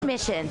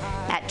admission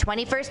at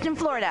 21st in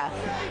Florida.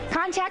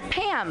 Contact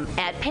Pam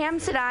at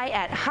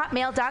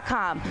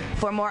pamsadai@hotmail.com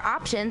for more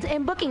options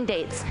and booking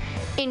dates.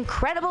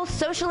 Incredible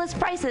socialist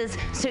prices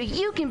so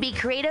you can be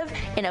creative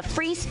in a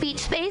free speech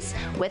space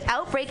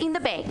without breaking the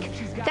bank.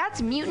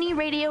 That's Mutiny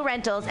Radio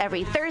Rentals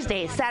every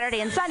Thursday,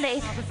 Saturday, and Sunday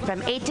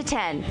from 8 to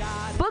 10.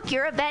 Book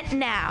your event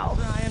now.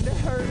 Trying to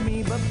hurt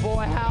me, but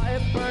boy, how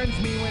it burns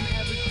me whenever.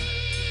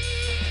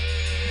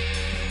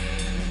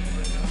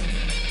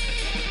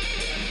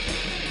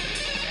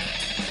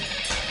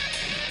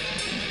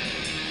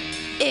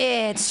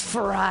 It's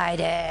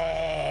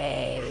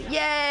Friday.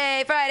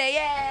 Yay, Friday,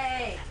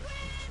 yay.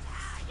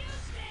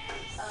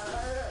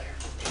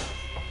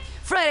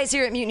 Fridays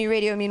here at Mutiny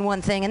Radio mean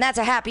one thing, and that's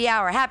a happy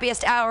hour.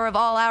 Happiest hour of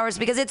all hours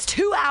because it's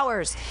 2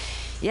 hours.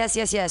 Yes,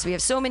 yes, yes. We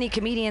have so many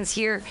comedians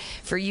here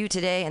for you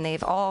today, and a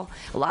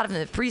lot of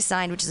them have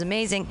pre-signed, which is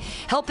amazing,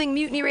 helping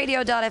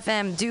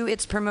MutinyRadio.fm do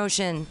its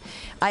promotion.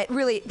 I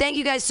really, thank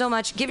you guys so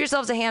much. Give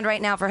yourselves a hand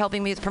right now for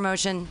helping me with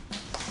promotion.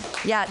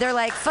 Yeah, they're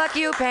like, fuck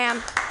you,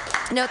 Pam.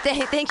 No,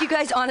 thank you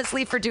guys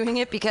honestly for doing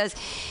it because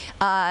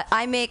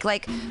I make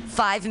like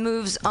 5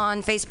 moves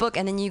on Facebook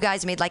and then you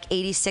guys made like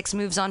 86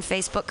 moves on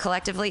Facebook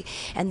collectively,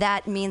 and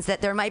that means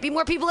that there might be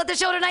more people at the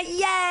show tonight.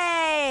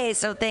 Yay!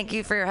 So thank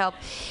you for your help.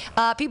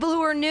 People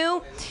who are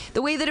new,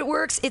 the way that it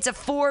works, it's a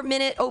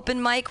 4-minute open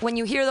mic. When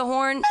you hear the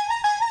horn,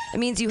 it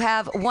means you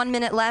have 1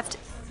 minute left.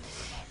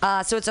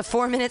 So it's a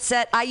 4-minute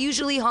set. I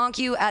usually honk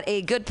you at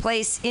a good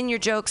place in your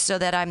jokes so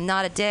that I'm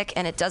not a dick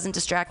and it doesn't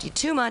distract you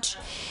too much.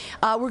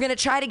 We're going to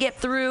try to get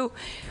through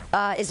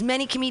as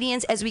many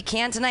comedians as we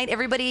can tonight.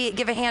 Everybody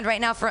give a hand right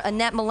now for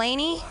Annette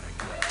Mullaney.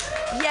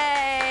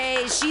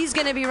 Yay! She's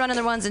going to be running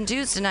the ones and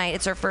twos tonight.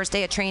 It's her first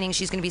day of training.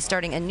 She's going to be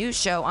starting a new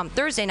show on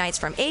Thursday nights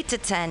from 8 to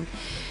 10.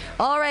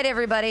 All right,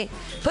 everybody,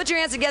 put your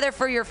hands together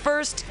for your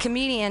first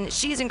comedian.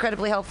 She's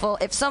incredibly helpful.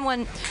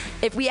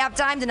 If we have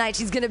time tonight,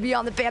 she's going to be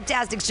on the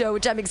Fantastic Show,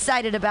 which I'm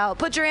excited about.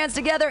 Put your hands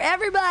together,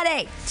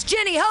 everybody. It's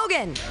Jenny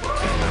Hogan.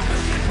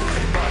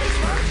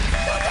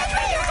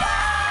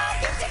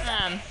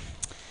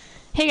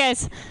 Hey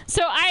guys,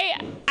 so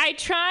I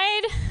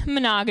tried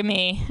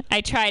monogamy.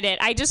 I tried it.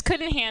 I just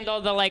couldn't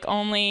handle the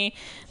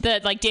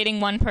dating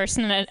one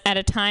person at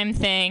a time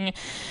thing.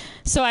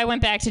 So I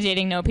went back to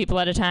dating no people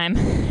at a time.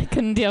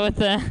 Couldn't deal with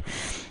the.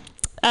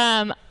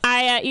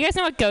 You guys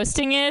know what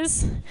ghosting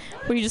is?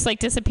 Where you just like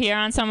disappear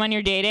on someone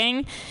you're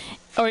dating,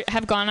 or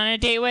have gone on a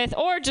date with,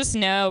 or just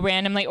know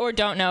randomly, or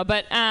don't know.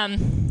 But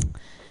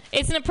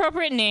it's an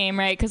appropriate name,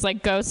 right? Because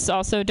like ghosts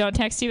also don't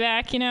text you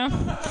back, you know.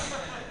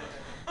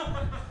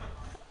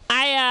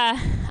 I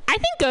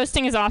think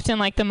ghosting is often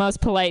like the most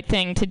polite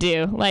thing to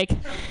do. Like,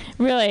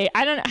 really,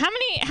 I don't know how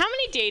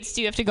many dates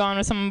do you have to go on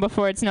with someone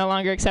before it's no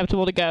longer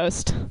acceptable to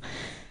ghost? What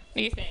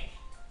do you think?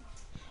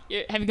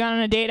 Have you gone on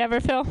a date ever,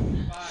 Phil?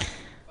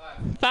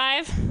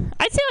 5?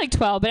 I'd say like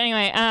 12, but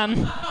anyway.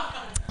 No,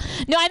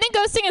 I think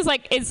ghosting is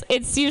like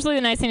it's usually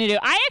the nice thing to do.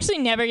 I actually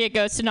never get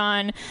ghosted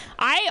on.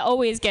 I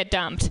always get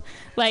dumped.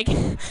 Like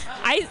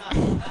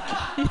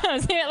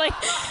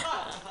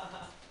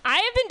I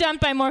have been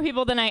dumped by more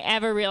people than I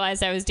ever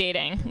realized I was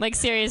dating. Like,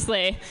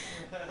 seriously.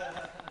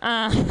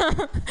 I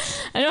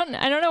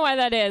don't know why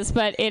that is,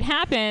 but it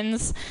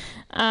happens.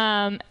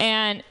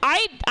 And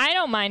I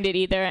don't mind it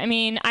either. I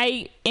mean,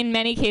 in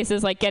many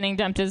cases, like, getting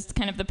dumped is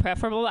kind of the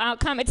preferable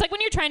outcome. It's like when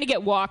you're trying to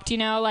get walked, you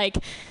know? Like,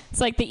 it's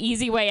like the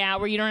easy way out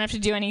where you don't have to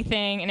do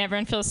anything and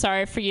everyone feels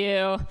sorry for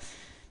you.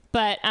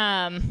 But,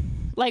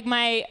 like,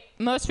 my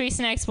most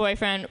recent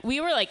ex-boyfriend,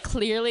 we were, like,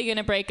 clearly going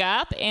to break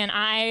up, and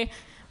I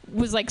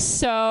was like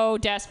so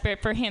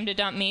desperate for him to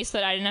dump me so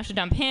that I didn't have to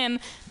dump him,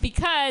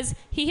 because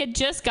he had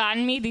just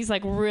gotten me these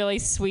like really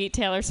sweet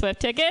Taylor Swift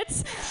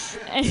tickets,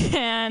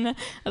 and I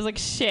was like,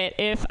 shit,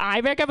 if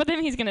I break up with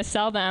him, he's gonna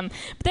sell them.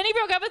 But then he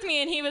broke up with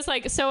me, and he was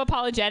like so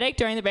apologetic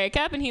during the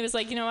breakup, and he was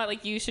like, you know what,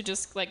 like you should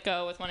just like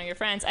go with one of your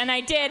friends. And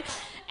I did,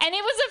 and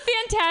it was a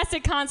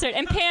fantastic concert.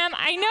 And Pam,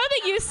 I know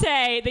that you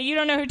say that you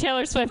don't know who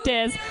Taylor Swift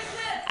is.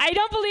 I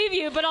don't believe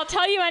you, but I'll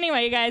tell you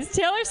anyway, you guys.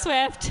 Taylor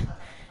Swift's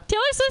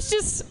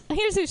just,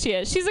 here's who she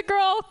is. She's a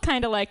girl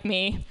kind of like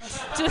me.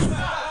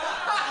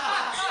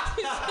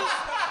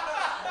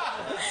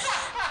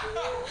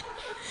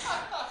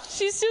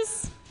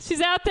 She's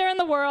out there in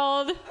the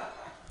world,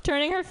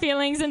 turning her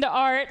feelings into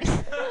art.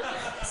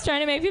 She's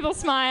trying to make people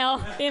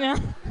smile, you know.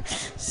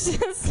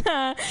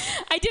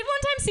 I did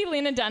one time see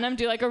Lena Dunham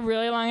do like a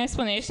really long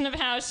explanation of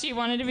how she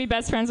wanted to be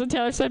best friends with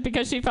Taylor Swift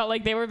because she felt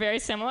like they were very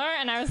similar,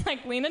 and I was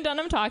like, Lena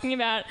Dunham talking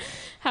about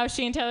how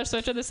she and Taylor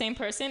Swift are the same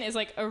person is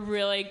like a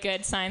really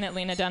good sign that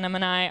Lena Dunham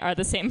and I are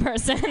the same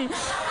person.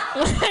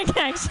 Like,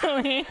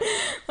 actually,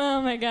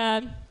 oh my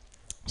god,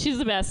 she's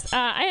the best.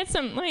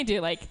 Let me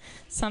do like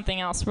something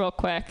else real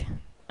quick.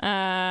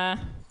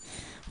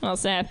 What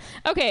else I have?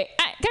 Okay,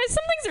 guys,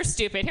 some things are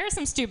stupid. Here are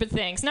some stupid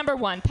things. Number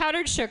 1,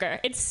 powdered sugar.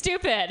 It's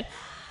stupid.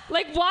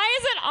 Like, why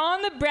is it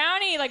on the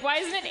brownie? Like, why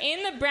isn't it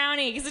in the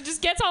brownie? Because it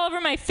just gets all over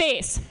my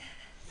face.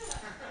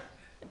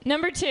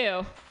 Number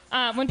 2,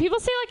 when people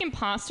say, like,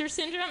 imposter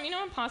syndrome, you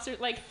know,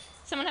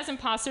 someone has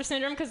imposter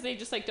syndrome because they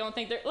just, like, don't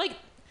think they're, like,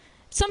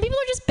 some people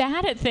are just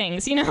bad at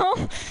things, you know?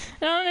 I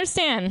don't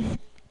understand.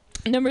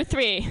 Number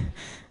 3,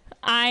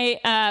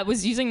 I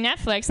was using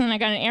Netflix, and then I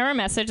got an error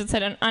message that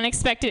said an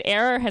unexpected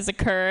error has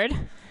occurred.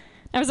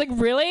 I was like,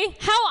 really?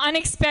 How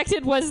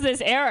unexpected was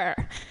this error?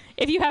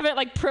 If you have it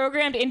like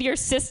programmed into your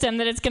system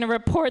that it's going to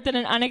report that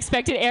an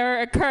unexpected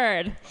error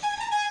occurred.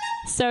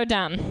 So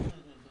dumb.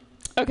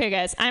 Okay,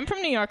 guys, I'm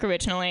from New York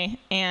originally,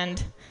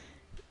 and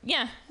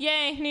yeah,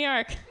 yay, New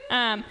York.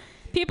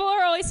 People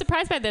are always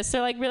surprised by this.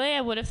 They're like, really?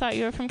 I would have thought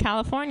you were from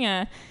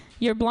California.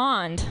 You're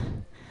blonde.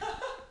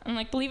 I'm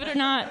like, believe it or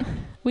not,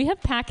 we have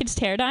packaged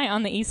hair dye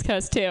on the East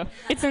Coast, too.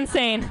 It's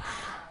insane.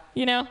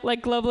 You know,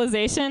 like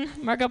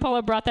globalization. Marco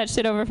Polo brought that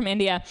shit over from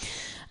India.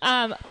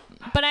 But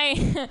so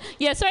I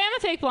am a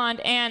fake blonde,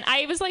 and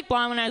I was like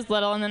blonde when I was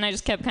little, and then I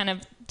just kept kind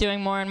of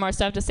doing more and more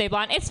stuff to stay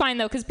blonde. It's fine,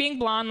 though, because being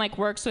blonde, like,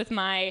 works with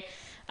my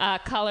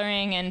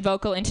coloring and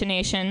vocal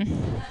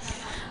intonation.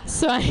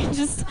 So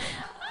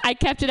I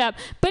kept it up.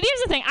 But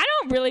here's the thing. I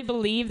don't really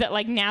believe that,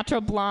 like,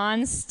 natural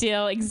blondes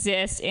still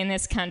exist in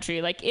this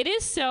country. Like, it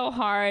is so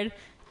hard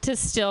to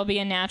still be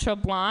a natural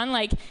blonde.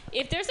 Like,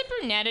 if there's a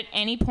brunette at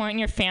any point in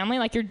your family,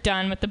 like, you're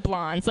done with the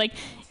blondes. Like,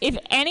 if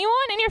anyone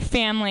in your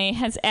family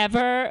has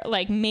ever,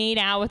 like, made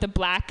out with a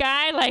black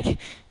guy, like,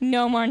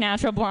 no more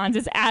natural blondes.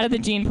 It's out of the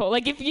gene pool.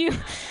 Like, if you...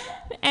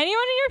 any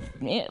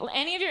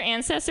of your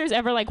ancestors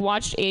ever, like,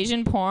 watched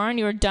Asian porn,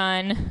 you were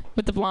done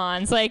with the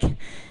blondes. Like...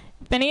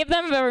 If any of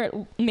them have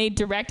ever made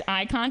direct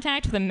eye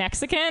contact with a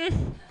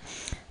Mexican,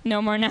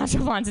 no more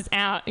natural blondes. It's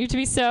out. You have to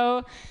be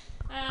so...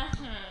 I'm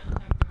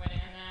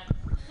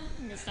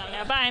going to stop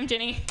now. Bye, I'm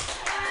Jenny.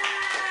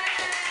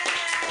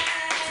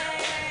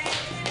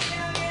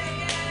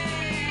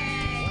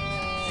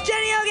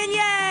 Jenny Hogan,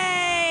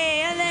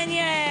 yay! And then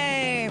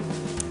yay!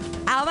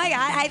 Oh my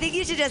God, I think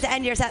you should just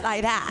end your set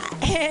like that.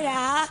 You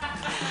know?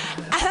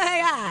 Oh my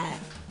God.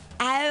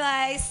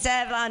 I like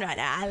Steph Blonde right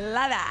now. I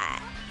love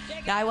it.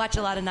 Yeah, I watch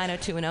a lot of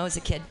 90210 as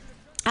a kid.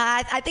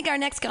 I think our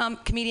next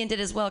comedian did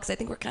as well, because I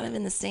think we're kind of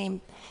in the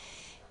same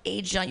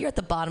age. You're at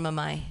the bottom of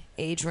my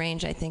age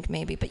range, I think,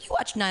 maybe. But you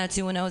watched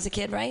 90210 as a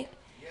kid, right?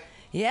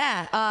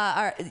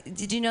 Yeah.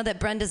 Did you know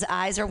that Brenda's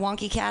eyes are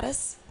wonky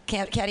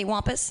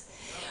cattywampus?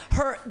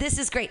 This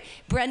is great.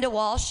 Brenda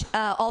Walsh,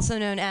 also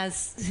known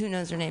as, who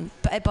knows her name?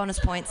 Bonus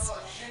points.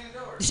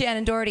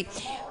 Shannon Doherty.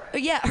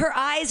 Yeah, her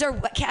eyes are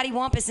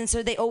cattywampus, and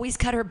so they always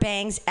cut her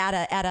bangs at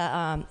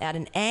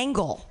an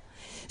angle,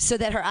 so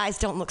that her eyes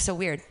don't look so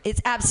weird. It's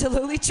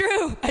absolutely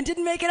true. I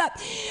didn't make it up.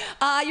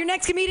 Your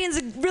next comedian's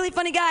a really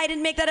funny guy. I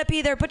didn't make that up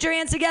either. Put your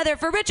hands together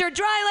for Richard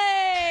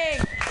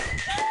Dreiling.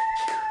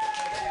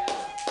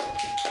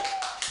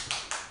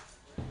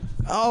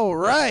 All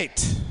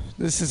right.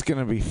 This is going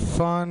to be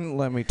fun.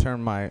 Let me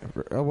turn my...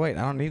 Oh, wait.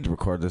 I don't need to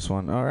record this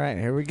one. All right.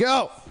 Here we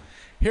go.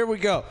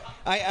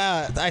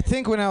 I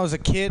think when I was a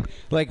kid,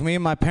 like me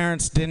and my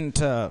parents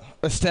didn't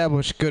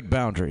establish good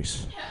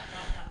boundaries.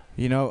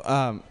 You know,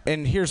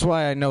 and here's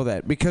why I know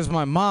that. Because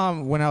my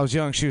mom, when I was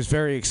young, she was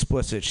very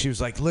explicit. She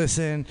was like,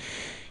 listen,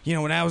 you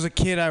know, when I was a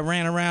kid, I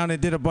ran around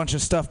and did a bunch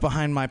of stuff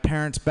behind my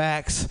parents'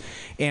 backs,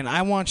 and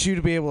I want you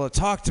to be able to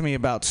talk to me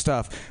about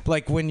stuff,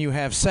 like when you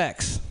have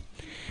sex.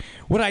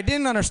 What I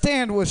didn't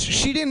understand was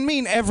she didn't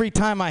mean every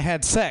time I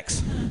had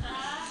sex.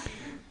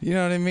 You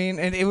know what I mean?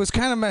 And it was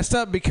kind of messed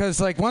up because,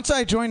 like, once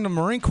I joined the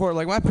Marine Corps,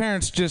 like, my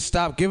parents just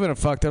stopped giving a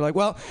fuck. They're like,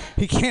 well,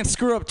 he can't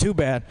screw up too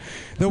bad.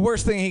 The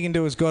worst thing he can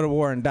do is go to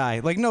war and die.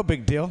 Like, no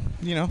big deal,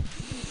 you know?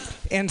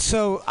 And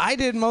so I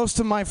did most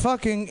of my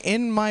fucking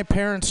in my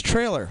parents'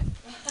 trailer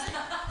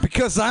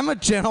because I'm a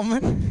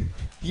gentleman,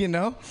 you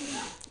know?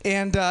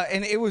 And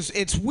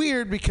it's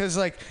weird because,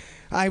 like,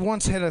 I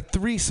once had a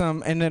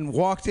threesome and then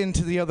walked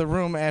into the other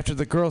room after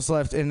the girls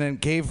left and then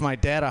gave my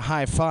dad a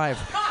high five.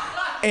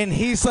 And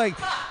he's like,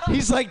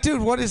 dude,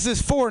 what is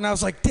this for? And I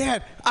was like,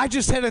 Dad, I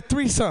just had a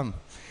threesome.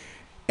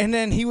 And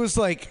then he was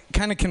like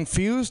kind of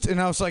confused. And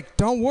I was like,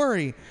 don't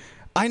worry.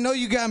 I know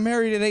you got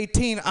married at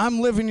 18. I'm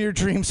living your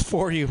dreams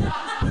for you.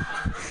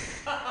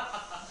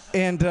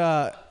 And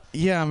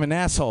yeah, I'm an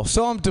asshole.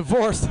 So I'm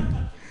divorced,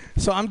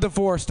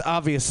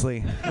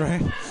 obviously,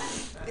 right?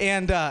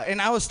 And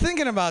I was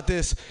thinking about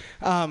this.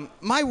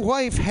 My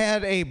wife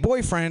had a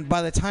boyfriend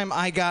by the time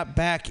I got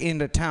back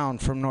into town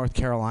from North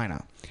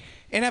Carolina.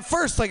 And at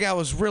first, like, I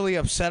was really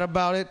upset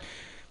about it,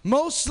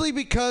 mostly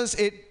because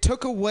it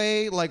took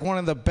away, like, one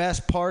of the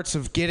best parts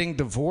of getting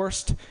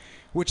divorced,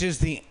 which is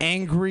the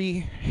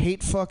angry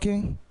hate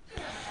fucking.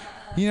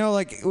 You know,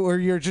 like, where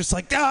you're just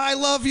like, I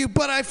love you,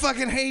 but I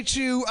fucking hate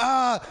you.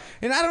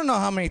 And I don't know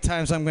how many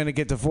times I'm going to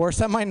get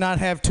divorced. I might not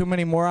have too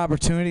many more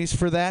opportunities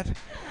for that.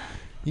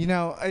 You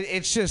know,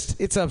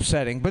 it's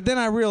upsetting. But then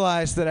I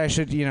realized that I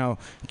should, you know,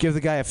 give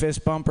the guy a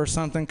fist bump or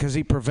something because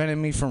he prevented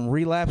me from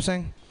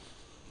relapsing.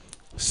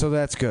 So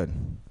that's good,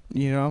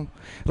 you know?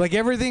 Like,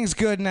 everything's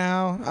good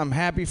now. I'm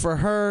happy for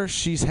her.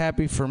 She's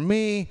happy for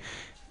me.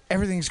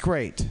 Everything's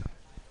great.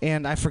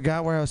 And I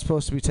forgot where I was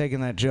supposed to be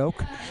taking that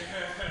joke.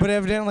 But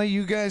evidently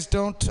you guys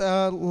don't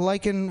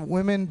liken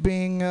women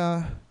being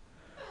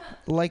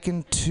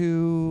likened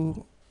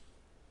to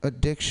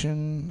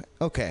addiction.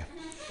 Okay.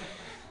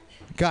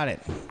 Got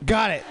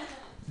it.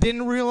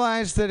 Didn't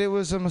realize that it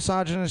was a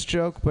misogynist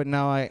joke, but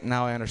now I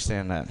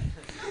understand that.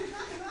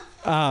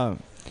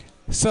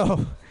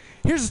 So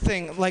here's the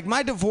thing. Like,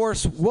 my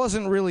divorce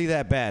wasn't really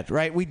that bad,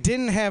 right? We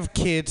didn't have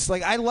kids.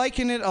 Like, I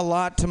liken it a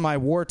lot to my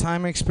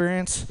wartime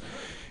experience,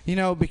 you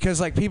know, because,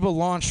 like, people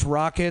launched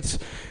rockets,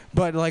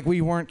 but, like,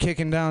 we weren't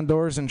kicking down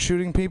doors and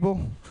shooting people.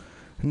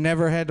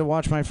 Never had to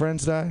watch my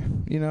friends die,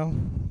 you know.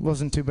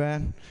 Wasn't too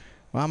bad.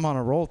 Well, I'm on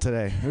a roll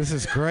today. This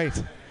is great.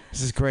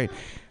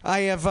 I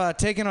have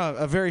taken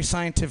a very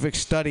scientific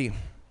study,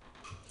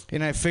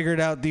 and I figured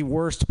out the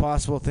worst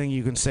possible thing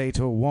you can say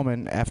to a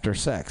woman after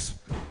sex.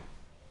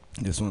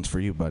 This one's for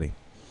you, buddy.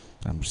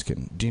 I'm just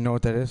kidding. Do you know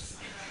what that is?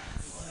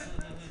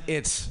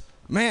 It's,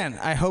 man,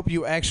 I hope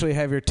you actually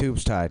have your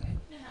tubes tied.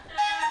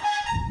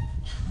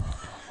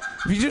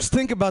 If you just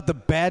think about the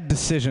bad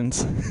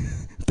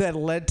decisions that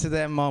led to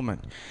that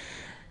moment,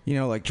 you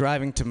know, like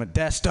driving to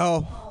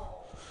Modesto,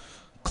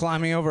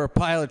 climbing over a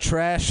pile of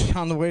trash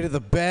on the way to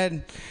the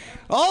bed,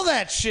 all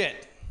that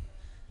shit.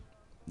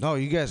 Oh,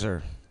 you guys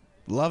are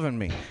loving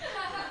me.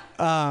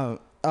 All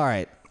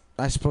right.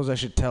 I suppose I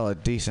should tell a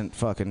decent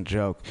fucking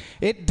joke.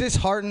 It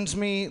disheartens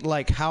me,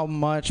 like, how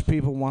much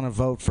people want to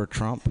vote for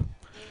Trump.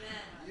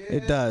 Amen.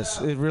 It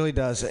does. It really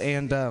does.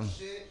 And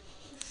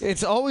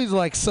it's always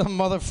like some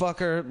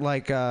motherfucker,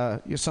 like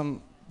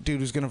some dude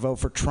who's going to vote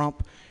for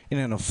Trump in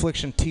an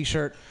Affliction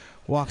t-shirt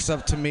walks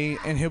up to me,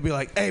 and he'll be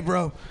like, hey,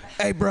 bro,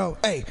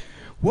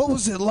 what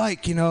was it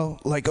like, you know,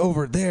 like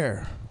over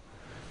there?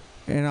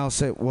 And I'll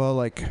say, well,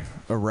 like,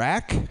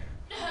 Iraq? And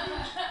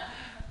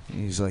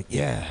he's like,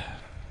 yeah.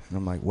 And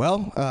I'm like,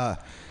 well,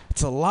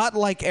 it's a lot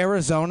like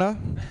Arizona,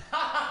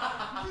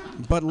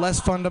 but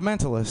less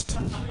fundamentalist.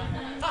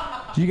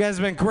 You guys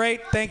have been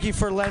great. Thank you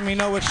for letting me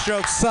know which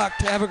jokes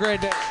sucked. Have a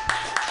great day.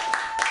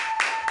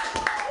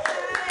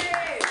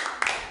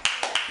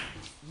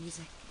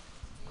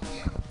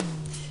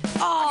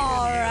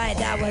 All right,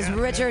 that was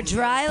Richard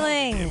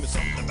Dreiling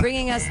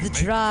bringing us the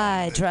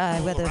dry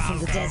weather from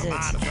the desert.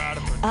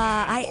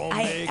 I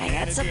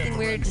had something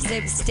weird to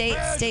say.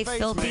 Stay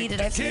filthy. Did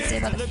I have something to say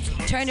about it?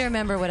 I'm trying to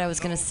remember what I was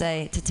going to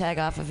say to tag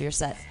off of your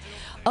set.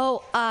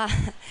 Oh,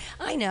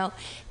 I know.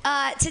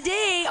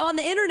 Today on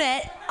the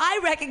internet, I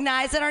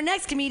recognize that our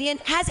next comedian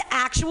has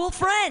actual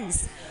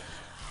friends.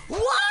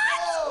 What?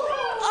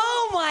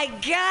 Oh my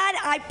God!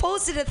 I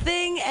posted a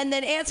thing and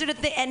then answered a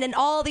thing, and then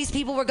all these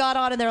people got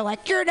on and they're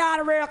like, "You're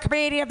not a real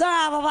comedian,"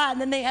 blah blah blah. And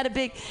then they had a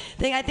big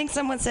thing. I think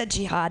someone said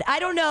jihad. I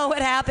don't know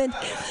what happened,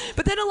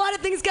 but then a lot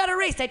of things got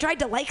erased. I tried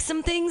to like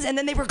some things and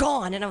then they were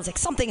gone, and I was like,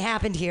 something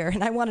happened here,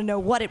 and I want to know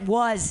what it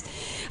was.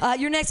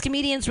 Your next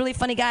comedian's a really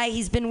funny guy.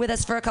 He's been with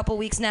us for a couple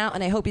weeks now,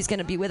 and I hope he's going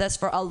to be with us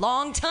for a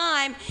long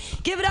time.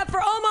 Give it up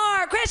for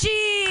Omar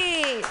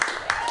Qureshi.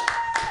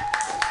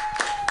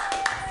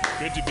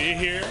 Good to be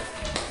here.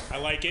 I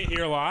like it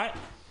here a lot.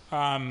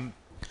 The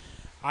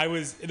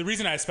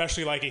reason I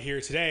especially like it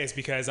here today is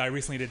because I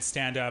recently did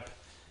stand-up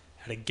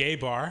at a gay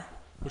bar,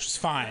 which is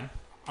fine.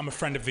 I'm a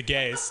friend of the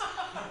gays.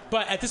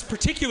 But at this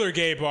particular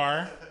gay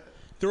bar,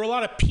 there were a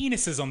lot of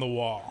penises on the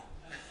wall.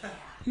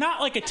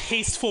 Not like a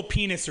tasteful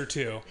penis or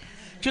two,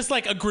 just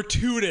like a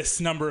gratuitous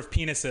number of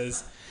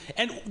penises.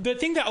 And the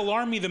thing that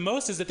alarmed me the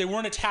most is that they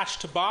weren't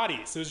attached to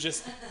bodies. It was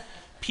just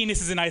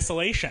penises in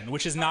isolation,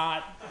 which is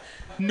not...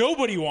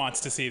 Nobody wants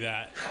to see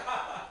that.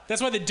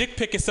 That's why the dick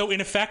pic is so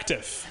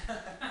ineffective.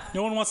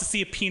 No one wants to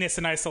see a penis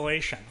in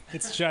isolation.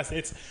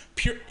 It's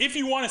pure. If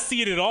you want to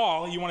see it at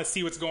all, you want to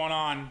see what's going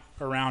on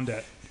around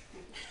it.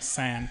 Just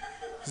saying.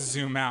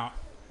 Zoom out.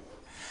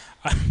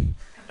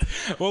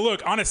 Well,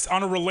 look, on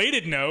a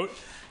related note,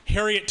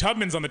 Harriet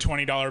Tubman's on the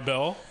 $20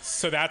 bill,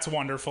 so that's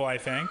wonderful, I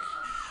think.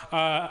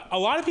 A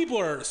lot of people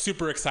are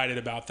super excited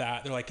about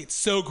that. They're like, it's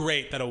so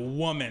great that a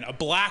woman, a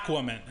black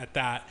woman at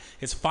that,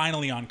 is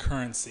finally on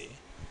currency.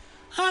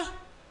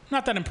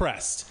 Not that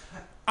impressed.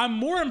 I'm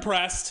more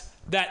impressed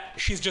that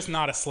she's just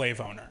not a slave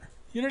owner.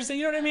 You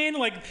understand? You know what I mean?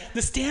 Like,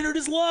 the standard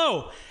is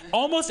low.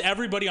 Almost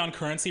everybody on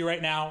currency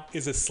right now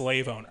is a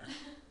slave owner.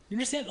 You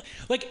understand?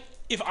 Like,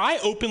 if I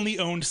openly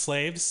owned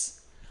slaves,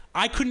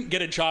 I couldn't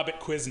get a job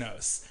at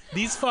Quiznos.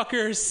 These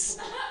fuckers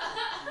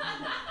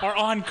are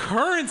on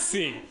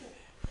currency.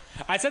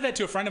 I said that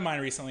to a friend of mine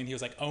recently, and he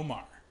was like,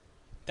 Omar,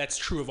 that's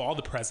true of all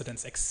the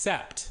presidents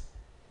except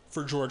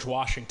for George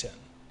Washington.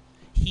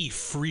 He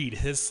freed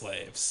his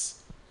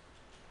slaves.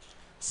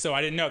 So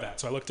I didn't know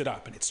that, so I looked it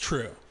up, and it's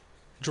true.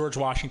 George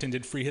Washington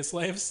did free his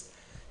slaves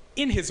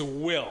in his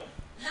will.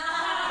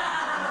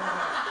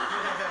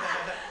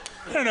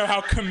 I don't know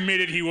how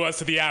committed he was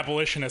to the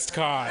abolitionist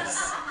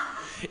cause.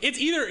 It's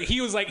either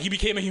he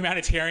became a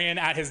humanitarian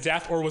at his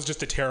death or was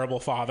just a terrible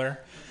father.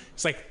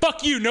 It's like,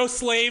 fuck you, no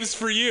slaves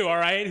for you, all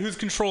right? Who's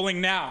controlling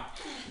now?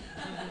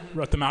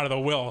 Wrote them out of the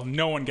will.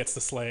 No one gets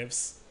the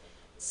slaves.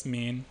 It's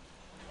mean.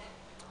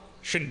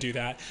 Shouldn't do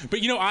that.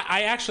 But, you know,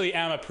 I actually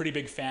am a pretty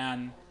big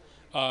fan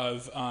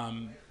of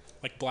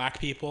like black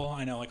people.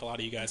 I know like a lot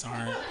of you guys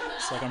aren't.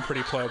 It's like I'm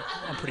pretty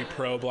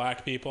pro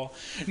black people.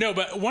 No,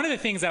 but one of the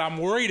things that I'm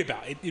worried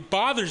about, it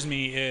bothers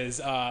me, is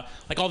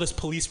like all this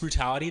police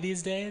brutality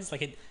these days.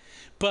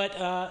 But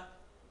a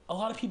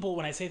lot of people,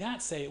 when I say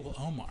that, say, well,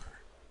 Omar,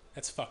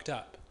 that's fucked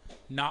up.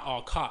 Not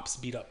all cops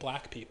beat up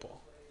black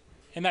people.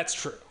 And that's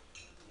true.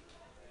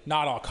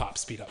 Not all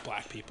cops beat up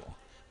black people.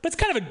 But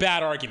it's kind of a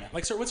bad argument.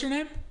 Like, sir, what's your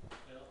name?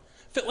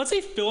 Phil. Let's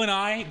say Phil and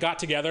I got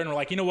together and we're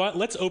like, you know what?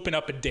 Let's open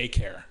up a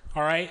daycare,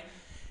 all right?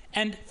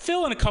 And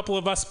Phil and a couple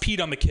of us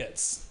peed on the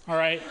kids, all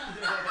right?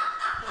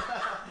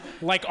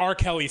 Like R.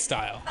 Kelly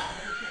style.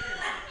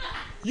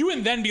 You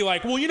would then be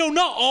like, well, you know,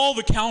 not all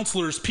the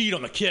counselors peed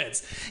on the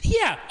kids.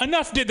 Yeah,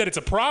 enough did that it's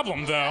a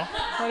problem, though.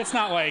 But it's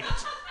not like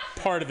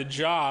part of the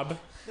job.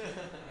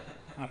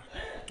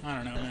 I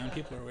don't know, man.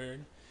 People are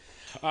weird.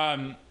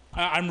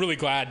 I'm really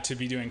glad to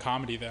be doing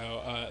comedy,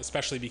 though,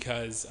 especially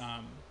because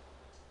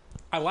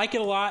I like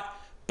it a lot.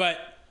 But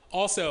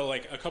also,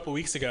 like a couple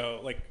weeks ago,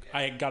 like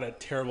I got a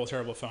terrible,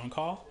 terrible phone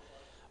call.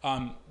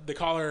 The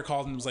caller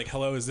called and was like,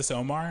 hello, is this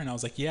Omar? And I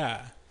was like,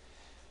 yeah.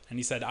 And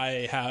he said,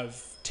 I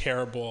have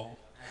terrible,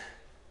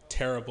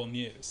 terrible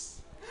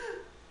news.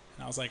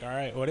 And I was like, all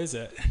right, what is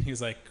it? He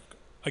was like,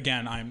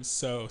 again, I'm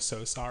so,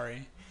 so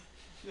sorry.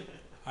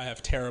 I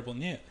have terrible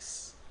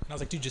news. And I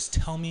was like, dude, just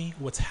tell me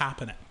what's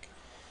happening.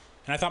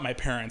 And I thought my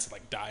parents had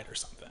like died or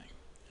something.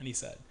 And he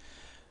said,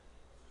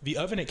 the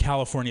oven at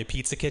California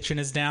Pizza Kitchen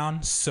is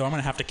down, so I'm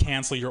going to have to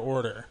cancel your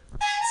order.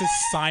 This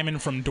is Simon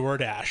from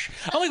DoorDash.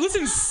 I'm like,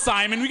 listen,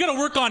 Simon, we got to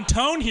work on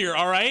tone here,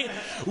 all right?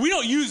 We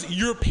don't use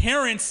your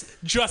parents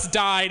just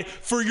died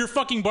for your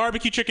fucking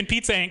barbecue chicken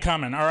pizza ain't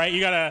coming, all right?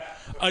 You got to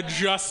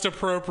adjust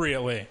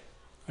appropriately.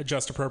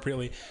 Adjust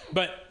appropriately.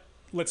 But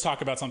let's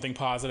talk about something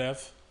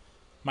positive.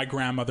 My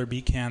grandmother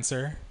beat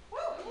cancer.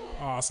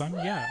 Awesome.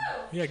 Yeah,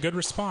 good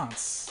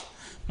response.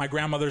 My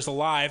grandmother's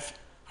alive.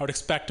 I would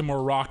expect a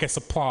more raucous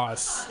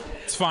applause.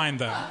 It's fine,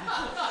 though.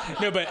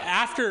 No, but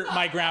after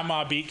my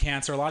grandma beat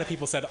cancer, a lot of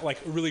people said, like,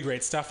 really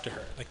great stuff to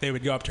her. Like, they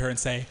would go up to her and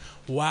say,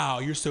 wow,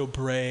 you're so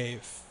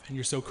brave and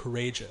you're so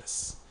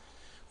courageous,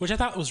 which I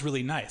thought was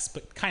really nice,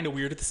 but kind of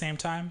weird at the same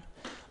time.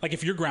 Like,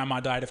 if your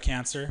grandma died of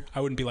cancer, I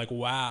wouldn't be like,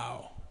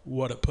 wow,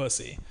 what a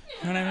pussy.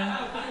 You know what I mean?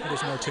 But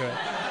there's more to it.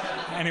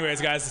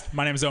 Anyways, guys,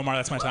 my name is Omar.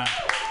 That's my time.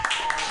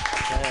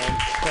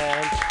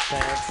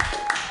 Thanks.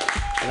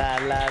 La,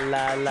 la,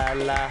 la, la,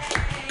 la.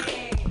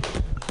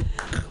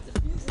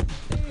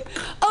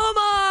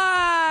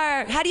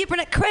 Omar! How do you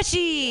pronounce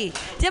Crushy?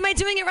 Am I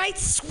doing it right?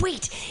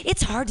 Sweet.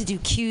 It's hard to do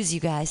Q's, you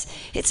guys.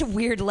 It's a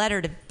weird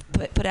letter to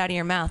put out of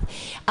your mouth.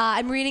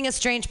 I'm reading a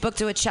strange book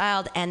to a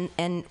child,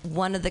 and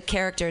one of the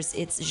characters,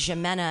 it's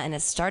Jimena, and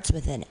it starts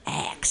with an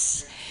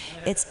X.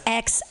 It's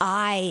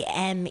Ximena.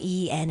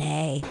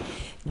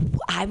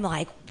 I'm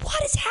like,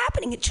 what is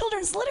happening in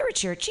children's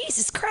literature?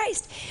 Jesus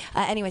Christ.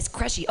 Anyways,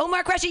 Crushy.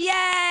 Omar Crushy,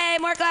 yay!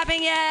 More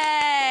clapping,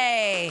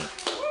 yay!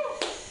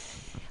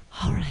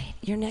 All right,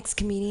 your next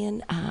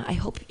comedian. I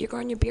hope you're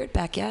growing your beard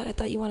back, yeah? I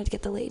thought you wanted to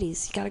get the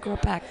ladies. You got to grow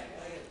it back.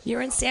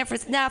 You're in San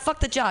Francisco. Nah, fuck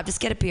the job. Just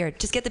get a beard.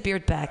 Just get the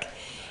beard back.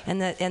 And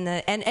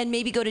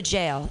maybe go to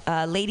jail.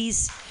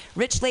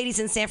 Rich ladies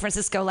in San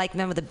Francisco like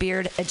men with a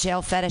beard, a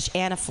jail fetish,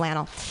 and a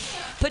flannel.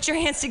 Put your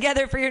hands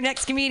together for your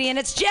next comedian.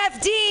 It's Jeff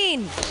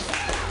Dean.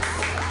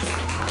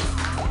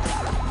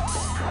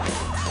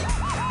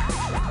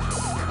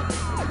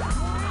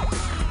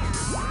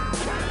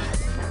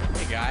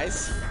 Hey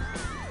guys,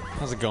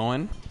 how's it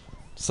going?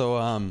 So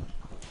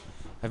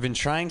I've been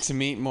trying to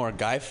meet more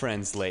guy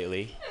friends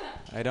lately.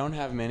 I don't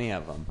have many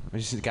of them.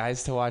 Just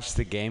guys to watch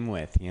the game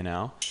with, you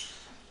know?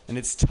 And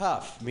it's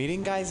tough.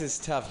 Meeting guys is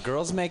tough.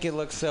 Girls make it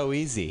look so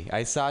easy.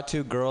 I saw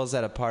two girls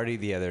at a party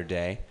the other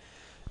day,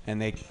 and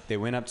they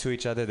went up to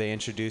each other. They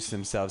introduced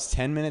themselves.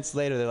 10 minutes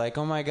later, they're like,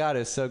 oh, my God, it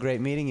was so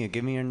great meeting you.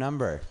 Give me your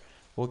number.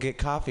 We'll get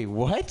coffee.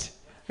 What?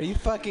 Are you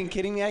fucking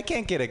kidding me? I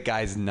can't get a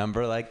guy's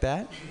number like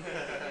that.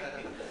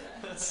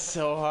 It's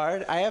so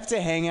hard. I have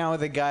to hang out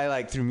with a guy,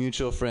 like, through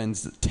mutual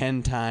friends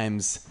 10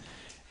 times,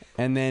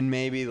 and then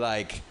maybe,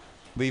 like,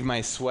 leave my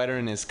sweater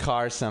in his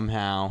car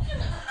somehow.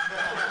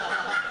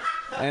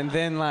 And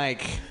then,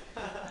 like,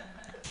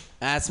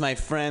 ask my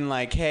friend,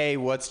 like, hey,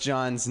 what's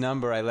John's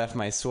number? I left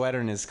my sweater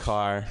in his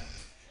car.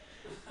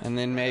 And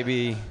then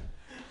maybe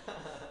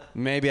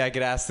I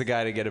could ask the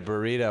guy to get a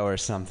burrito or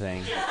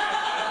something.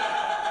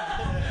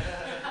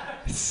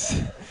 It's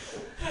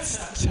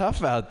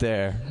tough out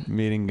there,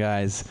 meeting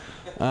guys.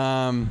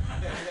 And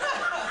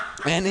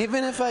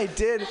even if I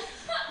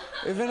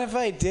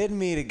did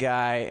meet a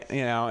guy,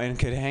 you know, and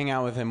could hang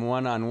out with him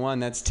one-on-one,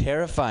 that's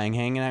terrifying,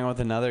 hanging out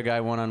with another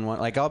guy one-on-one.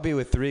 Like, I'll be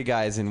with 3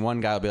 guys, and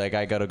one guy will be like,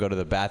 I gotta go to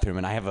the bathroom,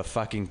 and I have a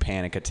fucking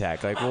panic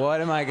attack. Like,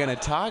 what am I gonna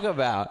talk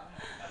about?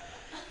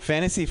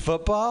 Fantasy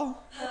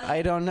football?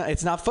 I don't know.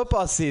 It's not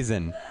football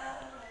season.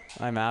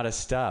 I'm out of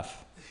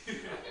stuff.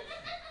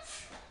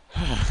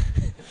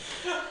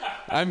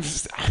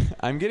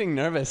 I'm getting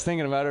nervous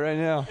thinking about it right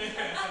now.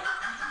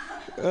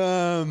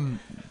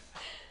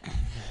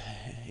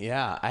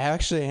 Yeah, I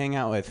actually hang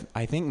out with,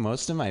 I think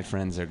most of my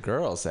friends are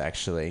girls,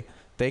 actually.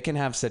 they can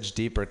have such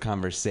deeper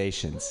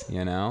conversations,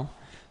 you know?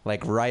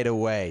 Like right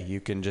away,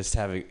 you can just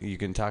you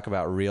can talk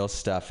about real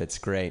stuff. It's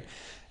great.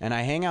 And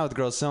I hang out with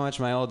girls so much.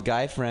 My old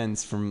guy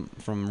friends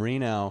from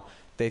Reno,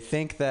 they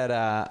think that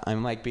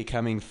I'm like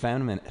becoming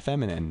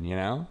feminine, you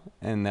know?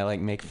 And they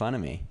like make fun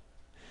of me.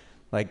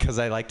 Like, because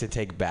I like to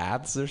take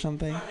baths or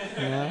something,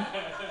 you know?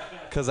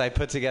 Because I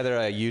put together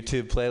a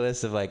YouTube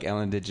playlist of like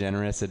Ellen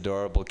DeGeneres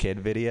adorable kid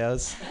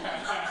videos.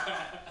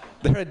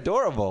 They're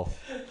adorable.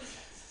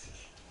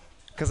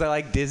 Because I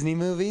like Disney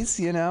movies,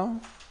 you know?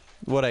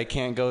 What, I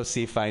can't go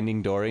see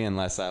Finding Dory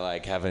unless I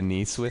like have a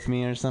niece with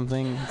me or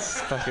something?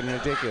 It's fucking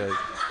ridiculous.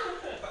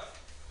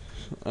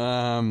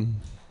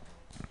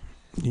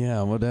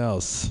 Yeah, what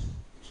else?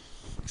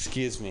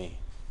 Excuse me.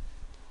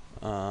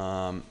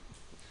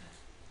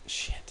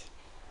 Shit.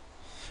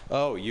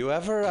 Oh, you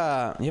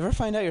ever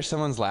find out you're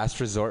someone's last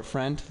resort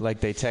friend?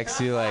 Like they text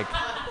you like,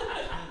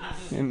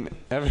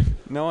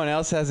 no one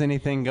else has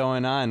anything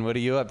going on. What are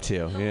you up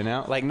to? You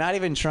know, like not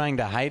even trying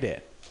to hide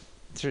it.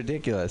 It's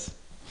ridiculous.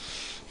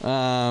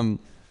 I'm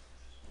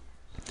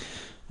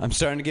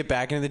starting to get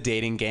back into the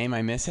dating game.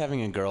 I miss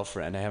having a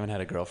girlfriend. I haven't had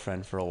a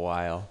girlfriend for a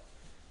while,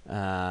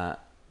 and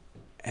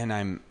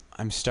I'm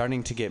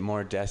starting to get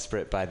more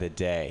desperate by the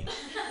day.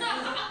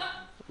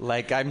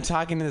 Like, I'm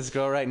talking to this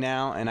girl right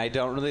now, and I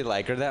don't really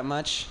like her that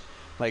much.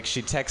 Like,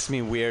 she texts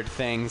me weird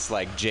things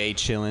like Jay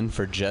chillin'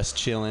 for just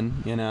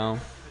chillin', you know?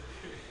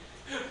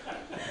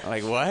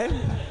 Like, what?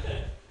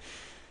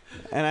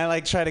 And I,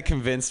 like, try to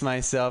convince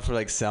myself or,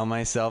 like, sell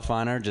myself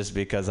on her just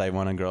because I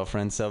want a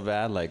girlfriend so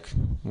bad. Like,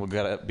 we'll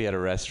gotta be at a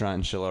restaurant,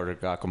 and she'll order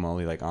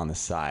guacamole, like, on the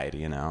side,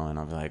 you know? And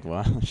I'll be like,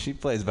 well, she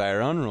plays by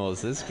her own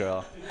rules, this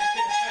girl.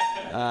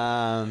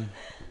 God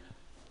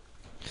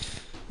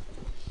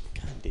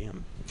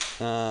damn.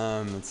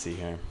 Let's see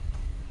here.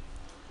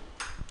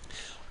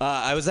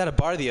 I was at a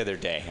bar the other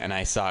day, and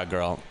I saw a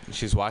girl.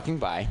 She was walking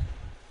by,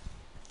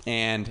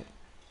 and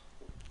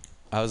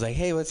I was like,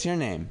 hey, what's your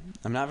name?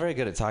 I'm not very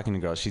good at talking to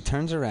girls. She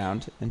turns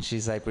around, and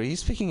she's like, were you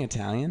speaking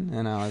Italian?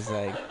 And I was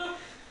like,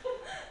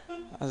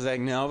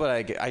 no, but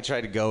I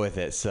tried to go with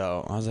it.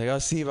 So I was like, oh,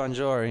 si,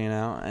 bonjour, you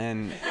know?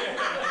 And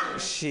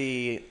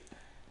she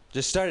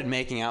just started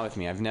making out with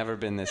me. I've never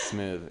been this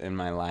smooth in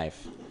my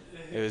life.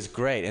 It was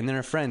great. And then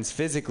her friends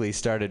physically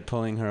started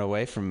pulling her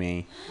away from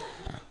me.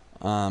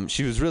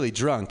 She was really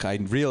drunk. I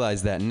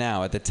realize that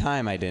now. At the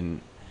time, I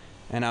didn't.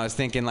 And I was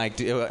thinking, like,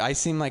 do I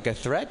seem like a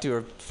threat? Do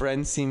her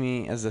friends see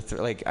me as a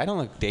threat? Like, I don't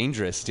look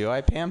dangerous, do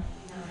I, Pam?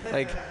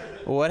 Like,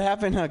 what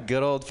happened to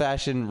good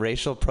old-fashioned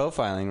racial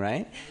profiling,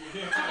 right?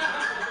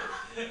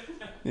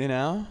 You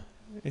know?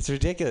 It's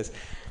ridiculous.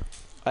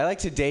 I like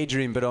to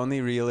daydream, but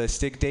only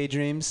realistic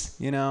daydreams,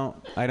 you know?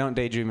 I don't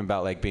daydream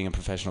about, like, being a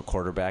professional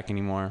quarterback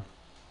anymore.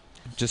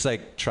 Just,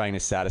 like, trying to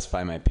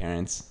satisfy my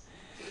parents.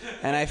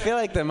 And I feel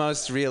like the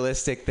most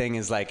realistic thing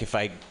is, like, if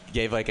I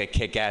gave, like, a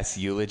kick-ass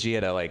eulogy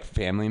at a, like,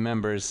 family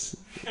member's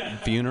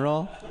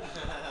funeral.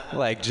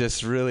 Like,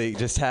 just really,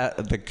 just have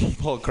the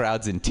whole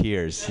crowd's in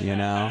tears, you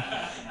know?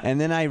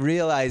 And then I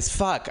realized,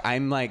 fuck,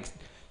 I'm, like,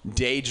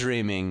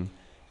 daydreaming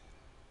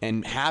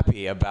and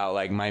happy about,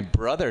 like, my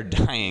brother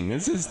dying.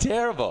 This is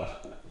terrible.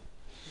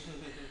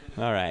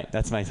 All right,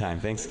 that's my time.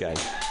 Thanks,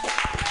 guys.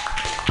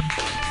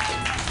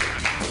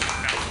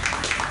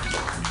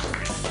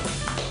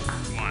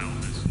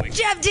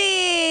 Jeff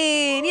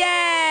Dean!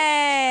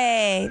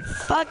 Yay!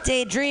 Fuck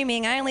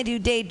daydreaming. I only do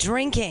day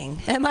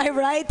drinking. Am I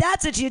right?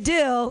 That's what you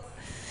do.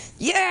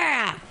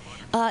 Yeah!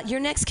 Your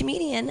next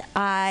comedian,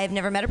 I've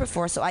never met her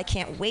before, so I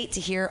can't wait to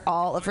hear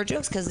all of her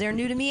jokes because they're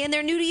new to me and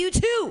they're new to you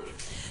too.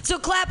 So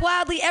clap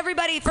wildly,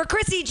 everybody, for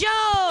Chrissy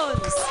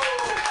Jones!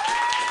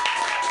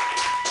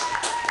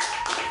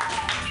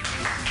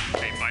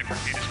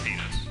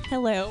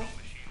 Hello.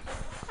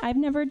 I've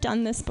never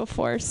done this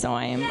before, so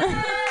I'm...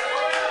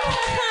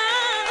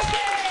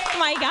 Oh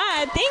my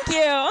God, thank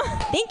you.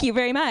 Thank you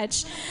very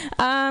much.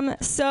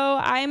 So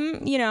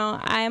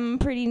I'm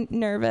pretty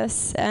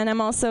nervous, and I'm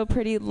also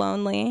pretty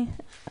lonely.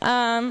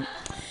 I'm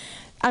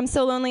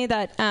so lonely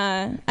that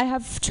I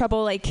have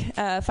trouble, like,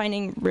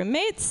 finding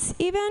roommates,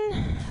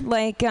 even.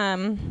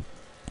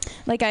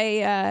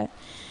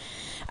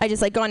 I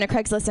just, like, go onto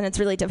Craigslist, and it's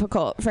really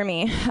difficult for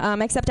me.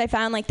 Except I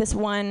found, like, this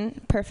one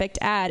perfect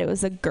ad. It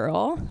was a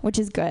girl, which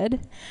is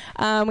good.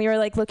 We were,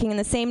 like, looking in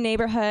the same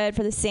neighborhood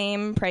for the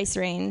same price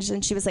range,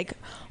 and she was, like,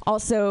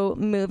 also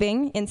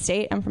moving in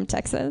state. I'm from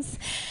Texas.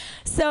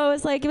 So it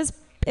was, like,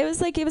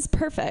 it was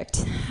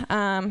perfect.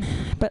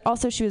 But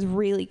also she was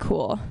really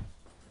cool,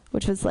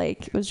 which was,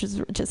 like, it was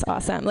just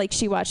awesome. Like,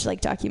 she watched,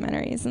 like,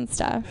 documentaries and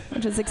stuff,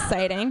 which was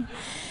exciting.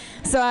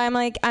 So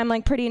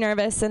I'm pretty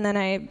nervous, and then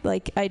I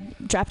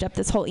dropped up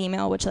this whole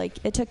email, which, like,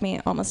 it took me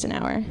almost an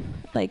hour.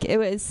 Like, it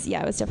was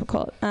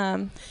difficult.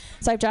 So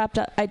I dropped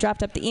up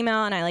the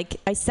email, and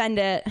I send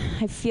it.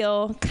 I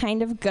feel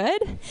kind of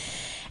good,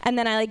 and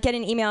then I, like, get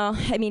an email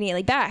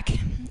immediately back.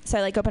 So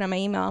I, like, open up my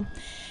email,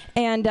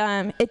 and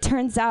it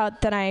turns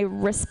out that I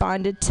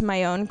responded to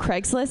my own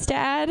Craigslist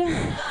ad.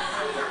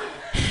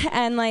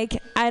 And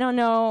like, I don't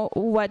know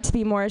what to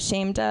be more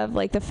ashamed of,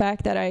 like the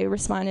fact that I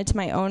responded to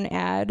my own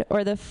ad,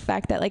 or the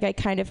fact that like I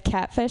kind of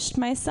catfished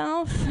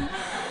myself.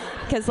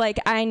 Because like,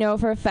 I know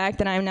for a fact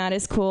that I'm not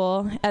as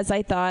cool as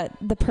I thought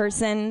the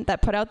person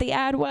that put out the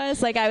ad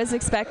was. Like, I was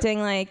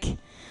expecting like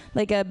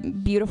a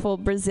beautiful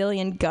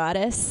Brazilian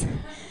goddess,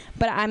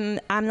 but I'm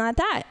not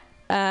that.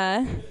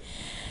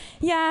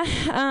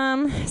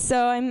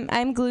 So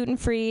I'm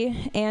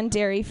gluten-free and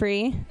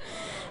dairy-free.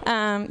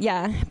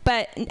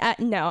 But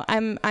no,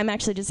 I'm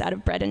actually just out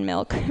of bread and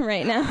milk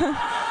right now.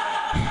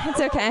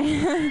 It's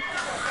okay.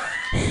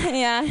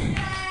 Yeah.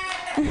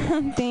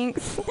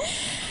 Thanks.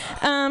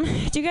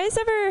 Do you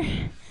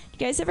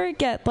guys ever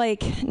get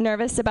like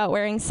nervous about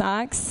wearing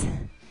socks?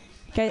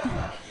 Do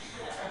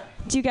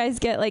you guys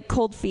get like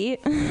cold feet?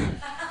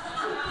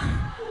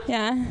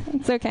 Yeah,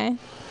 it's okay.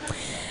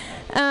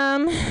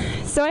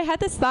 So I had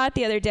this thought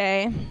the other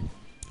day.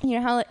 You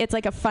know how it's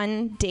like a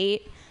fun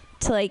date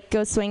to like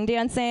go swing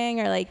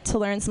dancing or like to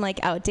learn some like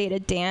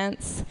outdated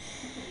dance?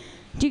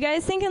 Do you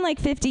guys think in like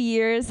 50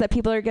 years that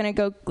people are gonna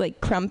go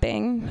like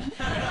crumping?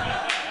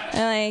 And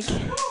like,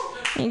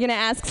 you're gonna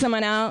ask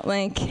someone out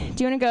like, do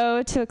you wanna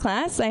go to a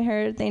class? I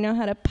heard they know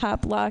how to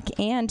pop, lock,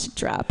 and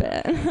drop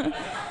it.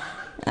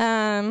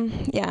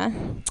 Yeah.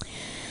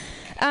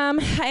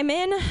 I'm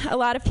in a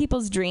lot of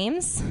people's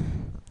dreams,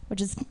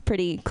 which is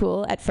pretty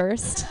cool at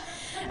first.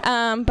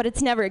 But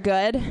it's never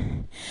good.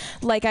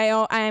 Like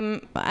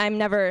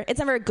it's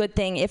never a good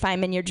thing if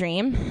I'm in your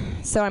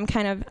dream. So I'm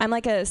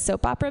like a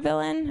soap opera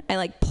villain. I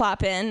like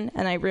plop in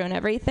and I ruin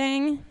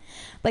everything.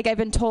 Like I've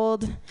been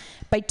told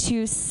by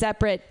two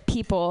separate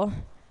people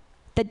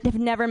that have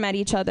never met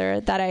each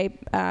other that I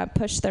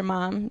pushed their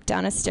mom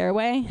down a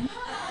stairway.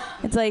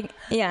 It's like,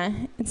 yeah,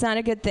 it's not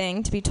a good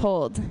thing to be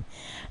told.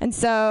 And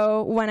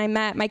so when I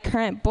met my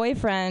current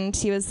boyfriend,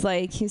 he was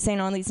saying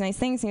all these nice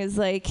things. He was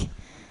like,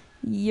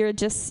 you're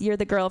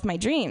the girl of my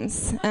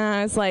dreams. And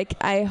I was like,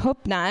 I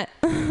hope not.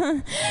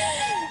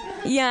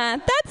 Yeah,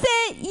 that's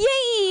it.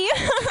 Yay.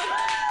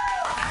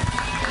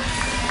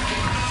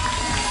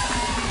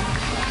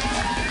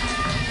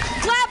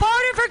 Clap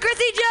harder for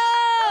Chrissy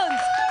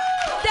Jones.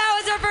 That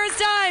was her first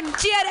time.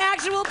 She had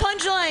actual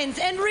punchlines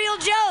and real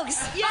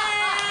jokes. Yay!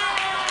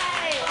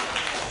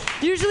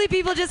 Usually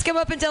people just come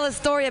up and tell a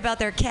story about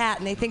their cat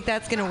and they think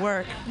that's going to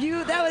work.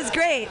 That was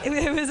great.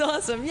 It was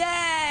awesome.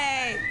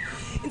 Yay!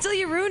 Until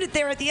you ruined it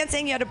there at the end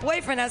saying you had a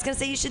boyfriend. I was going to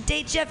say you should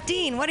date Jeff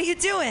Dean. What are you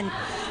doing?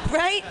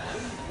 Right?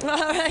 All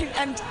right.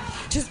 I'm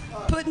just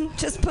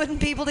putting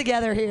people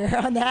together here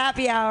on the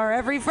Happy Hour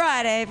every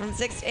Friday from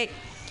 6 to 8.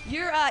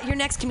 Your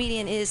next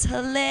comedian is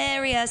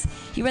hilarious.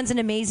 He runs an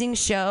amazing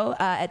show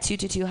at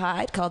 222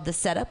 Hyde called The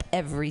Setup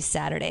every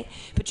Saturday.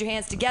 Put your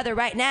hands together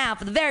right now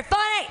for the very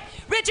funny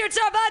Richard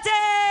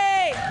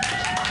Sarvate!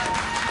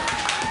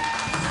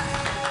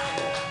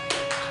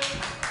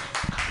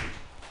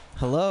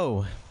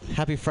 Hello.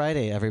 Happy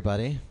Friday,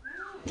 everybody.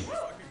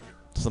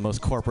 It's the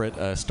most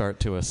corporate start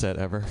to a set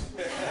ever.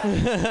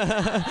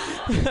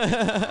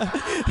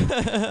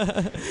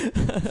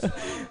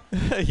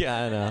 Yeah,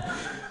 I know.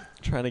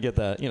 Trying to get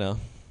that,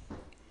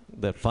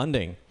 that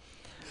funding.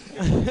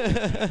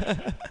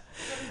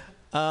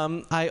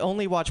 I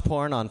only watch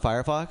porn on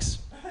Firefox.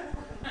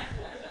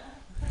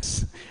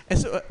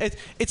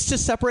 It's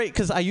just separate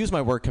because I use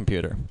my work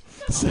computer.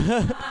 So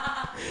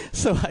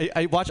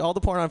I watch all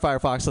the porn on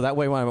Firefox, so that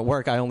way when I'm at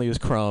work, I only use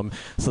Chrome,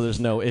 so there's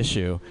no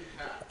issue.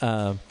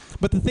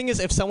 But the thing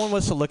is, if someone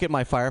was to look at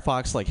my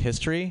Firefox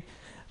history,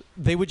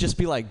 they would just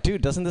be like,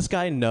 dude, doesn't this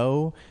guy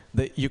know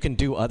that you can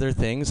do other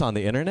things on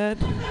the internet?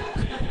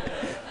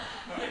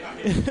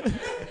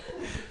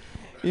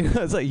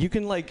 It's like you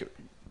can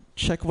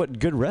check what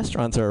good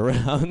restaurants are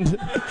around.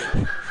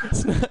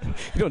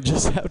 You don't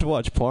just have to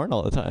watch porn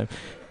all the time.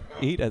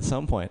 Eat at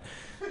some point.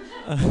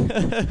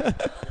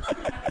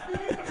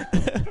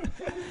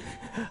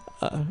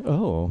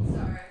 Oh,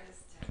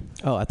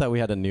 I thought we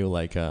had a new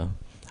I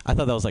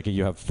thought that was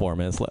you have 4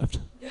 minutes left.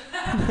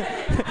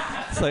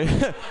 It's like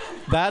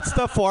that's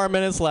the 4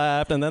 minutes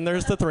left, and then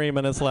there's the 3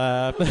 minutes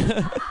left.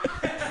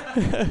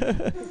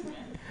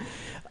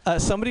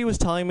 Somebody was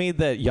telling me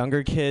that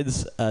younger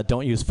kids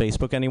don't use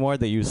Facebook anymore;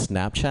 they use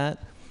Snapchat.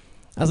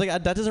 I was like,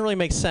 that doesn't really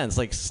make sense.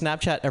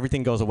 Snapchat,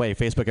 everything goes away.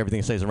 Facebook,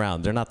 everything stays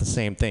around. They're not the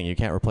same thing. You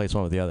can't replace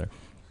one with the other.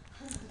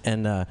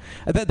 And that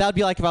would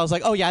be like if I was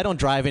like, oh yeah, I don't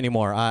drive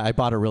anymore. I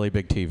bought a really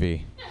big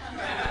TV.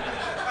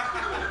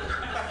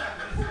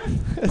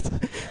 It's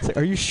like,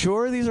 are you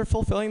sure these are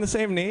fulfilling the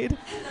same need?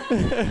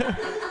 It's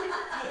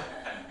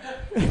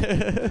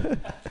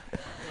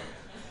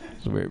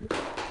weird.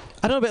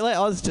 I don't know,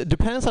 but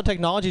dependence on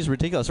technology is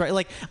ridiculous,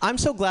 right? I'm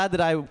so glad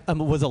that I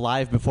was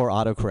alive before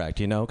autocorrect,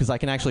 because I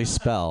can actually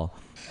spell.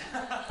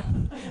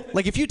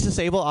 If you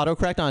disable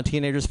autocorrect on a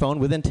teenager's phone,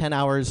 within 10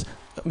 hours,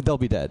 they'll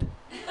be dead.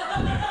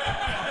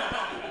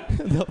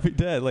 They'll be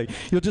dead.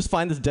 You'll just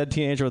find this dead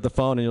teenager with the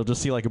phone, and you'll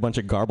just see a bunch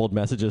of garbled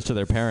messages to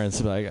their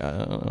parents. I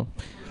don't know.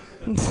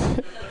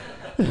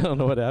 I don't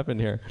know what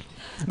happened here.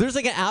 There's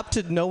an app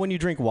to know when you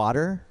drink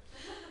water.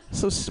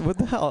 So what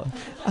the hell?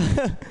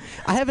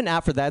 I have an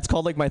app for that. It's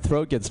called like My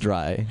Throat Gets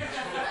Dry.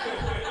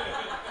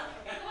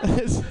 I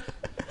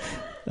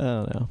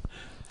don't know.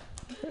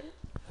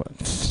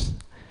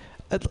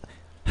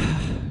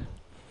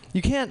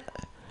 You can't.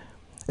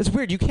 It's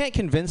weird. You can't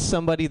convince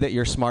somebody that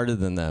you're smarter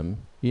than them.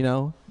 You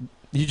know,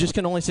 you just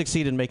can only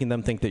succeed in making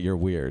them think that you're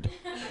weird.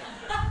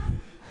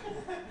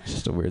 It's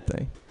just a weird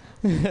thing.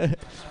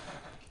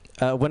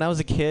 When I was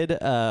a kid,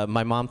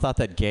 my mom thought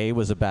that gay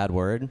was a bad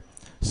word,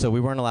 so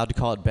we weren't allowed to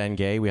call it Ben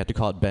Gay. We had to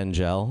call it Ben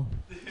Gel.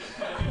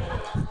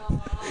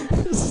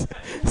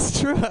 It's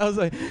true. I was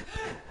like,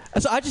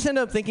 so I just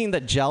ended up thinking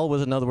that gel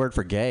was another word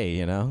for gay.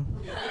 You know.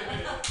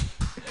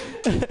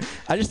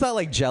 I just thought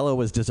like Jello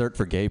was dessert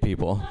for gay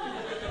people.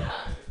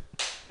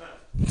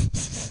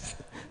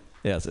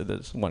 Yes, it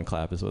is. One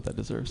clap is what that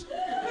deserves.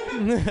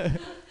 Do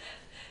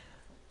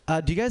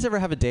you guys ever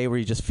have a day where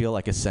you just feel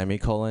like a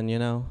semicolon, you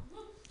know?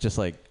 Just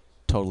like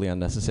totally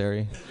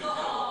unnecessary?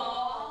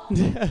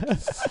 But,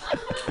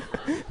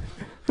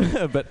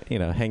 you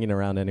know, hanging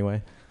around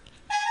anyway.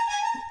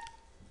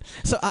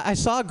 So I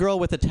saw a girl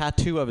with a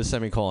tattoo of a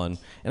semicolon,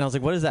 and I was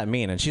like, what does that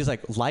mean? And she's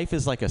like, life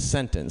is like a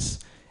sentence.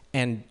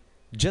 And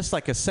just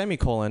like a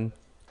semicolon,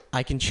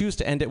 I can choose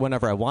to end it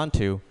whenever I want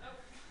to,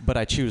 but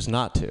I choose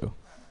not to.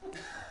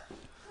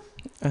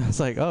 I was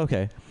like, oh,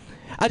 okay.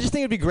 I just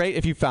think it'd be great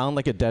if you found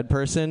like a dead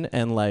person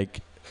and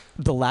like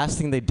the last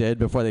thing they did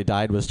before they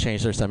died was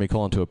change their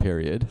semicolon to a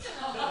period.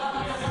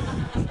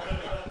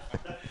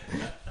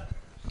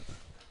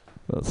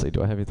 Let's see,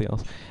 do I have anything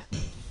else?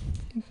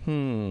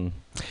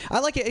 I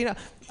like it, you know,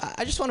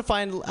 I just want to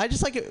find, I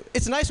just like it,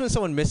 it's nice when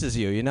someone misses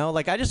you, you know?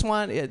 Like, I just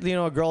want, you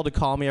know, a girl to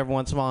call me every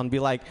once in a while and be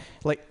like,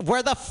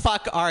 where the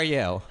fuck are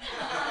you?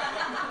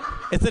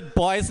 Is it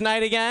boys'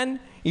 night again?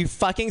 You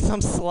fucking some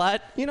slut?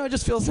 You know, it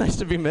just feels nice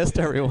to be missed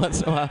every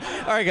once in a while.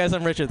 All right, guys,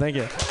 I'm Richard. Thank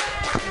you.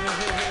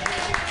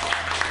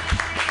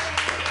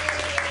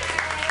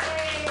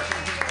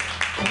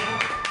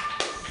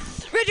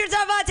 Richard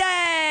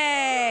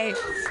Savate!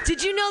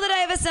 Did you know that I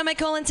have a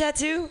semicolon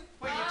tattoo?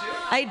 Wait, you do?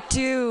 I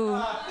do.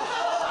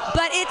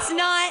 But it's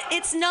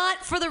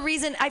not for the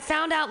reason I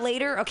found out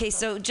later. Okay,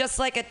 so just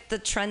like the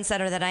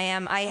trendsetter that I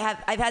am,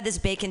 I've had this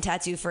bacon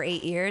tattoo for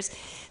 8 years.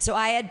 So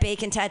I had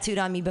bacon tattooed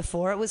on me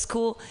before it was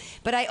cool.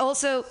 But I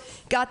also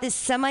got this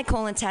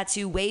semicolon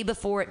tattoo way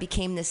before it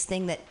became this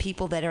thing that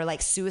people that are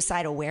like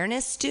suicide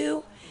awareness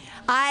do.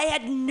 I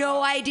had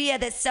no idea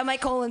that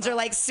semicolons are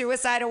like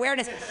suicide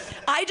awareness.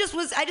 I just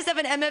have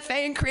an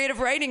MFA in creative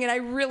writing, and I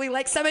really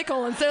like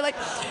semicolons. They're like,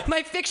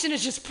 my fiction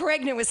is just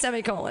pregnant with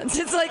semicolons.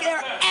 It's like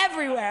they're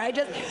everywhere. I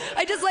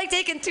just like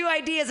taking two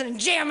ideas and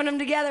jamming them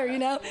together, you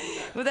know,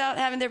 without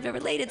having they're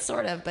related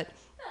sort of. But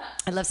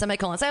I love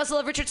semicolons. I also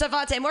love Richard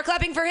Savate. More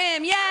clapping for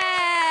him. Yay!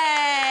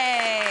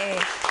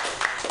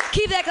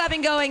 Keep that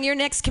clapping going. Your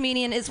next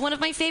comedian is one of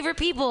my favorite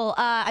people.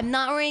 I'm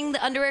not wearing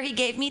the underwear he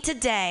gave me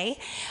today,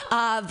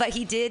 but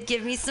he did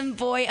give me some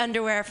boy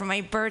underwear for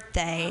my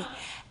birthday,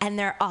 and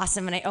they're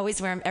awesome, and I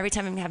always wear them every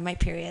time I have my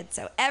period.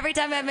 So every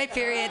time I have my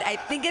period, I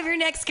think of your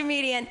next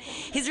comedian.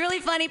 He's really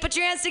funny. Put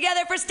your hands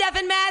together for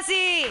Stephen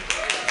Massey.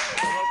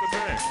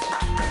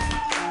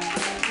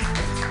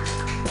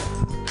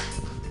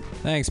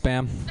 Thanks,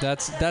 Bam.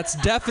 That's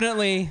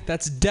definitely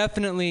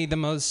the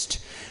most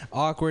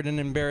awkward and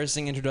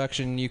embarrassing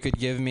introduction you could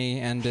give me,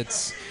 and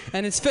it's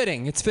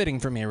fitting. It's fitting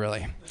for me,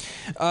 really.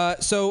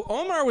 So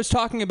Omar was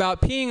talking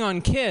about peeing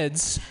on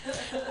kids,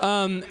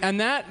 and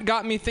that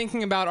got me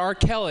thinking about R.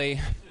 Kelly.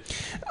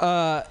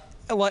 Like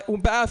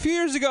a few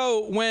years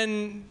ago,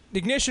 when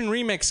Ignition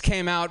Remix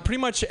came out,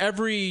 pretty much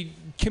every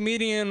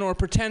comedian or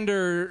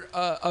pretender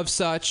of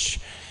such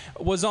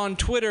was on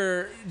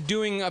Twitter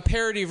doing a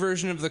parody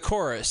version of the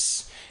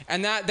chorus.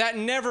 And that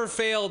never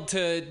failed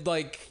to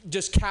like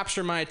just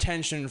capture my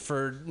attention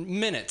for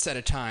minutes at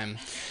a time.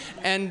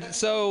 And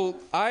so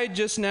I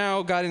just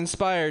now got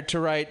inspired to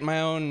write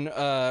my own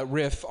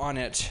riff on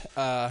it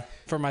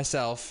for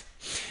myself.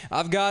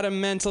 I've got a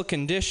mental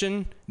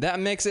condition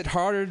that makes it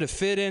harder to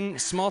fit in.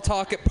 Small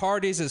talk at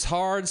parties is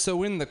hard,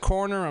 so in the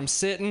corner I'm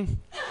sitting.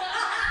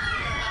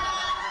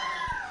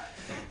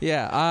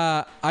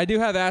 Yeah, I do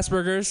have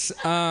Asperger's.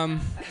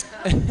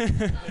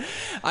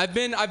 I've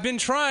been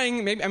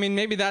trying.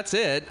 Maybe that's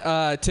it.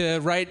 To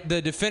write the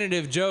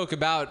definitive joke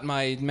about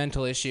my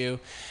mental issue.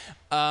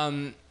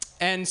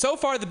 And so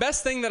far, the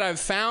best thing that I've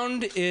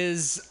found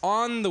is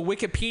on the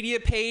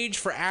Wikipedia page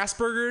for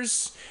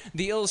Asperger's.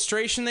 The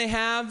illustration they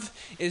have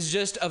is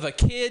just of a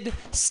kid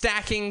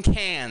stacking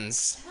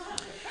cans.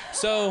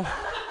 So,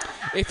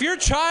 if your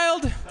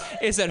child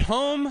is at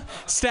home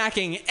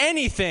stacking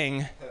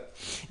anything,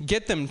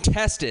 get them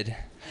tested.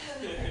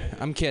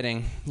 I'm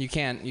kidding. You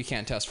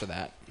can't test for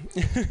that.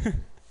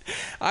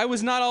 I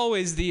was not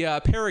always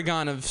the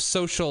paragon of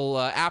social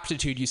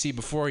aptitude you see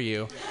before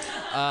you.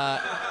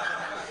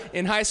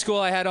 In high school,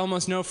 I had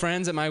almost no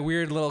friends at my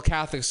weird little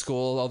Catholic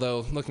school,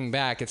 although looking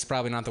back, it's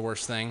probably not the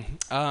worst thing.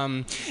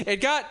 It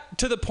got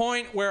to the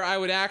point where I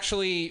would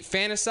actually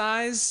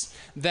fantasize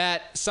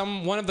that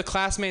one of the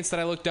classmates that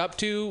I looked up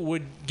to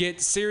would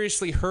get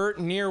seriously hurt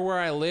near where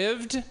I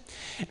lived,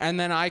 and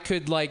then I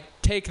could, like,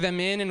 take them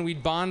in and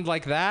we'd bond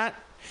like that.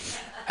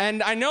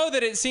 And I know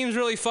that it seems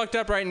really fucked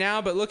up right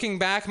now, but looking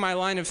back, my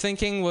line of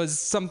thinking was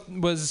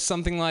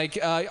something like,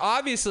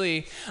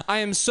 obviously, I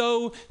am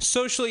so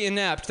socially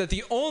inept that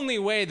the only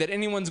way that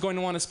anyone's going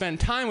to want to spend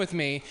time with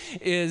me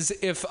is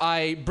if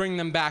I bring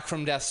them back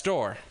from death's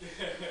door.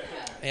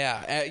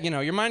 Yeah,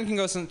 your mind can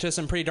go to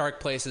some pretty dark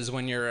places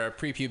when you're a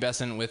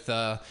prepubescent with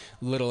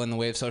little in the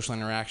way of social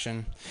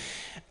interaction.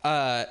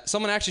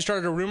 Someone actually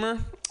started a rumor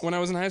when I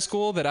was in high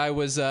school that I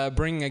was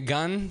bringing a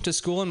gun to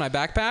school in my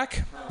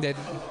backpack. They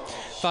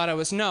thought I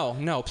was,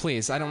 no,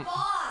 please, I don't.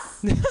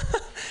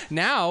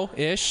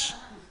 Now-ish,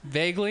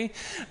 vaguely.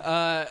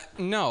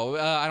 No,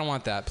 I don't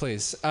want that,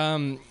 please.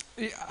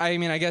 I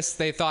mean, I guess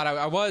they thought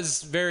I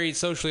was very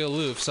socially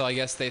aloof, so I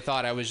guess they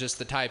thought I was just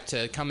the type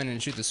to come in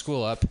and shoot the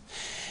school up.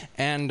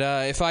 And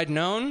if I'd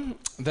known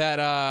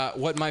that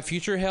what my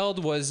future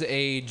held was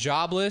a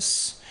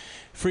jobless,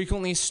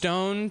 frequently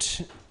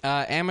stoned,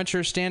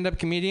 amateur stand-up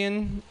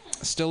comedian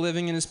still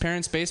living in his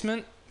parents'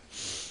 basement,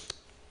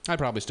 I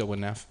probably still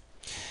wouldn't have.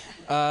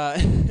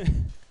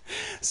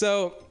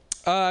 So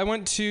I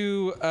went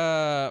to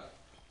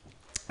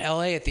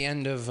L.A. at the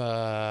end of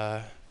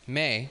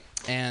May,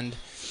 and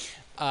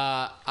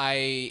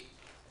a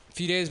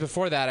few days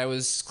before that, I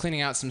was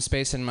cleaning out some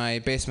space in my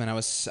basement. I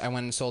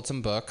went and sold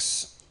some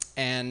books,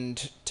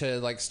 and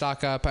to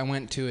stock up, I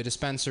went to a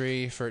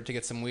dispensary to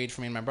get some weed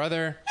for me and my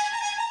brother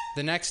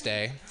the next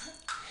day,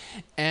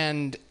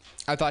 and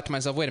I thought to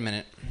myself, wait a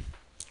minute,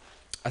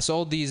 I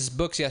sold these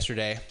books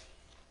yesterday,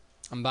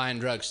 I'm buying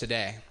drugs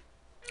today.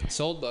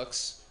 Sold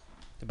books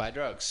to buy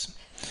drugs.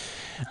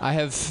 I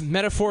have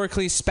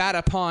metaphorically spat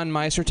upon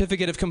my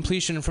certificate of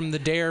completion from the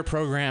DARE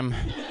program.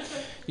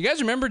 You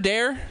guys remember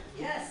DARE?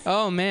 Yes.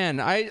 Oh man,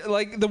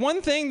 the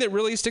one thing that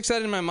really sticks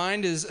out in my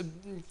mind is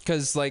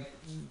because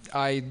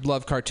I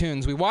love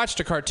cartoons. We watched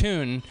a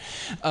cartoon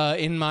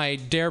in my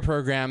DARE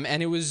program,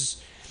 and it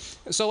was.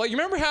 So, you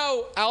remember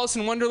how Alice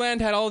in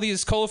Wonderland had all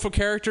these colorful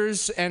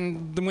characters,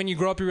 and then when you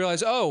grow up, you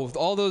realize, oh,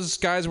 all those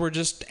guys were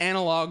just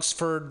analogs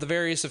for the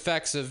various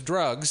effects of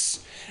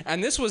drugs.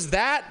 And this was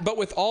that, but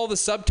with all the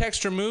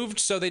subtext removed,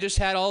 so they just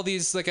had all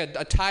these,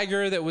 a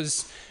tiger that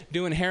was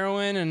doing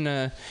heroin and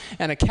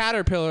a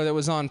caterpillar that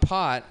was on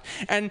pot.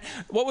 And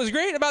what was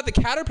great about the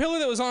caterpillar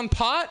that was on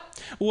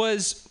pot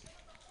was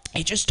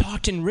it just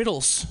talked in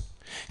riddles.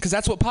 Because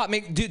that's what pot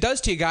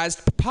does to you guys.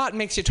 Pot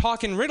makes you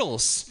talk in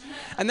riddles.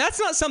 And that's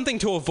not something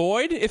to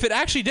avoid. If it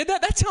actually did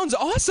that sounds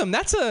awesome.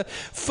 That's a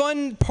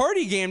fun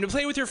party game to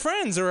play with your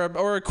friends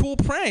or a cool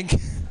prank.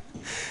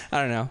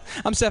 I don't know.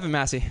 I'm Stephen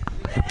Massey.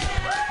 Let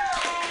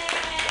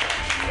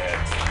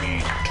me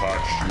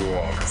touch your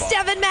butt.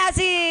 Stephen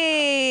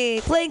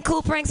Massey! Playing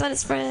cool pranks on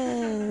his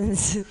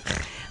friends.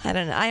 I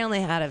don't know. I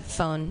only had a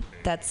phone.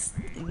 That's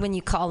when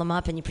you call them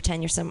up and you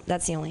pretend you're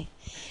that's the only...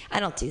 I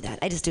don't do that.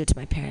 I just do it to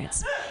my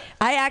parents.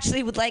 I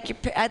actually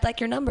I'd like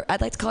your number. I'd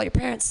like to call your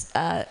parents.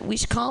 We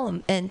should call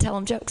them and tell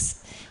them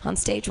jokes on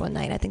stage one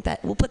night. I think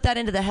that we'll put that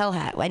into the hell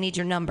hat. I need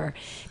your number.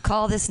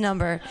 Call this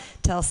number.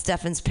 Tell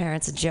Stefan's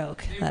parents a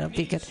joke. That'll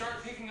be good.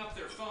 Start picking up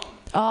their phone.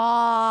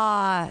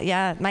 Oh,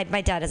 yeah.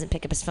 My dad doesn't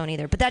pick up his phone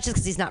either, but that's just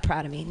because he's not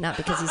proud of me, not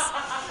because he's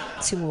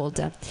too old.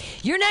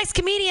 Your next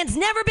comedian's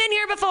never been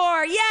here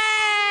before. Yay!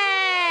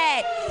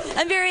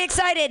 I'm very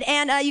excited,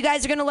 and you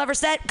guys are going to love her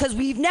set because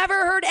we've never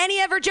heard any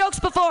of her jokes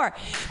before.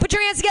 Put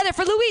your hands together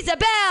for Louisa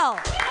Bell.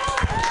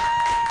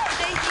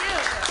 Thank you.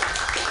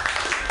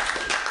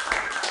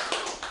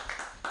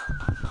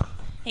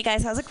 Hey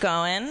guys, how's it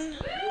going?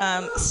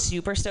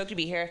 Super stoked to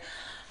be here.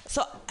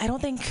 So I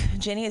don't think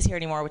Ginny is here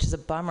anymore, which is a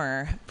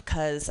bummer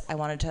because I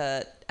wanted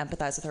to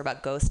empathize with her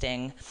about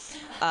ghosting.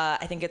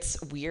 I think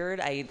it's weird.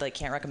 I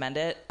can't recommend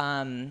it.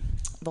 I've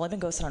only been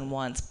ghosted on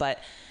once, but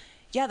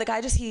yeah, the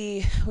guy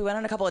we went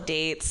on a couple of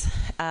dates.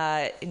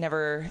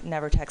 Never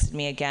texted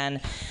me again.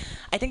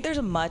 I think there's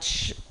a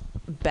much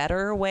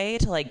better way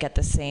to get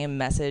the same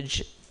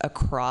message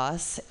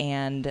across,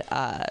 and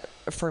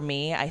for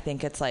me, I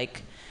think it's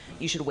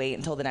you should wait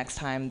until the next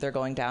time they're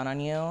going down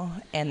on you,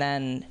 and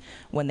then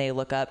when they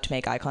look up to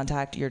make eye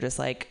contact, you're just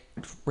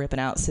ripping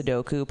out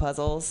Sudoku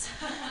puzzles.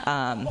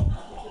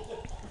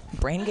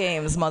 Brain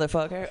games,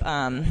 motherfucker.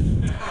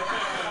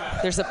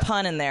 There's a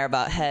pun in there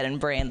about head and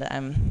brain that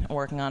I'm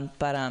working on,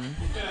 but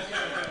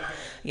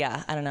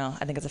yeah, I don't know.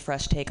 I think it's a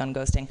fresh take on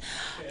ghosting.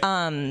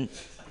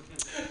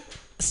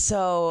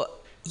 So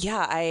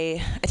yeah,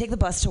 I take the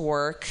bus to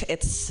work.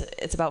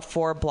 It's about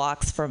 4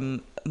 blocks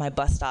from my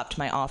bus stop to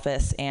my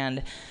office,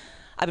 and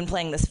I've been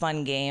playing this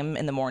fun game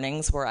in the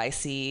mornings where I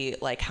see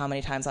how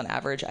many times on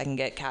average I can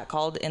get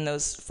catcalled in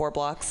those 4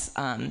 blocks,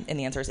 and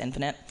the answer is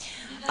infinite.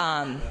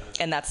 And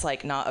that's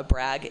not a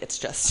brag, it's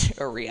just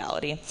a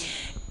reality.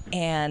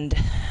 And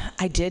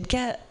I did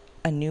get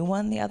a new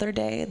one the other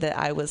day that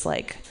I was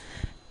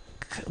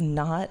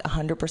not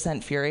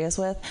 100% furious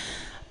with.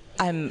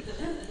 I'm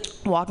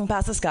walking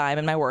past this guy. I'm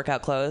in my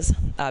workout clothes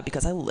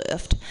because I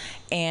lift.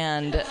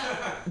 And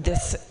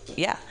this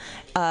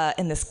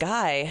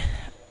guy,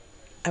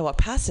 I walk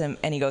past him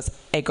and he goes,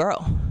 "Hey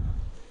girl,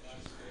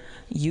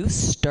 you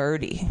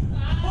sturdy."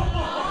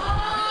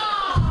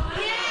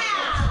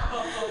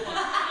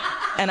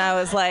 And I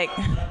was like,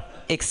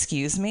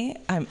 "Excuse me?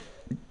 I'm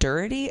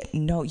dirty?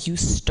 No, you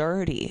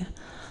sturdy.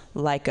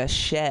 Like a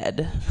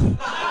shed."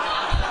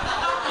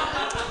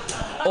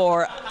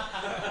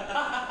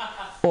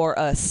 or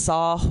a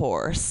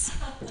sawhorse.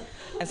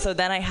 And so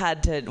then I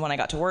had to, when I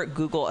got to work,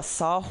 Google a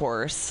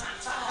sawhorse.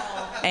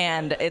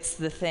 And it's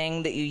the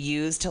thing that you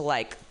use to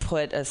like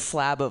put a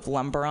slab of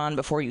lumber on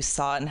before you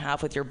saw it in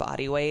half with your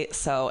body weight.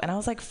 So, and I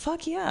was like,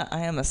 fuck yeah,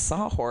 I am a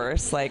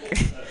sawhorse. Like,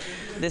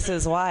 this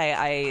is why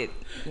I,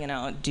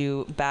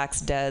 do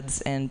backs, deads,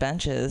 and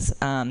benches.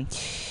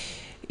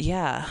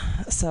 Yeah,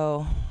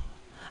 so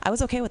I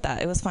was okay with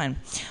that. It was fine.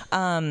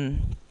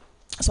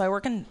 So I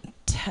work in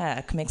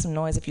tech. Make some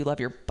noise if you love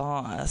your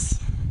boss.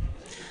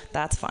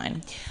 That's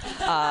fine.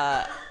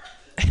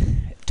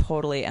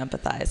 Totally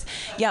empathize.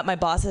 Yeah, my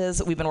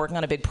bosses, we've been working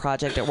on a big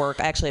project at work.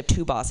 I actually have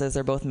two bosses.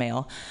 They're both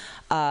male.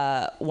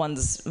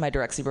 One's my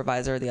direct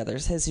supervisor. The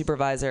other's his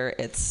supervisor.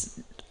 It's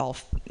all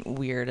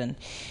weird. And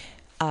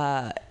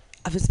I've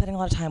been spending a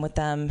lot of time with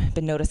them,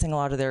 been noticing a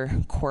lot of their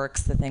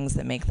quirks, the things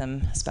that make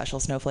them special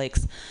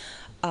snowflakes.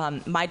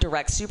 My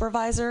direct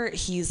supervisor,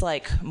 he's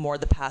like more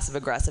the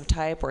passive-aggressive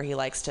type where he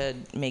likes to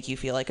make you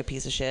feel like a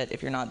piece of shit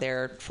if you're not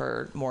there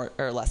for more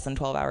or less than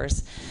 12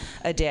 hours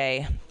a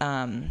day.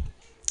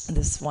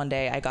 This one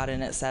day I got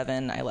in at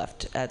 7, I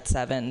left at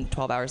 7,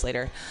 12 hours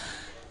later,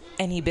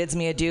 and he bids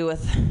me adieu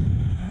with,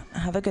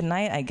 "Have a good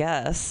night, I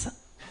guess."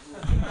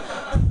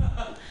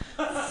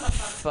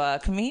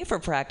 Fuck me for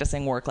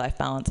practicing work-life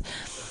balance.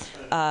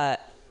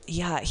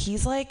 Yeah,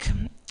 he's like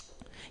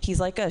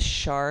a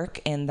shark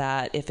in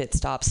that if it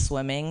stops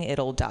swimming,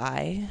 it'll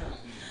die.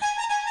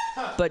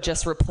 But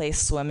just replace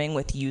swimming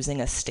with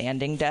using a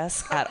standing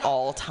desk at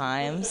all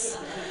times.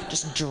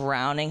 Just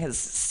drowning his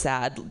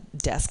sad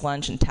desk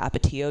lunch in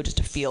Tapatio just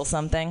to feel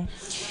something.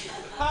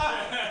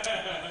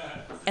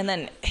 And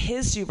then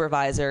his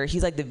supervisor,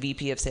 he's like the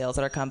VP of sales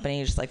at our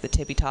company, just like the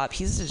tippy top.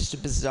 He's just a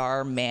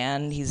bizarre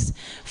man. He's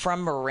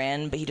from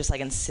Marin, but he just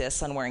like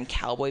insists on wearing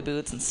cowboy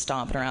boots and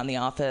stomping around the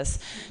office,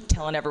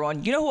 telling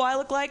everyone, "You know who I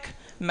look like?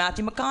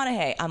 Matthew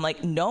McConaughey." I'm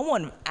like, no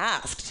one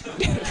asked.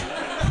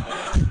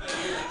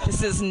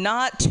 This is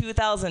not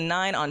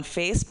 2009 on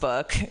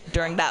Facebook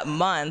during that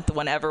month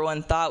when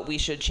everyone thought we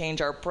should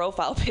change our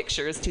profile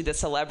pictures to the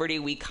celebrity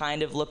we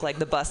kind of look like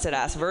the busted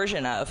ass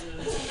version of.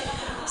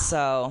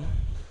 So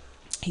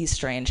he's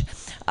strange.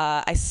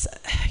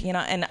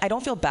 And I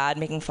don't feel bad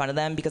making fun of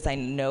them because I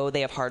know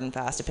they have hard and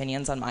fast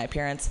opinions on my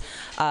appearance.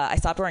 I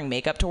stopped wearing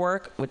makeup to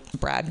work,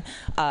 brag.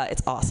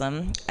 It's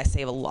awesome. I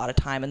save a lot of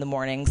time in the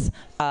mornings.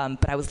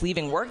 But I was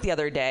leaving work the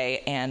other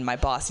day and my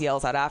boss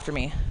yells out after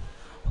me,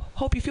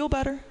 "Hope you feel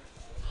better."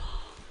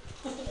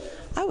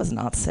 I was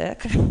not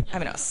sick. I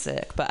mean, I was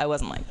sick, but I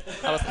wasn't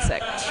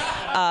sick.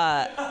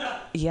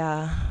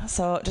 Yeah,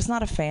 so just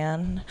not a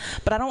fan.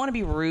 But I don't want to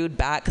be rude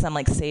back because I'm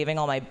like saving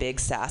all my big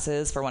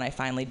sasses for when I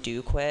finally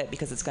do quit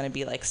because it's going to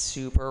be like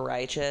super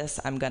righteous.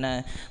 I'm going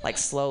to like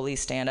slowly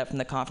stand up from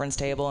the conference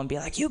table and be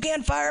like, "You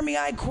can't fire me,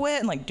 I quit,"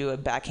 and like do a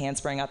back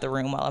handspring out the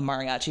room while a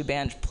mariachi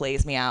band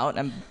plays me out and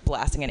I'm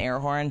blasting an air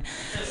horn.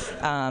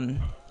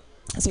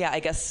 So yeah, I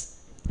guess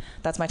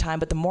that's my time.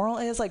 But the moral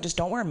is like just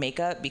don't wear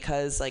makeup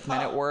because like men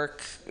at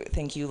work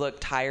think you look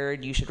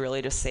tired. You should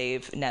really just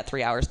save net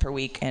 3 hours per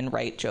week and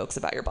write jokes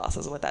about your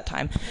bosses with that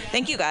time.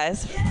 Thank you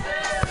guys.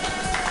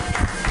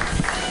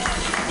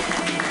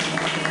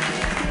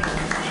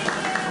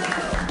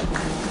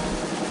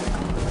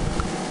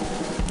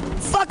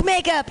 Fuck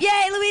makeup.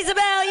 Yay, Louisa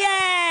Bell.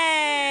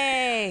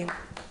 Yay.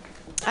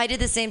 I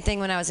did the same thing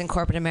when I was in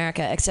corporate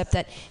America, except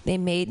that they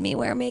made me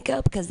wear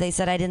makeup because they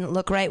said I didn't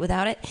look right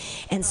without it.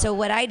 And so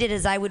what I did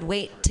is I would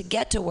wait to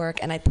get to work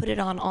and I'd put it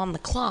on the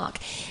clock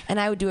and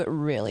I would do it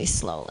really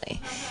slowly.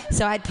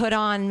 So I'd put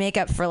on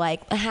makeup for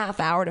like a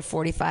half hour to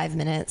 45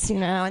 minutes,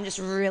 and just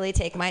really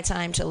take my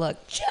time to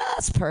look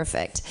just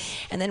perfect.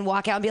 And then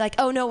walk out and be like,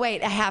 "Oh no,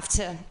 wait, I have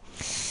to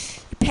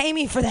pay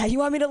me for that. You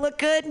want me to look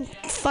good?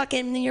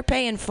 Fucking you're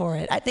paying for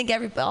it." I think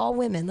all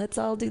women, let's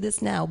all do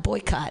this now.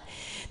 Boycott.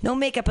 No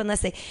makeup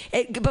unless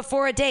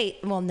before a date.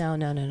 Well, no.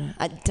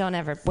 I don't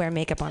ever wear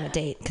makeup on a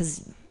date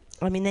because,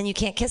 then you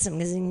can't kiss him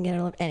because you can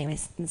get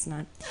anyways, it's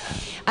not.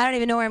 I don't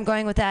even know where I'm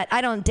going with that.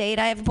 I don't date.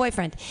 I have a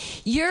boyfriend.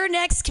 Your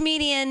next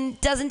comedian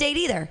doesn't date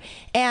either.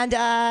 And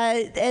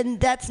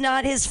that's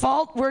not his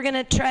fault. We're going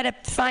to try to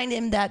find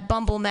him that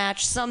Bumble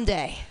match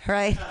someday,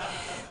 right?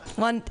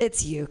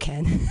 It's you,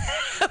 Ken.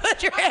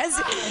 Put your hands.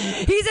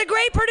 He's a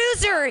great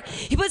producer.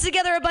 He puts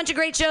together a bunch of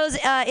great shows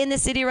in the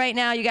city right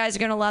now. You guys are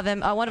going to love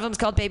him. One of them is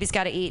called Baby's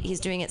Gotta Eat.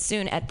 He's doing it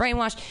soon at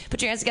Brainwash.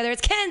 Put your hands together.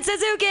 It's Ken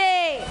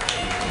Suzuki.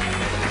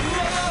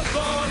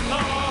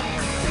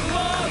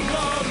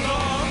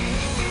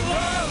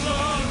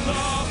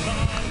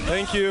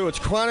 Thank you. It's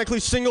Chronically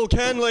Single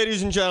Ken,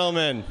 ladies and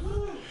gentlemen.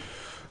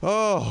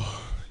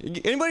 Oh,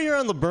 anybody here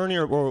on the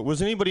Bernier, or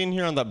was anybody in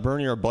here on that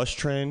Bernier bus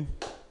train?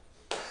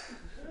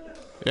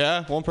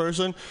 Yeah, one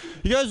person.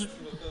 You guys?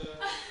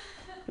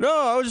 No,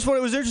 I just thought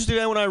it was interesting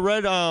when I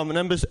read an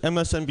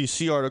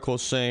MSNBC article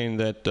saying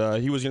that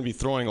he was going to be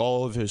throwing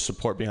all of his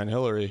support behind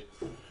Hillary.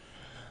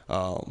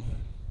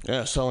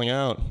 Yeah, selling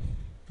out.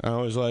 I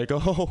was like,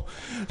 oh,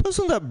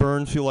 doesn't that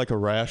burn feel like a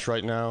rash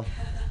right now?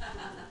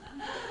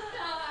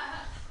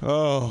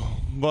 Oh,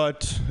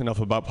 but enough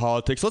about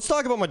politics. Let's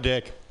talk about my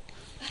dick.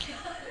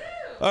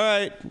 All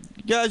right,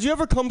 guys, you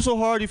ever come so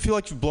hard you feel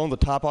like you've blown the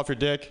top off your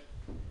dick?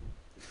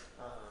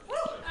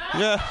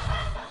 Yeah.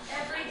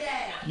 Every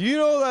day. You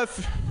know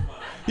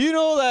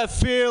that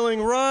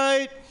feeling,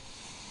 right?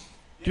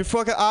 Your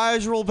fucking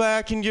eyes roll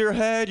back into your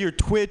head, you're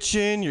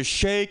twitching, you're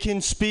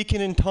shaking,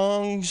 speaking in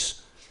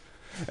tongues.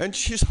 And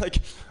she's like,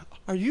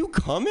 are you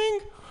coming?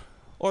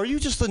 Or are you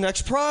just the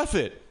next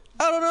prophet?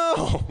 I don't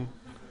know.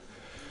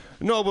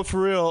 No, but for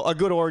real, a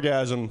good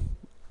orgasm,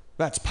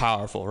 that's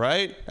powerful,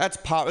 right? That's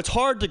It's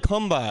hard to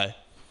come by.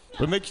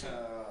 But it makes,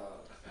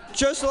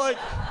 just like,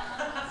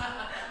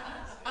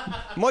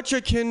 much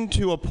akin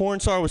to a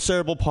porn star with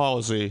cerebral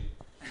palsy.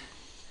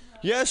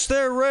 Yes,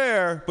 they're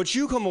rare, but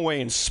you come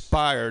away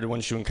inspired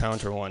once you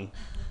encounter one.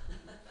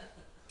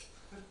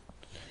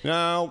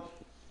 Now,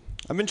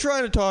 I've been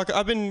trying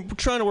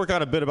to work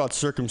out a bit about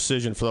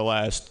circumcision for the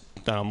last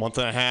month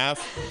and a half.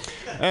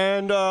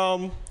 And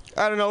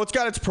I don't know, it's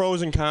got its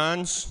pros and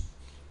cons.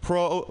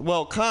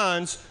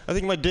 Cons, I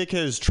think my dick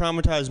has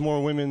traumatized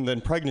more women than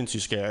pregnancy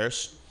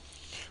scares.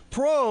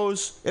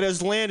 Pros, it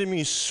has landed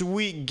me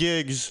sweet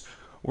gigs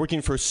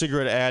working for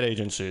cigarette ad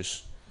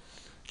agencies.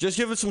 Just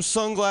give it some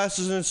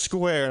sunglasses and a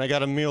square, and I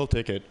got a meal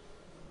ticket.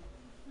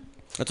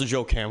 That's a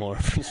Joe Camel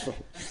reference.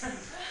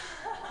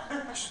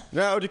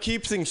 Now, to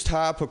keep things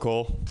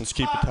topical, let's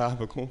keep it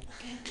topical.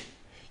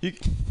 You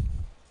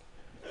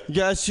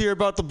guys hear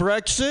about the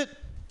Brexit?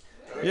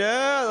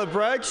 Yeah, the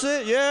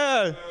Brexit?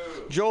 Yeah.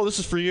 Joel, this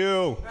is for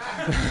you.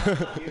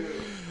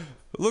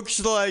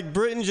 Looks like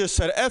Britain just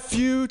said F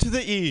you to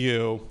the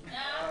EU.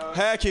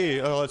 Hacky.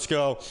 Oh, let's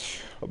go.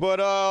 But,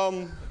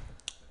 I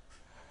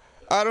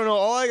don't know.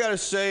 All I gotta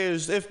say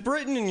is, if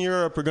Britain and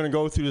Europe are gonna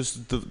go through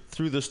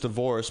this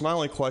divorce, my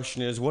only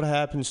question is, what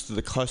happens to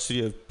the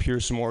custody of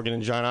Piers Morgan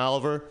and John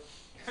Oliver?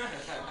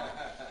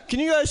 Can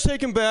you guys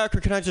take them back, or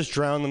can I just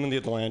drown them in the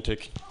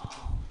Atlantic?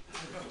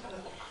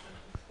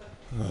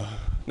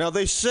 Now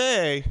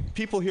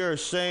people here are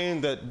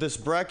saying that this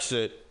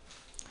Brexit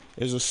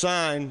is a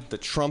sign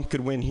that Trump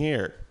could win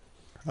here,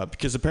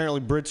 because apparently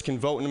Brits can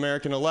vote in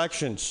American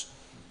elections.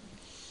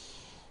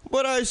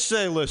 But I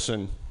say,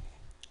 listen.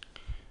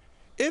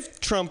 If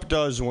Trump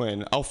does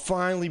win, I'll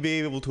finally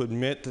be able to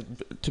admit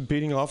to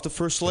beating off the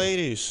first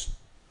ladies.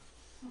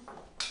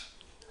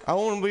 I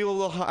won't be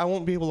able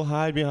to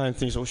hide behind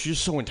things. Oh, she's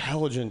just so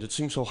intelligent. It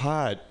seems so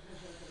hot.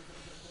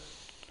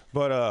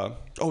 But I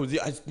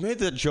made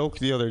that joke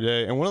the other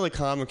day, and one of the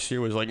comics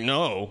here was like,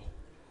 "No."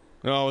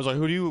 I was like,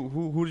 "Who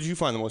did you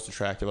find the most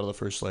attractive out of the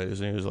first ladies?"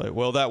 And he was like,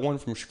 "Well, that one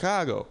from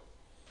Chicago."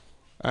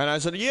 And I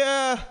said,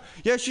 yeah,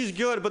 she's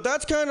good, but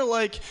that's kind of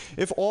like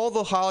if all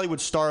the Hollywood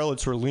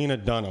starlets were Lena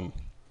Dunham.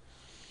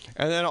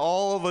 And then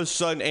all of a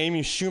sudden,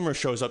 Amy Schumer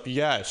shows up.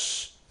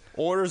 Yes.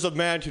 Orders of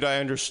magnitude, I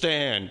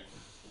understand.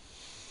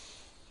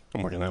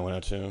 I'm working that one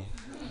out, too.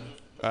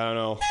 I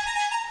don't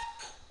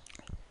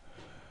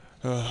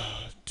know.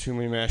 Too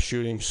many mass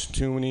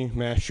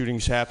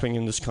shootings happening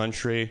in this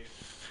country.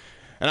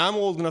 And I'm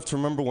old enough to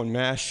remember when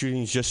mass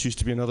shootings just used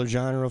to be another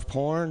genre of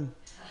porn.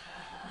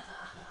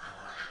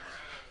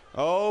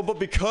 Oh, but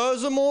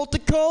because of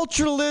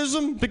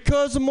multiculturalism,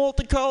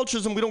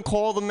 we don't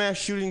call them mass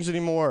shootings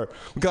anymore.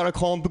 We gotta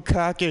call them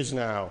bukakes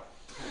now.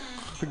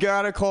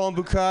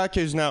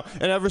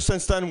 And ever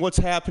since then, what's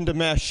happened to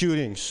mass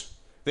shootings?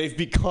 They've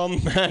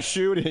become mass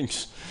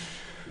shootings.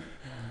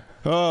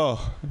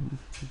 Oh,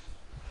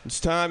 it's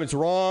time. It's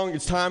wrong.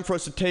 It's time for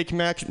us to take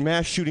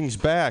mass shootings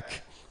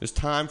back. It's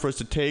time for us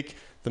to take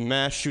the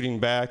mass shooting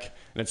back,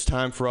 and it's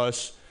time for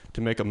us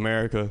to make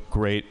America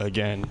great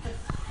again.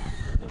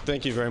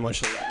 Thank you very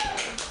much. Ken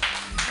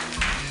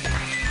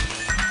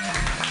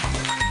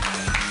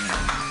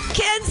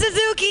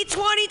Suzuki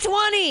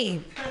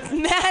 2020.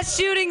 Mass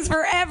shootings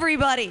for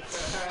everybody.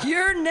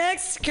 Your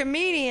next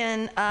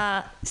comedian,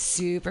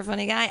 super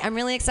funny guy. I'm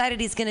really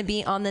excited. He's going to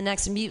be on the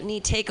next Mutiny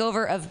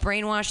Takeover of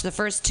Brainwash the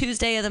first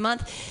Tuesday of the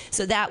month.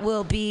 So that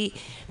will be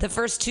the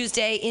first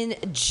Tuesday in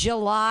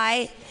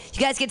July. You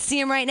guys get to see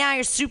him right now.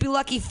 You're super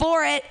lucky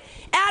for it.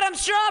 Adam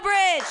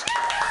Strawbridge.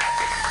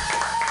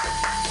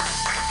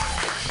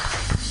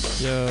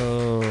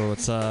 Yo,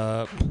 what's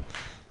up?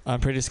 I'm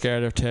pretty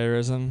scared of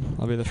terrorism.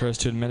 I'll be the first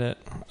to admit it.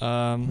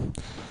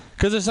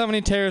 Because there's so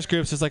many terrorist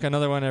groups. There's like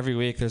another one every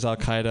week. There's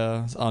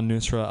Al-Qaeda,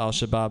 Al-Nusra,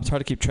 Al-Shabaab. It's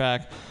hard to keep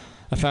track.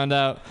 I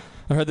heard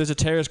there's a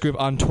terrorist group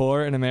on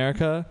tour in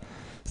America.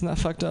 Isn't that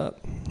fucked up?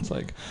 It's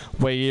like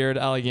Weird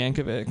Al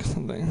Yankovic or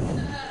something.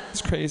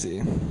 It's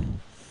crazy.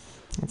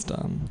 That's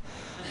dumb.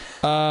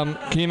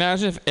 Can you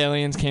imagine if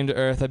aliens came to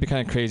Earth? That'd be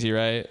kind of crazy,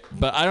 right?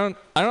 But I don't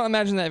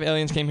imagine that if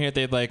aliens came here,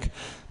 they'd like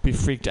be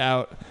freaked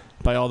out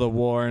by all the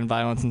war and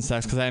violence and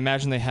sex, because I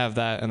imagine they have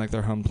that in like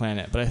their home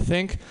planet. But I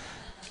think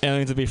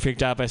aliens would be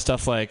freaked out by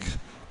stuff like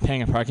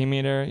paying a parking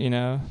meter, you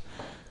know,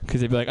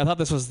 because they'd be like, I thought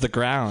this was the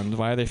ground.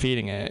 Why are they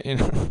feeding it? You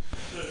know,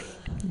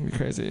 it'd be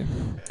crazy.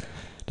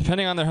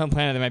 Depending on their home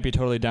planet, they might be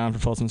totally down for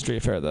Folsom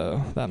Street Fair,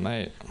 though. That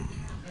might.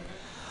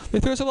 They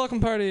threw us a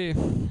welcome party.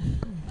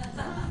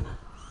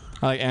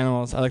 I like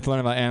animals. I like to learn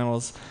about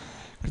animals.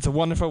 It's a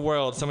wonderful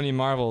world. So many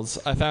marvels.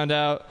 I found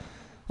out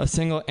a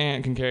single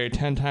ant can carry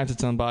 10 times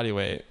its own body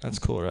weight. That's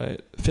cool, right?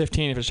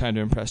 15 if it's trying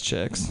to impress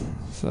chicks.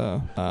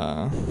 So,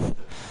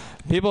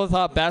 people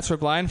thought bats were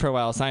blind for a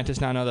while.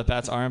 Scientists now know that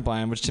bats aren't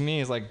blind, which to me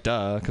is like,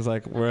 duh, because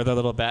like, where are the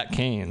little bat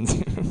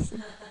canes?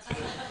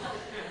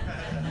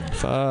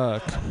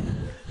 Fuck.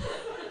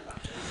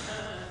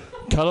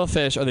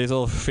 Cuttlefish are these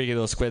little freaky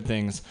little squid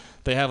things.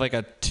 They have like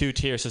a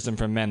 2-tier system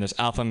for men. There's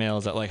alpha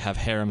males that like have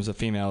harems of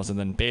females, and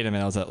then beta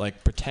males that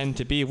like pretend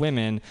to be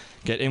women,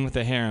 get in with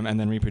the harem, and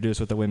then reproduce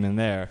with the women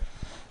there.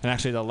 And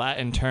actually, the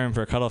Latin term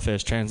for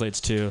cuttlefish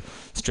translates to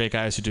straight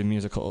guys who do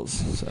musicals.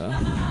 So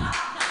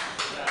that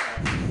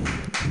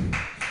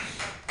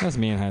was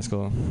me in high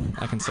school.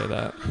 I can say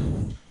that.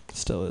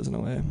 Still is in a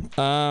way.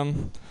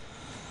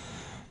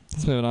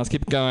 Let's move on. Let's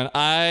keep going.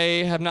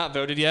 I have not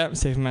voted yet. I'm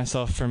saving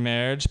myself for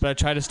marriage, but I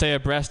try to stay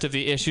abreast of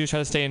the issues, try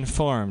to stay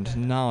informed,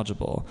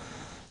 knowledgeable.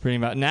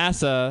 Reading about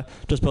NASA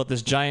just built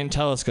this giant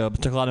telescope.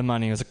 It took a lot of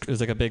money. It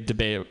was like a big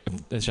debate.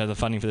 It had the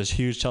funding for this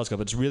huge telescope.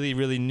 It's really,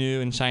 really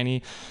new and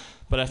shiny,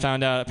 but I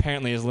found out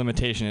apparently is a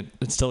limitation.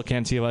 It still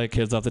can't see why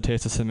kids love the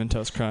taste of Cinnamon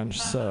Toast Crunch.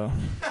 So,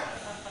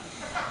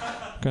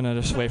 gonna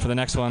just wait for the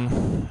next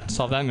one.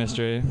 Solve that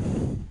mystery.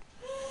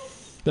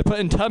 They're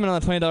putting Tubman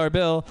on the $20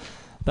 bill.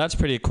 That's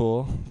pretty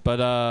cool, but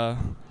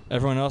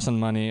everyone else on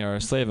money are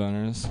slave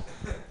owners.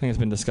 I think it's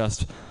been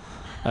discussed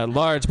at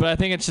large, but I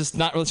think it's just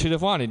not what she'd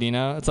have wanted, you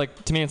know? It's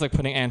like, to me, it's like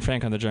putting Anne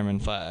Frank on the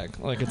German flag.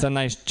 Like, it's a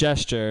nice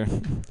gesture.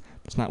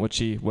 It's not what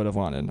she would have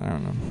wanted. I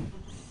don't know.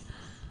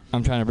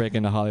 I'm trying to break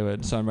into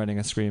Hollywood, so I'm writing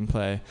a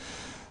screenplay.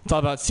 It's all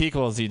about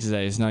sequels these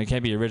days. No, you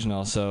can't be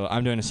original, so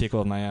I'm doing a sequel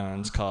of my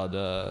own. It's called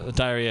The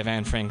Diary of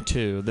Anne Frank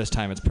 2. This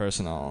time it's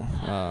personal.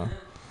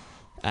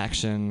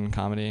 Action,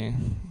 comedy.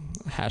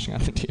 Hashing out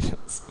the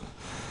details.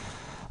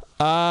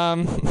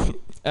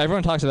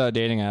 Everyone talks about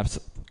dating apps.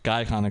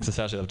 Guy comics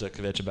especially love to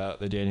bitch about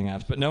the dating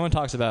apps, but no one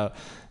talks about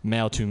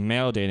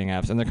male-to-male dating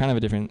apps, and they're kind of a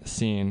different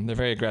scene. They're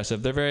very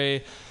aggressive. They're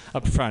very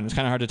upfront. It's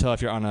kind of hard to tell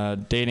if you're on a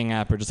dating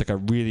app or just like a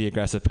really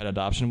aggressive pet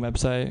adoption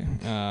website.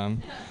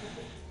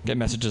 Get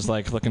messages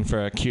like looking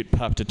for a cute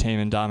pup to tame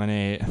and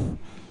dominate.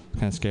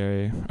 Kind of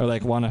scary. Or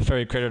like want a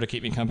furry critter to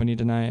keep me company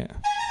tonight.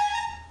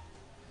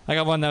 I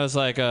got one that was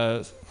like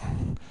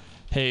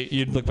hey,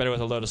 you'd look better with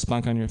a load of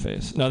spunk on your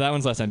face. No, that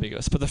one's less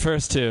ambiguous. But the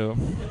first two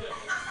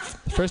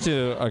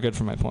are good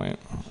for my point.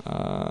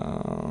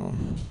 All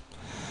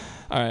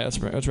right,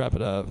 let's wrap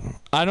it up.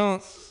 I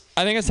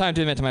think it's time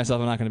to admit to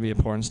myself I'm not going to be a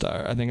porn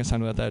star. I think it's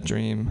time to let that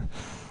dream,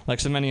 like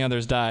so many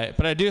others, die.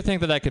 But I do think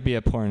that I could be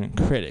a porn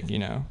critic, you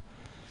know?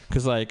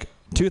 Because like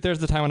 2/3 of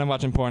the time when I'm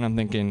watching porn, I'm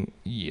thinking,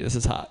 yeah, this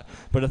is hot.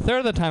 But 1/3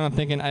 of the time, I'm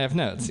thinking I have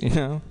notes, you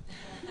know?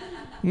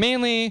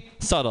 Mainly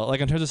subtle. Like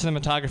in terms of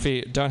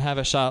cinematography, don't have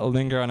a shot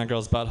linger on a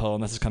girl's butthole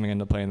unless it's coming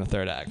into play in the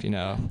third act, you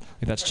know?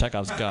 Like that's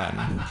Chekhov's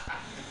gun.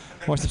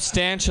 More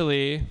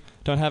substantially,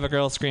 don't have a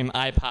girl scream,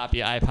 I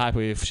poppy,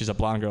 if she's a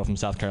blonde girl from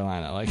South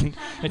Carolina. Like,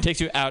 it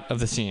takes you out of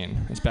the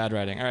scene. It's bad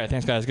writing. All right,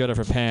 thanks, guys. Go to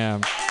for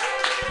Pam.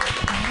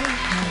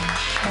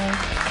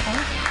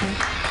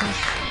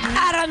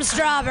 Adam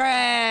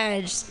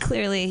Strawbridge.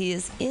 Clearly, he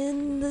is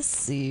in the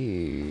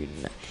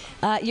scene.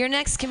 Your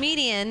next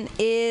comedian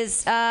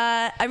is,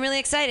 I'm really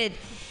excited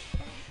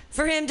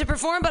for him to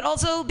perform, but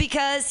also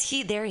because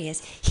there he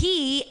is.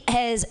 He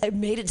has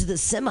made it to the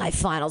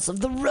semifinals of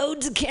the Road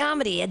to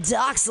Comedy at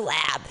Doc's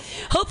Lab.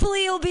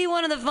 Hopefully, he'll be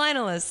one of the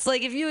finalists.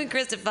 Like, if you and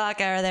Krista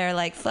Faka are there,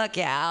 like, fuck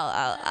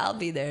yeah, I'll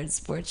be there to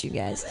support you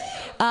guys.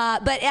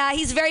 But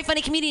he's a very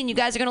funny comedian. You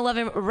guys are going to love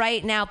him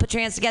right now. Put your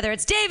hands together.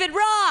 It's David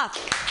Roth.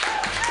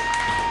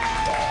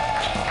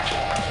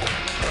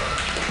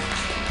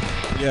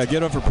 Yeah,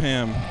 get up for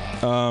Pam.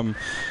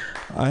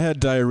 I had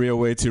diarrhea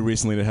way too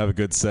recently to have a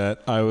good set.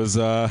 I was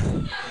I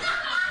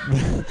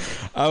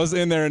was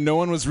in there and no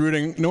one was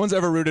rooting. No one's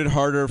ever rooted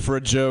harder for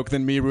a joke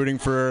than me rooting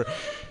for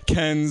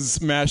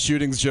Ken's mass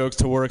shootings jokes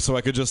to work, so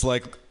I could just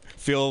like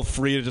feel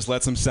free to just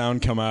let some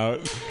sound come out.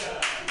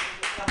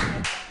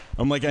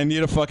 I'm like, I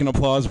need a fucking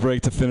applause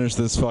break to finish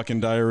this fucking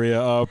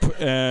diarrhea up,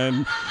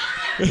 and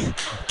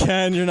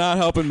Ken, you're not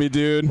helping me,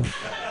 dude.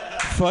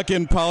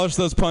 Fucking polish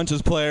those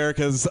punches, player,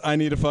 because I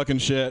need a fucking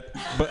shit.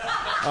 But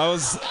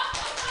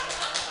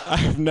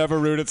I've never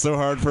rooted so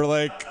hard for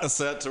like a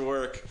set to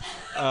work.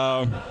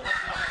 I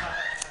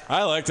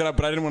liked it,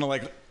 but I didn't want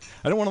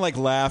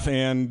to laugh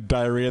and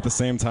diarrhea at the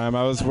same time.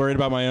 I was worried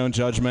about my own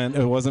judgment.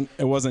 It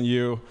wasn't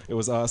you. It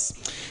was us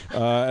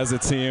as a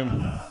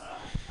team.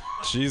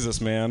 Jesus,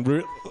 man,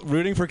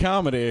 rooting for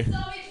comedy.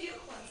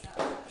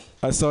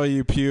 I saw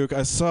you puke.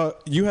 I saw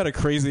you had a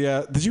crazy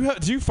ass. Did you have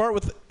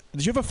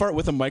a fart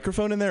with a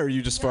microphone in there, or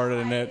you just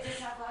farted in it?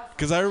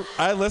 Because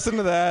I listened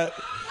to that.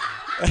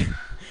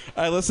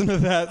 I listened to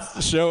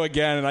that show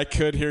again, and I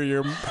could hear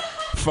your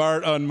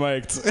fart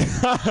unmiked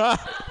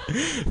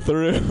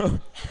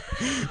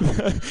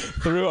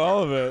through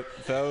all of it.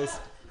 That was.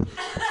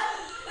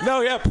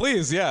 No, yeah,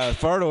 please, yeah,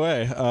 fart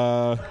away.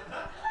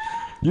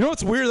 You know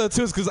what's weird though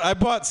too is because I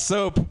bought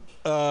soap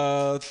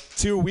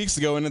 2 weeks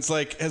ago, and it's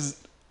like,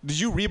 did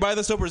you rebuy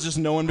the soap, or has just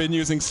no one been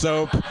using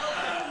soap?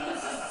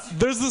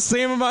 There's the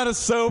same amount of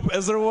soap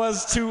as there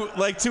was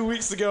 2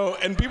 weeks ago,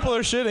 and people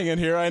are shitting in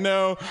here. I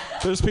know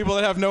there's people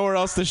that have nowhere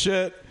else to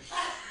shit.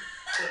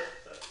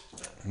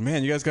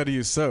 Man, you guys got to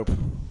use soap.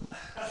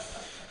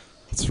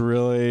 It's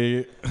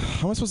really.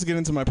 How am I supposed to get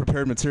into my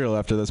prepared material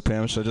after this,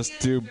 Pam? Should I just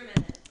do?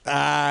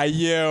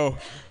 You.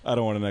 I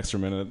don't want an extra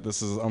minute.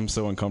 I'm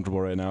so uncomfortable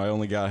right now. I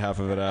only got half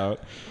of it out.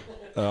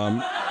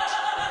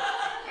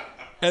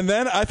 And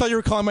then I thought you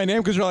were calling my name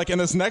because you're like, and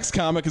this next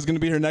comic is going to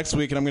be here next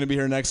week, and I'm going to be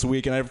here next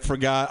week, and I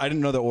forgot. I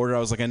didn't know the order. I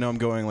was like, I know I'm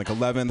going like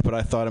 11th, but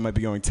I thought I might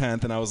be going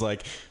 10th, and I was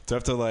like, do I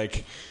have to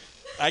like,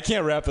 I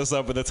can't wrap this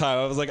up at the time.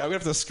 I was like, I'm going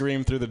to have to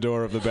scream through the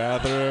door of the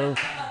bathroom.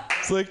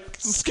 It's like,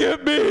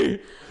 skip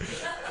me.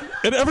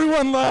 And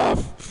everyone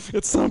laugh.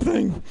 It's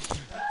something.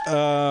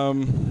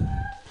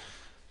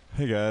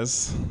 Hey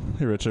guys.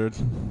 Hey Richard.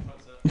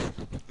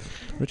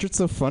 Richard's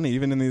so funny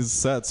even in these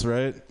sets,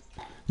 right?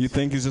 You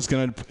think he's just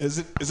gonna? Is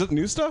it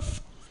new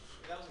stuff?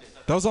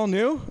 That was all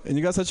new, and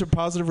you got such a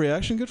positive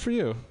reaction. Good for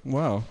you.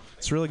 Wow,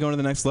 it's really going to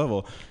the next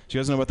level. Do you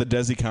guys know about the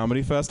Desi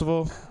Comedy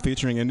Festival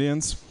featuring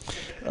Indians?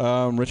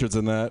 Richard's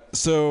in that.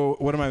 So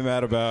what am I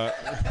mad about?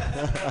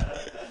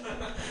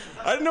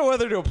 I didn't know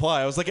whether to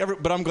apply. I was like,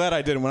 but I'm glad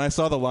I did. When I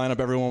saw the lineup,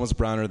 everyone was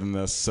browner than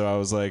this, so I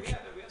was like,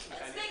 Let's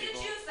make a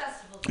Jew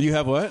festival. You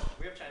have what?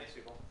 We have Chinese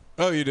people.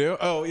 Oh, you do?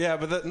 Oh, yeah,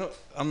 but no,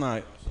 I'm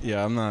not.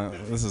 Yeah, I'm not.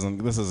 This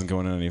isn't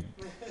going to any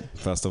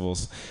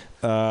festivals.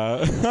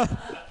 I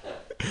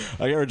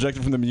got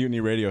rejected from the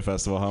MutinyRadio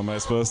Festival. How am I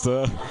supposed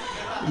to?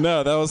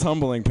 No, that was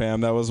humbling,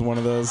 Pam. That was one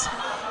of those.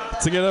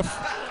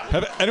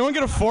 Have anyone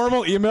get a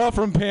formal email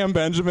from Pam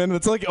Benjamin?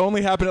 It's like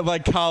only happened at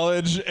like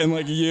college and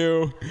like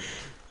you.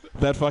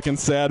 That fucking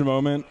sad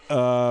moment.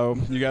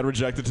 You got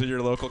rejected to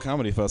your local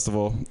comedy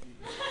festival.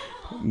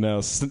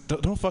 No,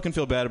 don't fucking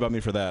feel bad about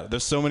me for that.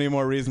 There's so many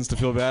more reasons to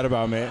feel bad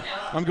about me.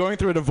 I'm going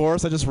through a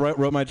divorce. I just wrote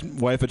my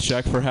wife a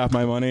check for half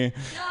my money.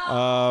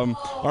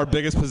 Our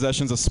biggest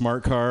possession's a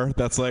smart car.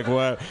 That's like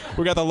what?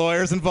 We got the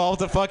lawyers involved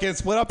to fucking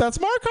split up that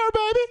smart car,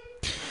 baby.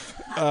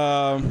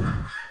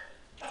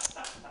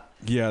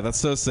 Yeah, that's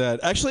so sad.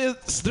 Actually,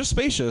 they're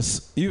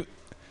spacious.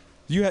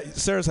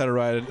 Sarah's had a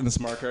ride in the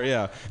smart car.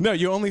 Yeah. No,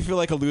 you only feel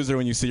like a loser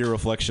when you see your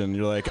reflection.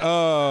 You're like,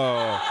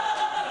 oh.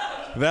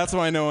 That's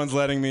why no one's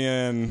letting me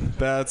in.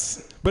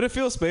 But it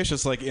feels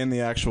spacious, like in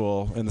the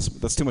actual. And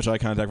that's too much eye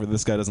contact. But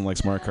this guy doesn't like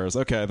smart cars.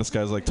 Okay, this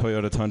guy's like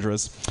Toyota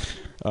Tundras.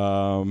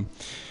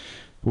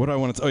 What do I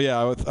want to? Oh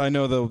yeah, I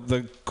know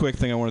the quick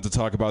thing I wanted to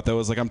talk about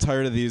though is like I'm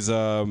tired of these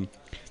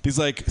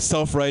like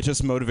self-righteous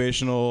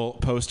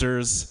motivational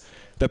posters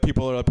that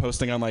people are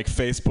posting on like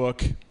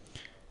Facebook.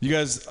 You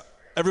guys,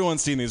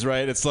 everyone's seen these,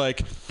 right? It's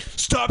like,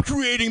 stop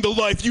creating the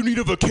life you need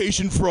a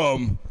vacation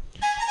from.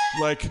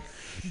 Like.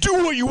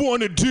 Do what you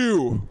want to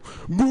do.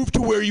 Move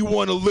to where you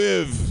want to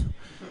live.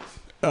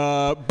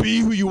 Be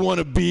who you want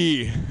to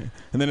be.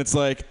 And then it's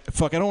like,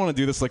 fuck, I don't want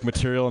to do this like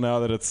material now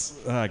that it's.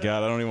 Oh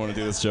God, I don't even want to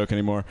do this joke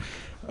anymore.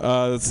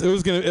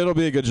 It'll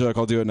be a good joke.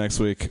 I'll do it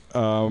next week.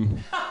 I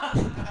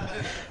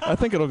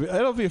think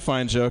it'll be a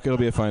fine joke. It'll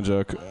be a fine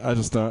joke.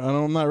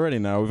 I'm not ready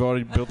now. We've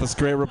already built this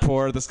great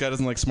rapport. This guy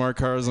doesn't like smart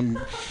cars.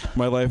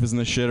 My life is in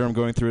the shitter. I'm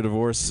going through a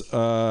divorce.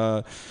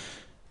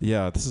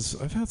 Yeah,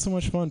 I've had so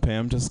much fun,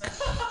 Pam, just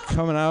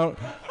coming out.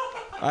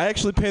 I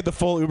actually paid the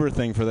full Uber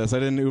thing for this. I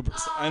didn't Uber.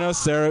 I know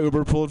Sarah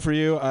Uber pulled for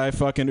you. I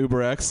fucking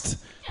UberX'd.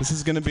 This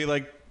is going to be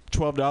like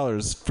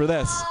 $12 for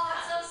this.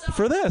 Oh,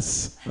 for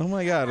this. Oh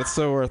my God, it's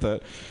so worth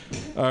it.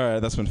 All right,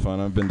 that's been fun.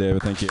 I've been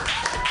David. Thank you.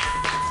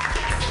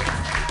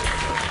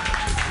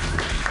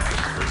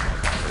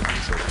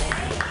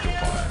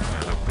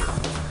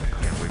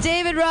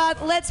 David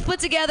Roth, let's put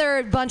together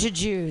a bunch of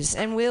Jews,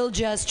 and we'll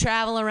just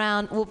travel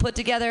around. We'll put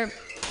together.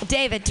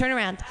 David, turn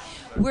around.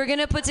 We're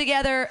gonna put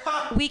together.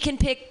 We can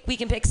pick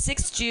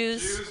 6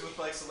 Jews. Jews with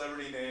like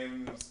celebrity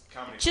names,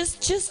 comedy.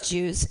 Just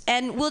Jews,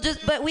 and we'll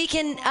just. But we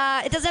can.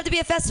 It doesn't have to be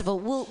a festival.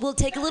 We'll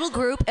take a little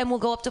group, and we'll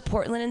go up to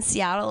Portland and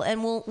Seattle,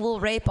 and we'll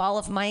rape all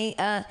of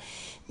my.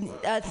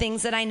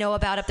 Things that I know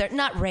about up there.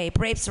 Not rape.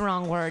 Rape's the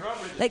wrong word.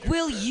 Like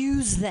we'll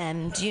use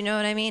them. Do you know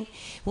what I mean?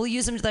 We'll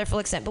use them to their full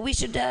extent. But we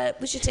should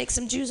take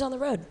some Jews on the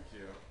road.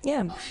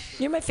 Yeah,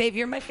 you're my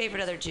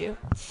favorite other Jew.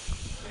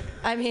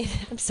 I mean,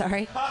 I'm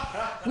sorry.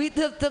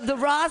 The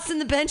Roths and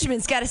the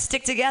Benjamins got to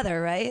stick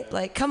together, right?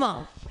 Like, come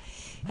on.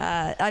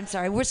 I'm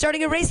sorry. We're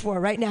starting a race war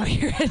right now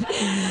here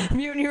at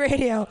Mutiny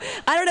Radio.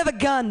 I don't have a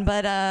gun,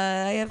 but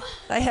I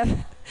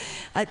have.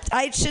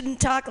 I shouldn't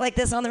talk like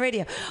this on the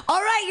radio.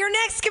 All right, your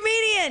next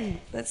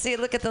comedian. Let's see.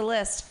 Look at the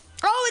list.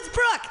 Oh, it's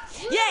Brooke!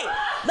 Yay!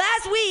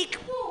 Last week,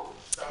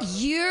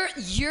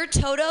 your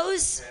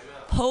Toto's,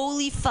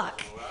 holy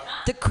fuck.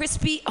 The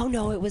crispy, oh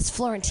no, it was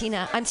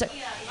Florentina. I'm sorry.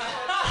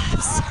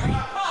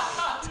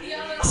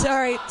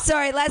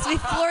 Sorry. Last week,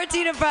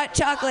 Florentina brought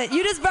chocolate.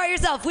 You just brought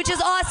yourself, which is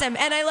awesome,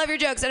 and I love your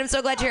jokes, and I'm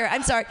so glad you're here.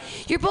 I'm sorry.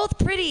 You're both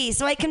pretty,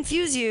 so I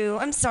confuse you.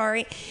 I'm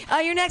sorry.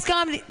 Your next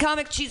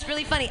comic, she's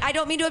really funny. I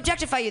don't mean to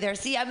objectify you there.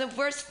 See, I'm the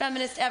worst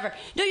feminist ever.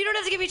 No, you don't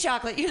have to give me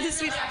chocolate. You're the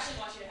sweet.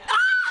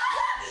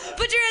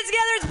 Put your hands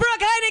together. It's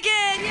Brooke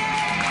Heineken.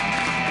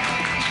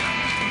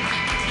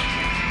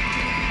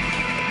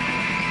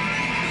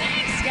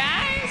 Thanks,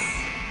 guys.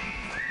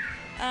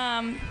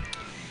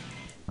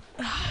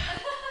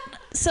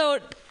 So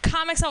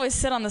comics always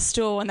sit on the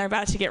stool when they're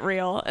about to get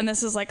real, and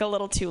this is like a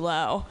little too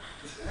low.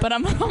 But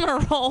I'm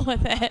gonna roll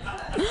with it.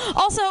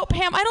 Also,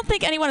 Pam, I don't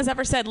think anyone has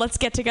ever said, let's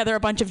get together a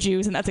bunch of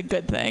Jews, and that's a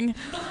good thing.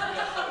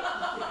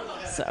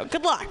 So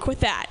good luck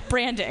with that.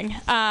 Branding.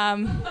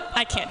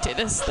 I can't do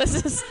this.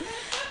 This is...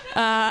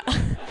 I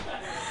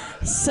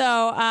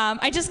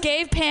just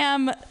gave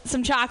Pam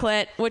some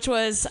chocolate, which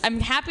was, I'm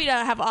happy to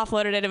have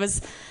offloaded it. It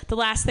was the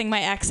last thing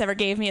my ex ever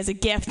gave me as a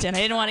gift, and I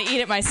didn't want to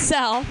eat it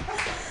myself.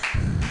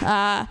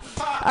 My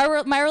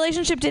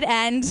relationship did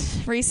end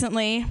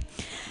recently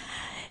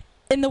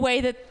in the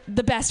way that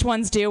the best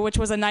ones do, which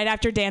was a night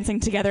after dancing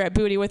together at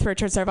Booty with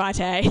Richard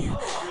Cervate.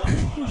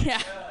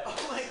 Yeah.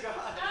 Oh my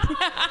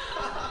God.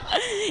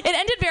 It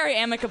ended very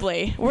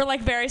amicably. We're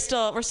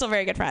still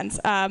very good friends.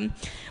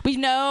 We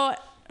know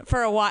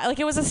for a while, like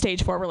it was a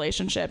stage 4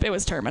 relationship. It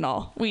was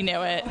terminal. We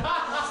knew it.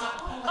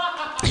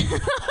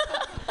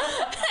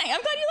 I'm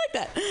glad you like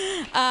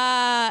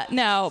that.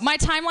 No, my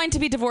timeline to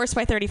be divorced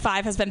by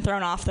 35 has been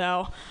thrown off,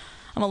 though.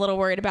 I'm a little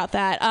worried about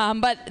that.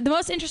 But the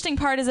most interesting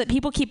part is that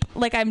people keep,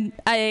 like, I'm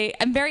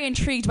very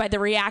intrigued by the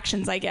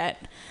reactions I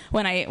get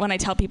when I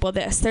tell people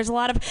this. There's a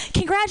lot of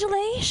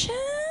congratulations,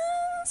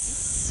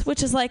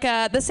 which is like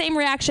the same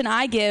reaction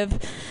I give,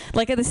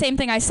 like the same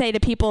thing I say to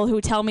people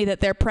who tell me that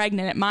they're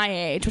pregnant at my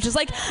age, which is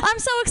like, I'm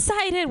so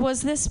excited.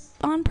 Was this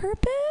on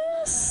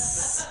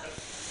purpose?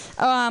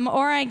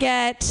 Or I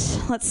get,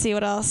 let's see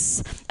what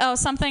else. Oh,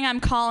 something I'm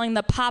calling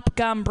the pop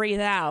gum breathe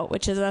out,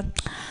 which is a...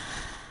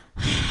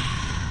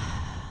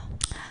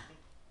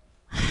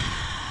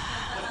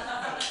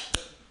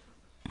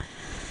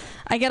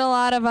 I get a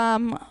lot of,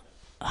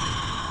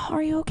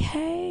 are you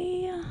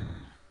okay?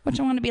 Which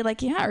I want to be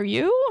like, yeah, are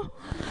you?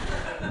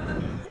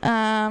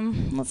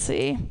 Let's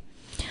see.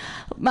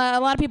 A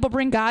lot of people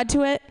bring God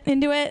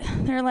into it.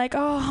 They're like,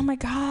 oh my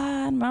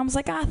God. Mom's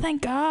like,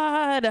 thank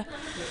God.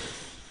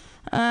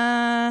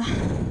 A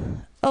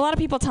lot of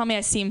people tell me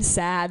I seem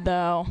sad,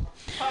 though.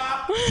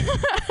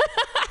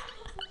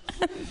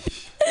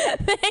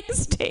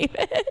 Thanks,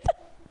 David.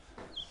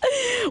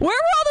 Where were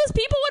all those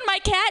people when my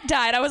cat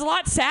died? I was a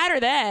lot sadder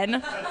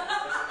then.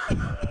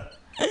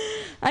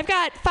 I've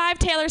got 5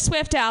 Taylor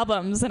Swift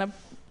albums and a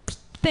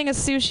thing of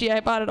sushi I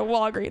bought at a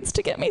Walgreens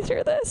to get me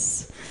through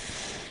this.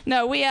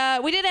 No, we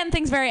did end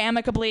things very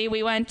amicably.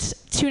 We went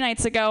 2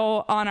 nights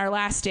ago on our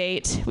last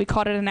date. We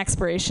called it an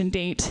expiration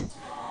date.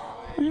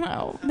 I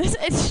know.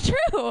 It's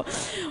true.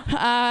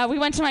 We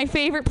went to my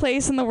favorite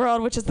place in the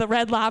world, which is the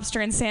Red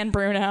Lobster in San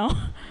Bruno.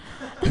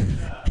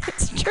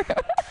 It's true.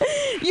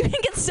 You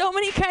can get so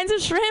many kinds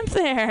of shrimp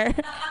there.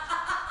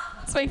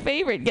 It's my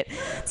favorite.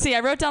 See,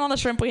 I wrote down all the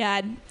shrimp we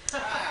had.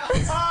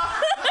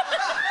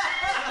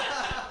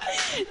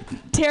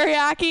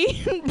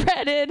 Teriyaki,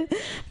 breaded,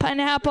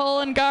 pineapple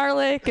and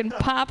garlic and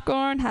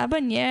popcorn,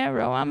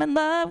 habanero. I'm in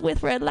love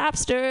with Red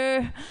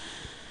Lobster.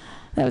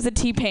 That was a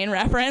T-Pain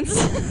reference.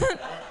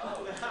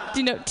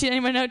 Do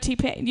anyone know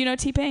T-Pain? Do you know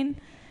T-Pain?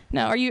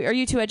 No. Are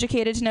you too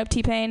educated to know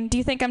T-Pain? Do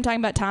you think I'm talking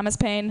about Thomas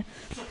Paine,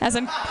 as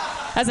in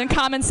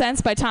Common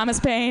Sense by Thomas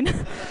Paine?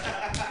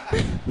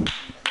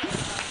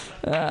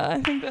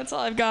 I think that's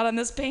all I've got on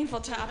this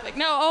painful topic.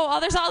 No.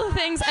 There's all the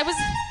things. I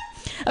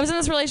was in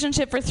this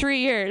relationship for 3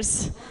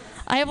 years.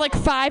 I have like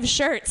 5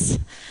 shirts.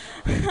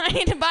 I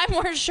need to buy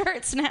more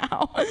shirts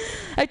now. I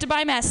have to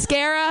buy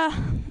mascara.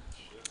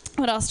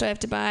 What else do I have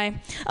to buy?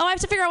 Oh, I have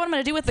to figure out what I'm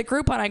going to do with the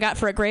Groupon I got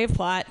for a grave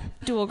plot.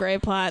 Dual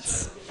grave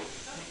plots.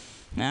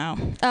 No.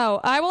 Oh,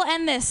 I will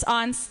end this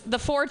on the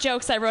 4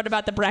 jokes I wrote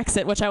about the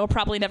Brexit, which I will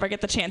probably never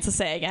get the chance to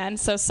say again.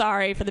 So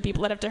sorry for the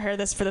people that have to hear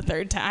this for the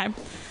 3rd time.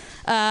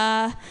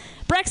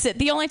 Brexit,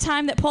 the only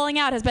time that pulling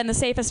out has been the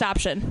safest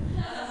option.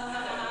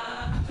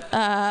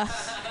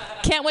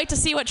 Can't wait to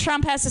see what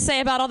Trump has to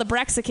say about all the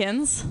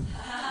Brexicans.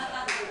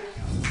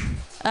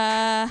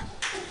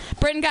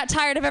 Britain got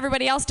tired of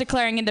everybody else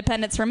declaring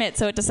independence from it,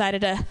 so it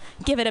decided to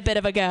give it a bit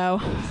of a go.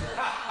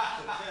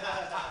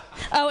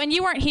 Oh, and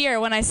you weren't here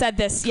when I said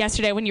this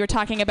yesterday when you were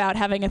talking about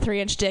having a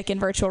 3-inch dick in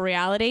virtual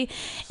reality.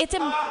 It's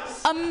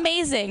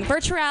amazing.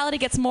 Virtual reality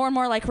gets more and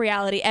more like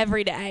reality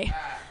every day.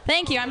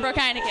 Thank you. I'm Brooke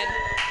Heineken.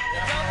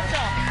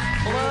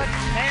 Blood,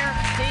 hair,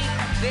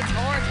 teeth, bits,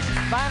 horse,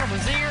 spinal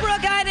brazier.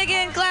 Brooke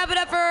Heineken, clap it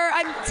up for her.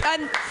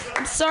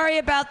 I'm sorry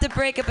about the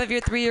breakup of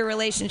your 3-year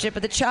relationship,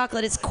 but the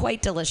chocolate is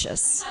quite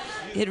delicious.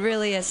 It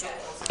really is.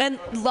 And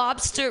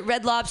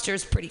Red Lobster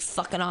is pretty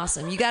fucking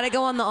awesome. You got to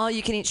go on the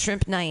all-you-can-eat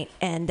shrimp night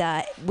and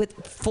with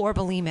 4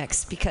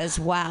 bulimics because,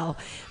 wow,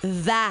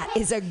 that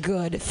is a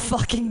good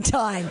fucking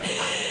time.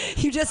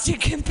 You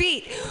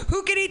compete.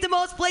 Who can eat the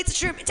most plates of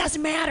shrimp? It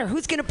doesn't matter.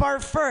 Who's going to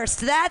barf first?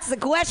 That's the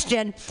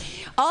question.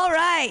 All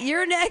right,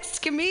 your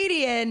next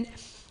comedian.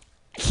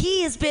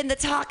 He has been the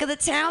talk of the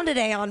town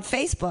today on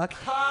Facebook.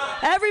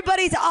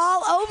 Everybody's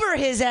all over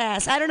his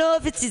ass. I don't know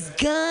if it's his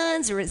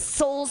guns or his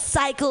soul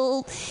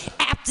cycle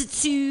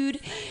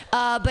aptitude,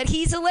 but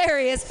he's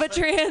hilarious. Put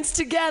your hands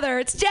together.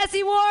 It's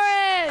Jesse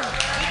Warren.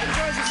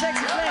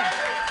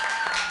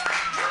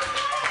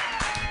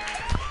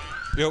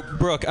 Yo,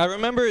 Brooke, I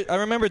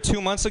remember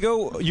 2 months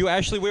ago, we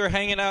were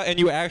hanging out and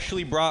you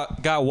actually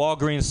got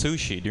Walgreens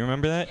sushi. Do you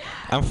remember that?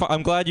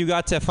 I'm glad you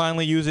got to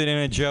finally use it in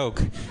a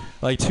joke.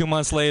 Like 2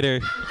 months later.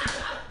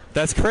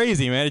 That's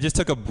crazy, man. It just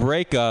took a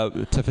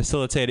breakup to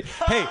facilitate it.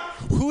 Hey,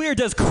 who here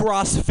does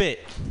CrossFit?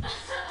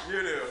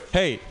 You do.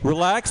 Hey,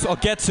 relax. I'll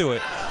get to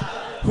it.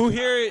 Who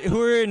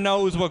here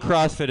knows what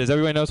CrossFit is?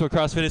 Everybody knows what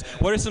CrossFit is?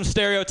 What are some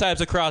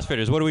stereotypes of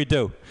CrossFitters? What do we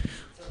do?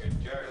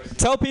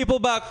 Tell people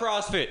about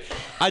CrossFit.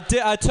 I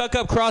took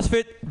up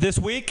CrossFit this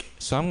week,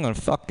 so I'm going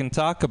to fucking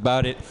talk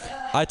about it.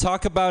 I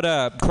talk about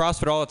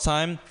CrossFit all the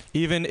time.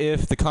 Even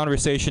if the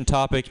conversation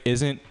topic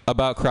isn't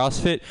about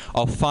CrossFit,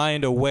 I'll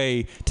find a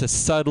way to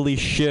subtly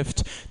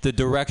shift the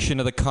direction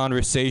of the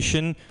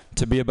conversation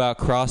to be about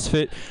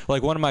CrossFit.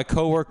 Like one of my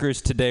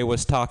coworkers today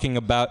was talking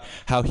about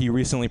how he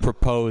recently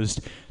proposed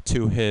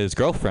to his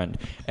girlfriend,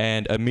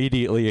 and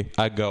immediately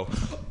I go,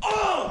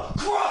 "Oh,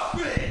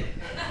 CrossFit!"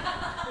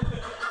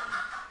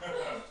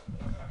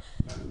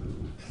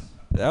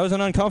 That was an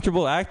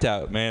uncomfortable act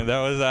out, man.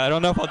 That was I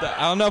don't know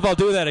if I'll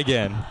do that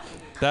again.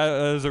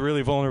 That was a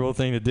really vulnerable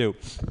thing to do.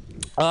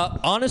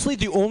 Honestly,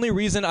 the only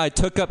reason I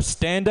took up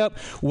stand-up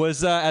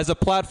was as a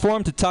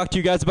platform to talk to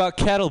you guys about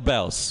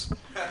kettlebells.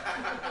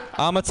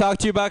 I'm going to talk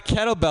to you about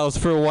kettlebells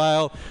for a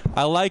while.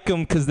 I like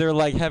them because they're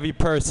like heavy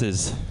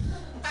purses.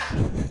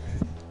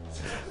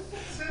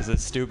 It's a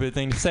stupid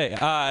thing to say.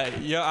 I'm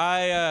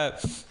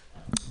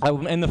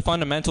in the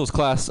fundamentals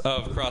class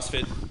of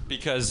CrossFit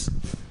because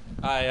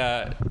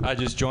I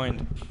just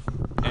joined,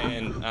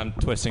 and I'm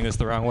twisting this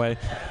the wrong way.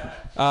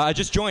 I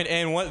just joined,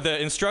 and the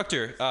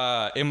instructor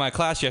in my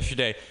class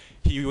yesterday,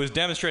 he was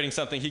demonstrating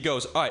something. He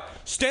goes, "All right,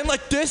 stand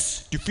like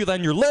this. Do you feel that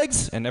in your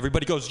legs?" And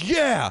everybody goes,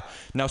 "Yeah."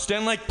 "Now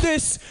stand like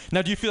this.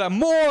 Now do you feel that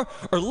more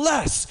or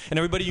less?" And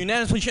everybody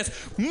unanimously chants,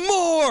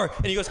 "More."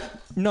 And he goes,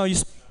 "No, you're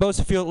supposed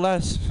to feel it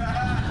less."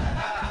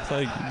 It's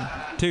like,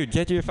 dude,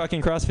 get your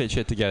fucking CrossFit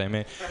shit together,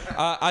 man.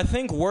 I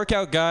think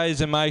workout guys,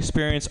 in my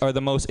experience, are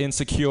the most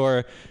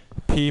insecure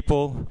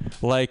people.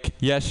 Like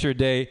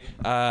yesterday,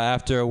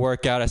 after a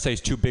workout, I say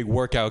it's 2 big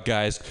workout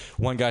guys.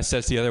 One guy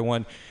says to the other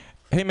one,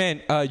 "Hey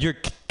man, your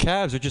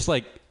calves are just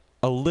like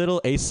a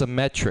little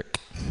asymmetric."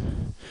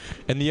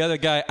 And the other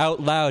guy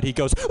out loud, he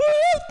goes,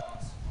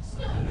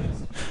 "Woo!"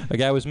 The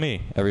guy was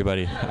me,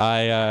 everybody.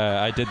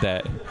 I did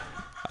that.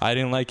 I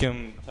didn't like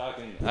him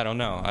talking. I don't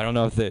know. I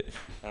don't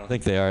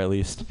think they are, at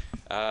least.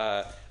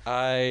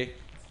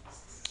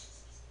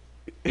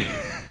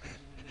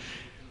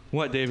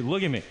 What, David?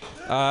 Look at me.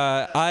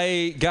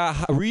 I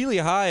got really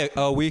high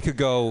a week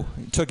ago,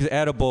 took an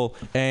edible,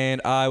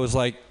 and I was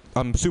like,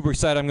 I'm super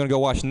excited. I'm going to go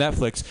watch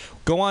Netflix.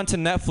 Go on to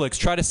Netflix,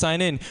 try to sign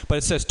in, but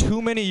it says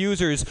too many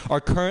users are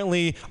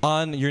currently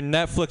on your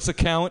Netflix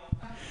account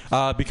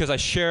because I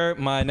share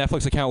my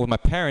Netflix account with my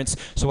parents.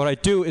 So what I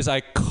do is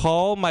I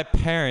call my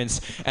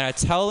parents and I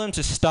tell them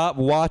to stop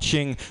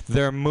watching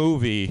their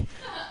movie.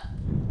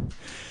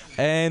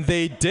 And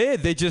they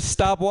did. They just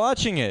stopped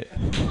watching it.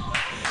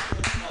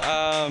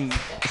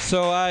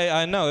 So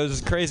I know it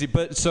was crazy,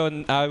 but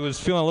so I was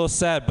feeling a little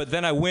sad. But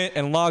then I went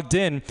and logged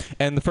in,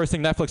 and the first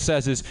thing Netflix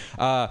says is,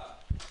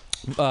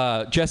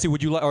 "Jesse,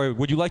 would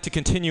you like to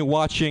continue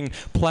watching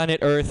Planet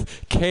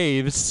Earth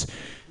Caves?"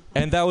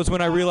 And that was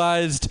when I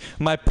realized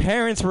my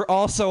parents were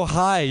also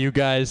high. You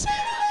guys,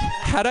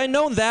 had I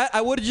known that,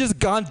 I would have just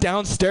gone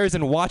downstairs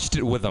and watched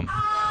it with them.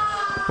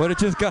 Would have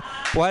just gone.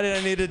 Why did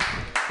I need it?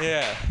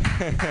 Yeah.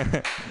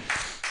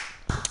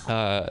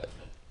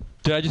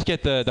 Did I just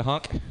get the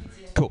honk?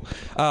 Cool.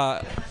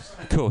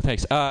 Cool,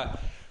 thanks.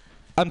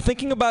 I'm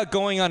thinking about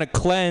going on a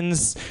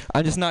cleanse.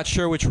 I'm just not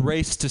sure which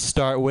race to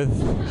start with.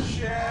 All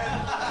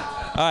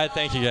right,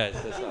 thank you guys.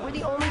 We're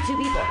the only 2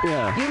 people.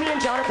 Yeah. You, me,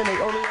 and Jonathan, the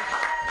only...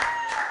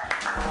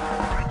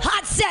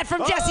 Hot set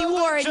from Jesse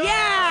Warren.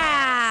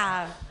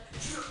 Yeah!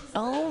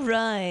 All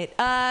right.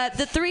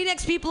 The 3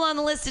 next people on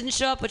the list didn't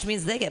show up, which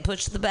means they get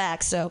pushed to the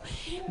back. So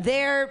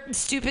their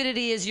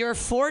stupidity is your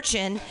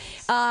fortune.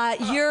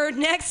 Your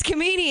next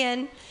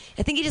comedian,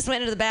 I think he just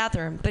went into the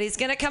bathroom, but he's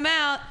going to come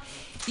out.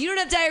 You don't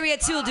have diarrhea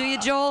too, do you,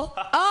 Joel?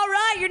 All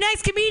right, your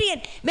next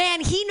comedian.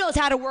 Man, he knows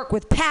how to work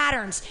with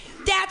patterns.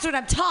 That's what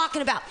I'm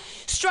talking about.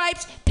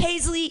 Stripes,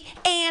 paisley,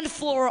 and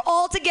floral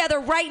all together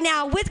right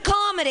now with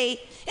comedy.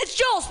 It's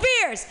Joel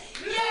Spears.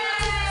 Yay!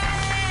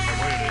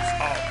 It's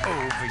all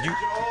over you.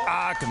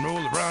 I can roll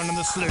around in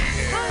the sleigh.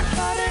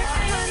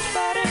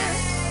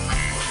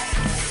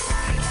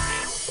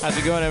 How's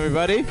it going,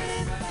 everybody?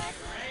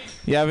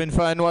 You having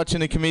fun watching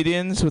the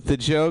comedians with the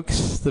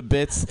jokes, the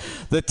bits,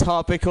 the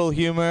topical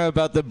humor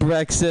about the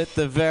Brexit,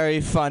 the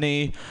very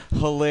funny,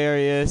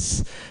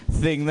 hilarious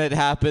thing that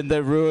happened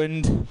that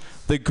ruined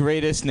the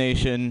greatest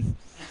nation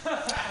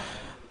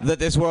that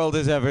this world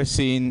has ever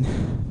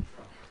seen?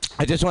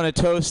 I just want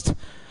to toast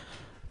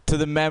to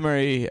the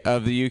memory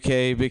of the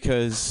UK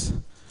because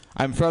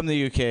I'm from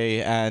the UK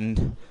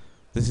and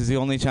this is the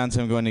only chance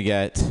I'm going to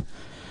get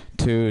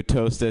to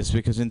toast this,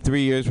 because in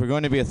 3 years we're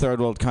going to be a third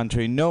world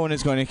country. No one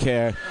is going to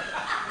care.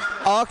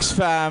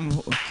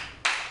 Oxfam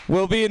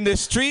will be in the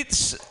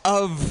streets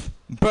of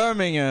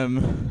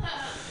Birmingham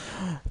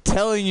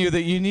telling you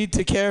that you need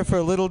to care for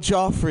little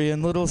Joffrey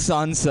and little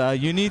Sansa.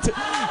 You need to...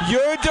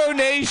 Your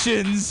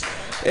donations...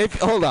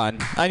 Hold on.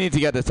 I need to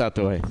get this out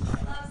the way.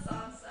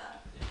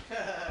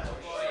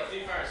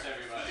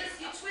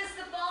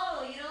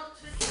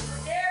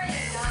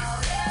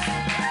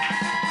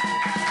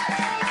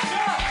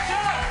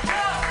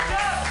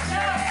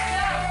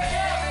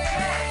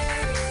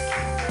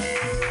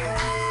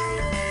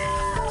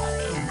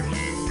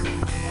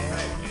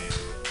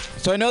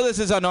 So I know this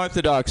is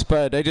unorthodox,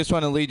 but I just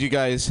want to lead you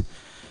guys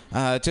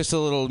just a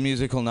little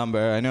musical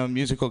number. I know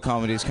musical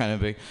comedy is kind of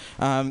big.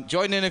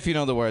 Join in if you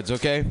know the words,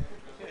 okay?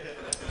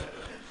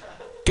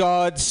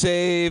 God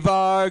save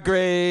our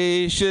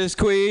gracious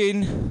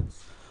Queen.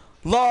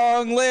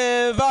 Long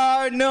live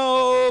our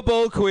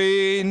noble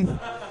Queen.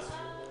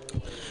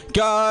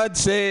 God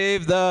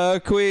save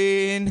the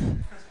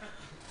Queen.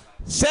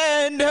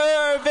 Send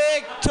her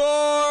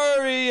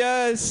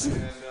victorious.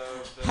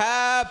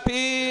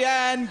 Happy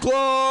and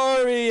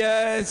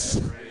glorious,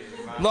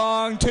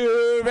 long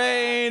to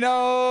reign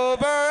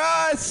over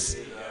us.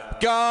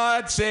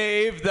 God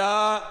save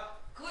the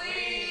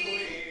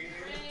Queen.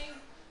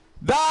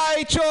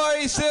 Thy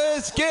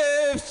choicest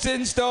gifts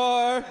in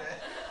store,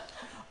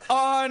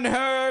 on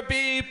her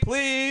be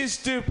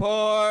pleased to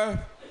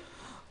pour.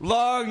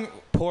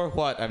 Pour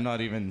what? I'm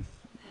not even,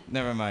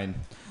 never mind.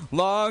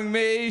 Long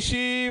may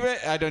she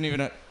I don't even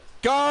know.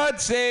 God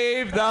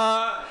save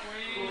the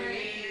Queen.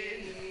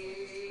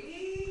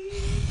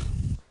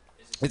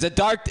 It's a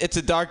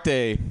dark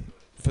day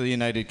for the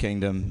United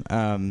Kingdom.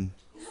 I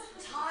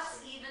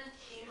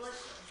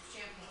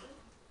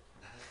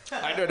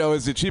don't know.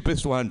 It's the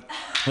cheapest one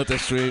at the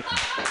street. No, it's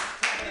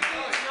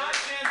not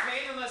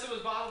champagne unless it was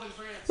bottled in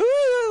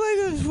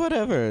France.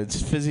 Whatever.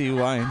 It's fizzy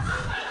wine.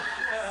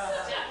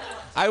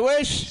 I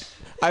wish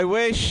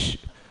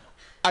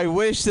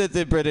that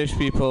the British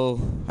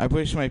people, I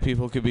wish my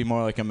people could be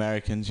more like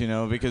Americans, you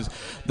know, because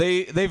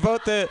they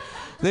voted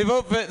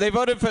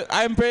for,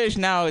 I'm British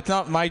now, it's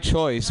not my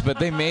choice, but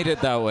they made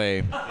it that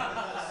way.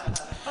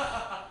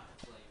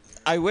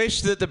 I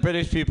wish that the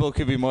British people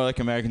could be more like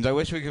Americans. I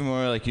wish we could be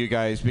more like you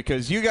guys,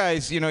 because you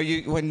guys, you know,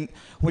 when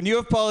you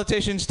have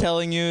politicians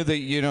telling you that,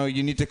 you know,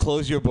 you need to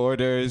close your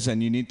borders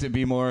and you need to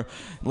be more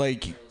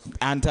like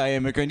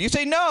anti-immigrant, you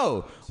say,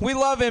 no, we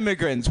love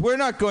immigrants. We're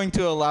not going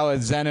to allow a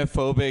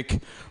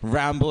xenophobic,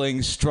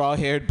 rambling,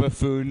 straw-haired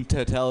buffoon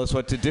to tell us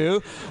what to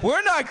do.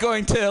 We're not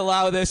going to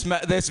allow this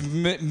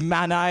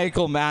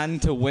maniacal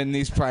man to win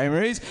these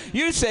primaries.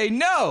 You say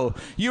no.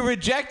 You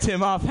reject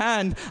him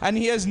offhand, and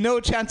he has no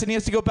chance, and he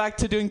has to go back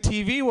to doing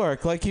TV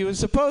work like he was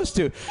supposed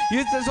to.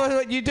 That's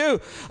what you do.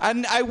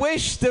 And I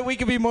wish that we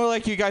could be more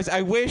like you guys.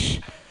 I wish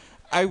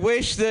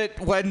that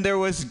when there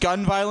was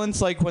gun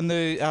violence, like when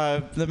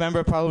the member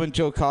of Parliament,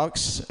 Jo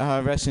Cox,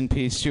 rest in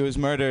peace, she was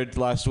murdered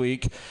last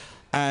week,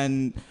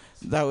 and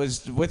that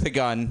was with a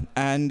gun.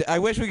 And I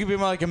wish we could be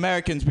more like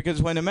Americans,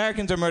 because when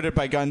Americans are murdered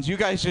by guns, you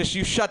guys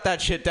you shut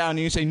that shit down and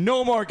you say,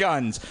 no more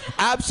guns.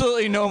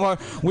 Absolutely no more.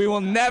 We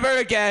will never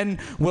again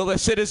will a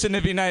citizen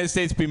of the United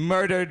States be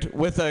murdered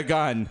with a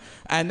gun.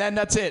 And then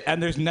that's it.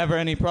 And there's never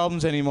any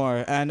problems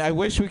anymore. And I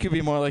wish we could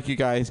be more like you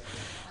guys.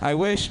 I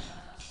wish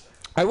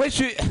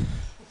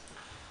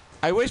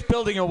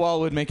building a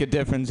wall would make a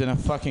difference in a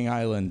fucking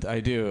island. I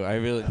do. I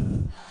really.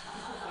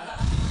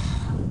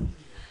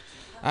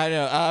 I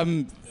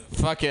know.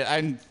 Fuck it.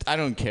 I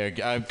don't care.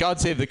 God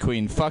save the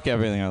Queen. Fuck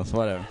everything else.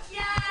 Whatever.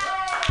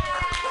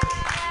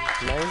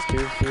 Nice to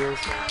feel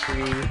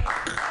free.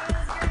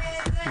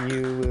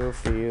 You will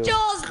feel.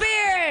 Joel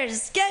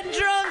Spears getting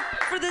drunk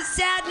for the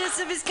sadness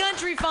of his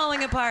country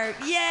falling apart.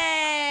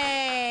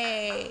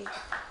 Yay!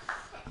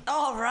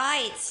 All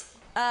right.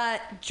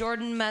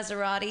 Jordan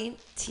Maserati.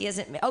 He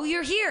hasn't. Oh,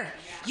 you're here.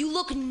 You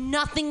look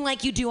nothing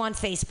like you do on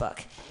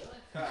Facebook.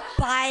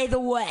 By the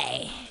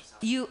way,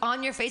 you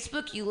on your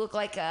Facebook, you look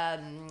like a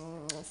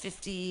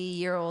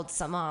 50-year-old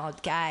some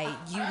odd guy.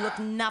 You look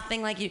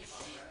nothing like you.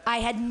 I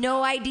had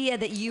no idea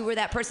that you were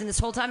that person. This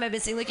whole time I've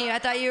been looking at you, I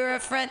thought you were a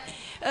friend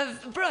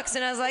of Brooks,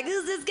 and I was like,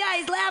 who's this guy?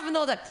 He's laughing the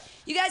whole time.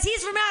 You guys,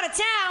 he's from out of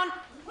town.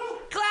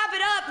 Clap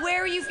it up.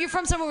 Where are you? You're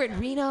from somewhere in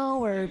Reno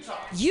or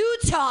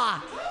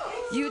Utah.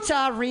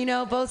 Utah,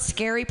 Reno, both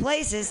scary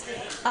places.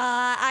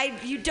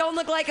 You don't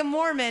look like a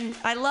Mormon.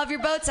 I love your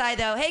bow tie,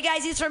 though. Hey,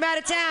 guys, he's from out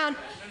of town.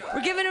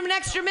 We're giving him an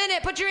extra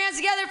minute. Put your hands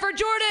together for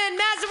Jordan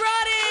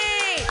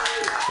Maserati.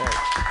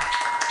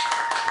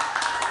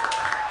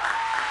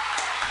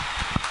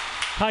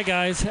 Hi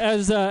guys.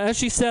 As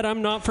she said,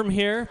 I'm not from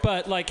here,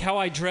 but like how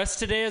I dressed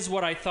today is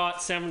what I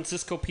thought San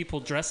Francisco people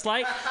dressed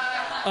like.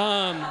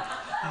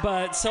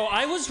 But so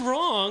I was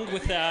wrong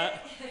with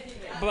that.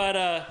 But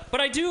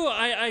I do.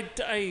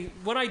 I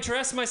when I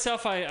dress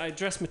myself, I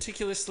dress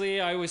meticulously.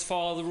 I always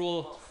follow the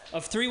rule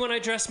of 3 when I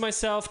dress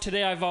myself.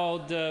 Today I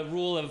followed the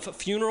rule of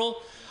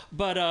funeral,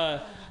 but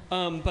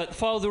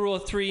follow the rule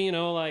of 3. You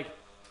know, like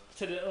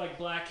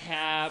black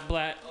hat,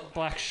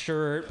 black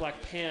shirt, black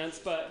pants.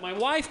 But my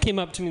wife came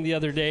up to me the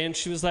other day and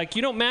she was like,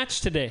 "You don't match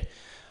today."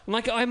 I'm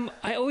like,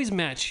 I always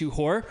match, you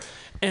whore.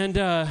 And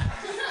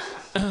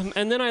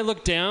then I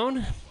looked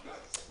down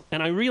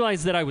and I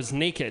realized that I was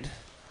naked.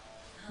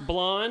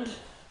 Blonde,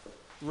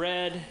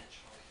 red,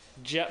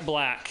 jet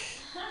black.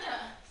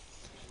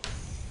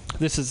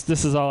 This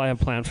is all I have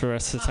planned for the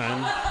rest of the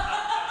time.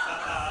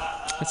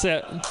 That's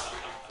it.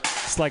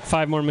 It's like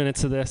 5 more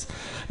minutes of this.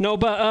 No,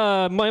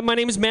 but my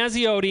name is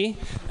Mazziotti.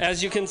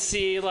 As you can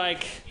see,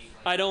 like,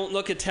 I don't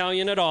look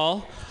Italian at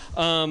all.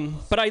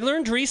 But I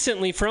learned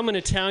recently from an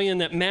Italian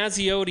that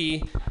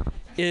Mazziotti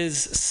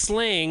is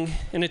slang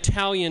in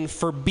Italian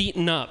for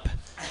beaten up.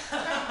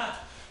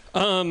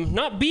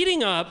 Not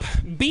beating up,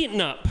 beaten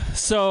up.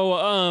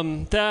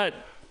 So that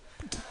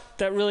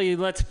really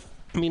lets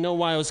me know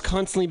why I was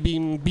constantly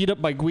being beat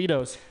up by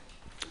Guidos,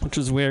 which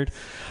was weird.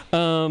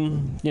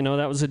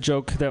 That was a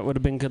joke that would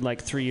have been good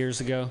like 3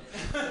 years ago.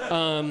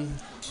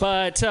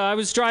 But I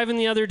was driving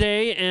the other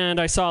day and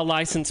I saw a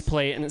license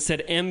plate and it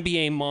said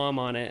MBA mom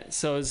on it.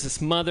 So it was this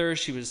mother.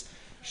 She's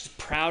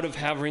proud of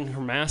having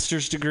her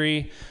master's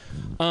degree.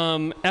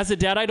 As a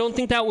dad, I don't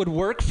think that would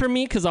work for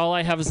me because all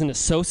I have is an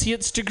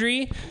associate's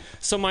degree.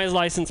 So my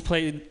license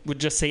plate would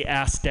just say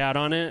 "Ask Dad"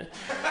 on it.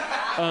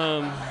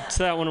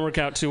 So that wouldn't work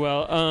out too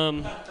well.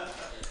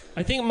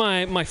 I think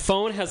my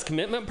phone has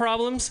commitment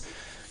problems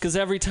because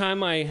every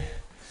time I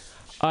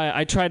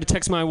try to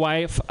text my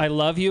wife, "I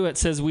love you," it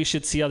says we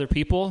should see other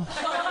people.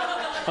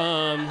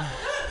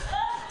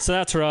 So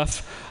that's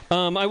rough.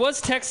 I was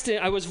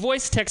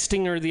voice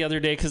texting her the other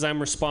day because I'm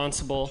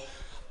responsible.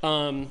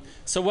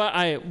 So what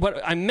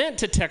I meant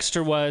to text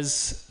her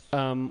was,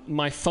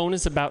 "My phone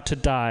is about to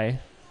die.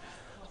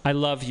 I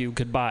love you.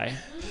 Goodbye."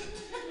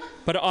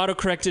 But it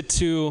autocorrected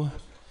to,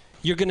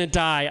 "You're gonna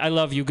die. I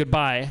love you.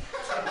 Goodbye."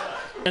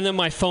 And then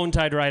my phone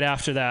died right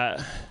after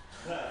that.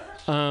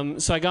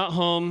 So I got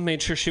home,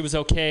 made sure she was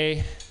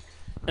okay,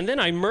 and then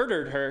I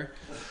murdered her,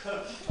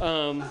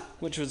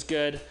 which was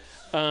good.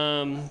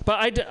 But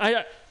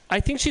I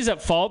think she's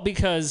at fault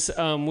because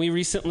we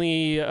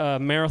recently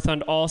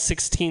marathoned all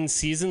 16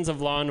 seasons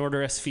of Law &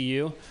 Order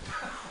SVU,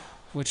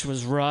 which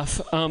was rough.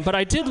 But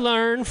I did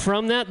learn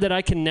from that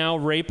I can now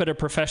rape at a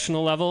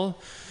professional level,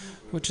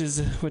 which is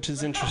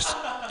interesting.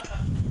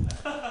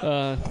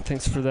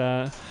 Thanks for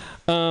that.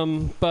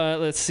 But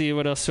let's see,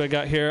 what else do I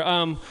got here?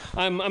 I'm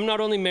not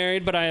only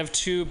married, but I have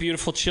 2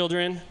 beautiful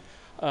children,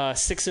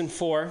 6 and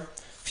 4.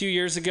 A few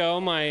years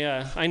ago,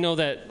 I know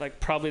that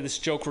like probably this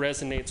joke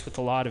resonates with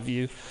a lot of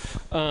you.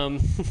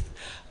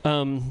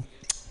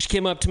 She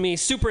came up to me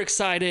super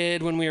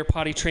excited when we were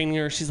potty training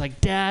her. She's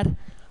like, "Dad,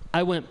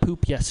 I went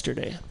poop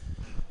yesterday."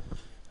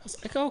 I was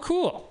like, "Oh,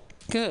 cool,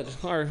 good.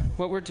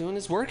 What we're doing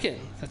is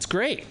working. That's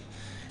great."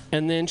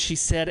 And then she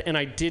said, "And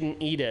I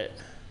didn't eat it."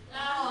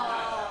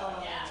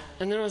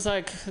 And then I was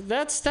like,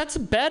 that's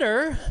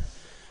better.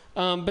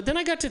 But then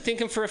I got to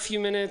thinking for a few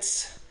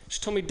minutes.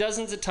 She told me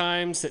dozens of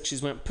times that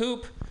she's went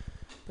poop,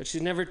 but she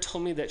never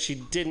told me that she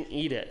didn't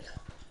eat it.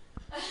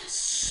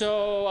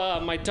 So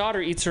my daughter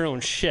eats her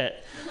own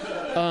shit,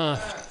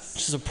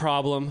 which is a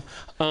problem.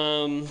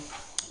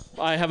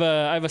 I have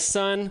a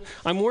son.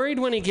 I'm worried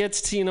when he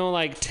gets to,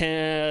 like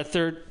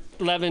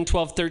 11,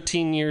 12,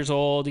 13 years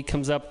old, he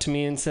comes up to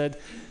me and said,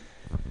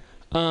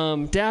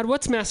 "Dad,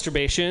 what's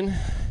masturbation?"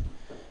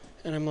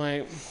 And I'm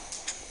like,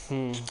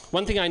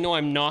 one thing I know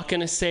I'm not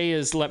going to say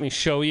is "let me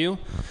show you."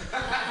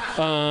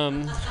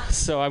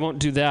 So I won't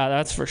do that,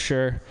 that's for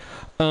sure.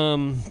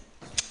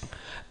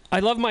 I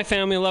love my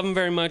family, I love them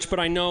very much, but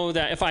I know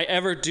that if I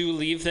ever do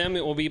leave them,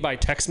 it will be by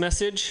text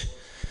message.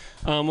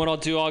 What I'll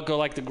do, I'll go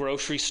like the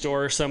grocery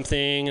store or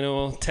something, and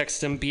I'll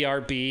text them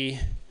BRB,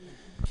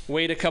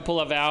 wait a couple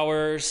of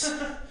hours,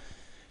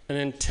 and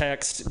then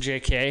text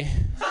JK.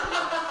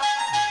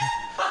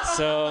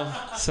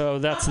 So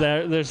that's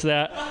that. There's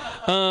that.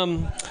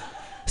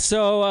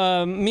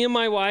 So me and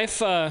my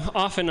wife,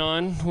 off and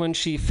on, when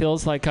she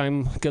feels like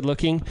I'm good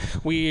looking,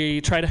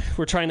 we're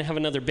trying to have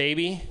another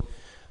baby,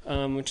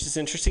 which is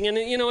interesting. And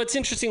it's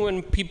interesting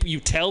when you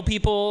tell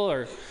people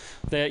or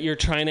that you're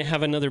trying to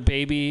have another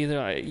baby.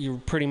 You're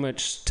pretty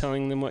much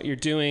telling them what you're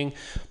doing.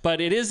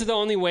 But it is the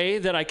only way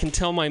that I can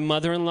tell my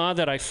mother-in-law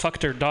that I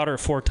fucked her daughter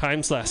 4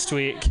 times last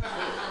week.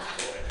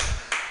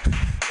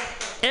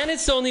 And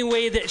it's the only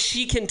way that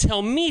she can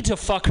tell me to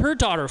fuck her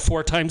daughter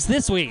 4 times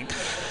this week.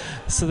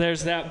 So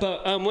there's that.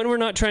 But when we're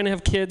not trying to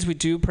have kids, we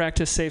do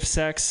practice safe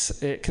sex.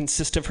 It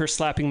consists of her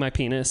slapping my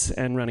penis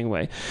and running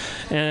away.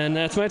 And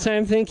that's my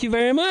time. Thank you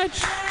very much.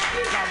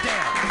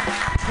 Goddamn.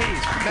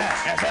 He's mad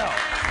as hell.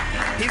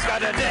 He's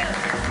got a dick.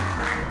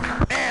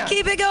 And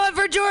Keep it going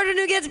for Jordan,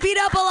 who gets beat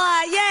up a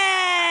lot.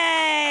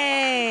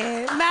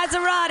 Yay!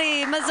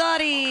 Mazzotti.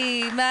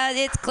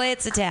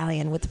 It's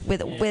Italian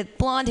with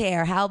blonde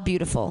hair. How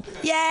beautiful.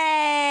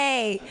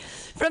 Yay!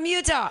 From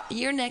Utah,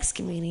 your next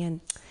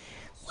comedian.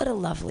 What a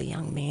lovely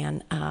young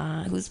man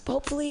who's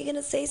hopefully going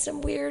to say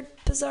some weird,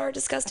 bizarre,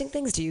 disgusting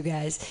things to you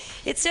guys.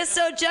 It's just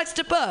so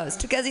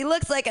juxtaposed because he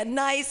looks like a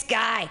nice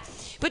guy.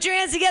 Put your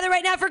hands together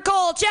right now for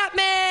Cole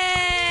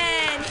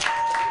Chapman!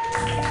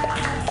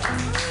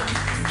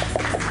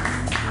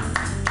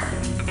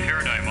 The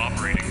paradigm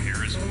operating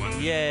here is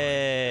one.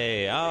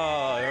 Yay!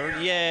 Oh,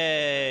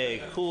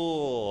 yay!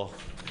 Cool.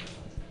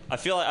 I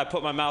feel like I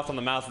put my mouth on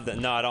the mouth.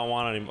 No, I don't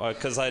want it anymore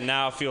because I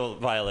now feel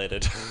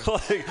violated.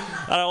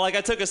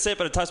 I took a sip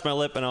and it touched my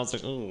lip, and I was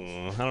like,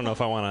 I don't know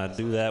if I want to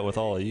do that with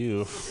all of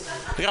you.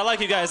 I like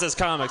you guys as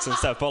comics and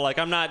stuff, but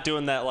I'm not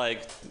doing that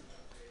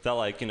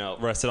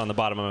rested on the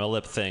bottom of my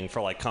lip thing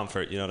for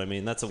comfort. You know what I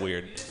mean? That's a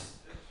weird.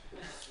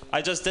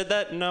 I just did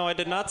that? No, I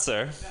did not,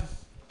 sir.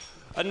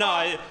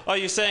 No, are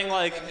you saying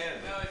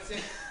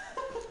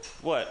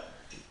what?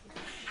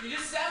 You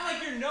just sound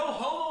like you're no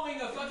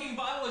homoing a fucking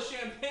bottle of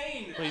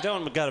champagne. Well, you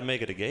don't gotta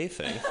make it a gay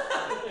thing.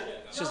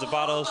 It's just a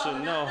bottle of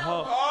no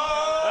homo.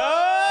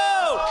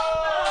 Oh!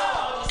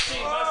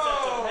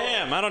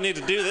 Damn, I don't need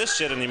to do this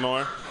shit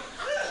anymore.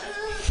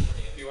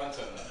 If you want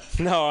to.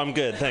 No, I'm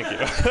good, thank you.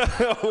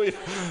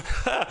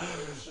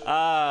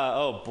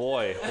 Oh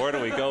boy, where do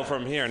we go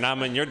from here? Now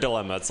I'm in your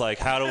dilemma. It's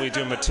how do we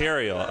do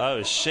material?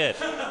 Oh shit.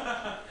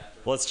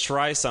 Let's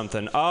try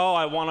something. Oh,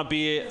 I want to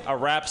be a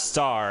rap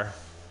star.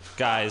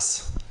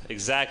 Guys,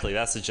 exactly.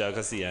 That's the joke.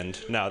 That's the end.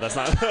 No, that's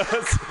not.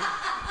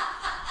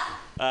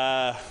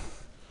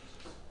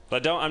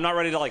 But I'm not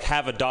ready to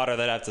have a daughter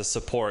that I have to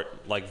support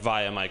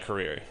via my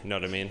career. You know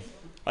what I mean?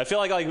 I feel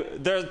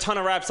like there's a ton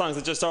of rap songs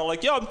that just are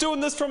yo, I'm doing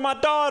this for my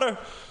daughter.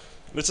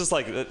 It's just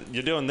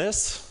you're doing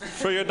this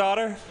for your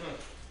daughter,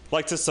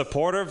 to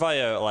support her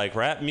via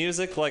rap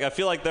music. I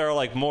feel like there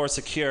are more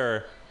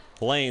secure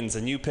lanes,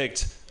 and you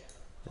picked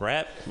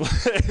rap.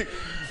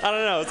 I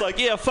don't know. It's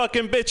yeah,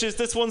 fucking bitches.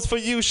 This one's for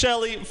you,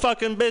 Shelly.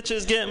 Fucking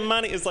bitches getting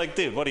money. It's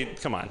dude, what do you?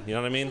 Come on. You know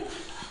what I mean?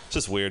 It's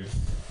just weird.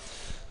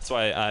 That's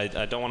why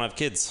I don't want to have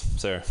kids,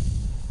 sir.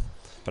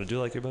 But I do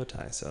like your bow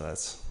tie, so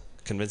that's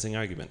a convincing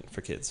argument for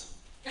kids.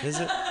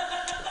 Is it?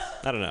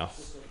 I don't know.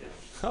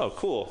 Oh,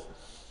 cool.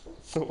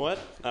 What?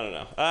 I don't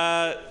know.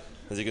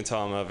 As you can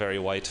tell, I'm very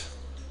white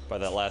by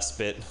that last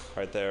bit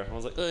right there. I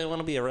was I want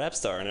to be a rap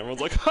star. And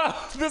everyone's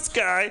ha, this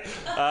guy.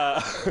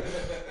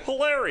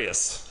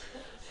 Hilarious.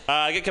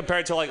 I get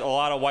compared to a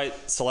lot of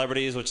white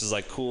celebrities, which is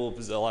cool.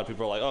 A lot of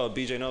people are oh,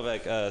 BJ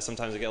Novak.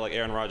 Sometimes I get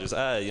Aaron Rodgers.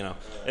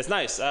 It's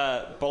nice.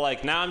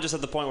 But now I'm just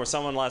at the point where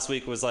someone last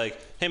week was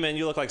hey man,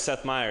 you look like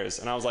Seth Meyers.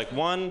 And I was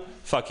 1,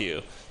 fuck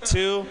you.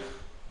 2,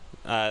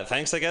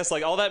 thanks, I guess.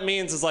 All that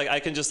means is I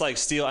can just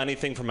steal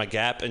anything from a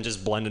Gap and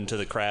just blend into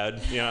the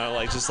crowd. You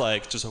know,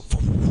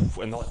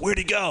 and they're where'd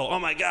he go? Oh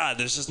my God,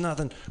 there's just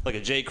nothing. A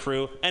J.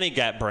 Crew, any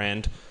Gap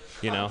brand,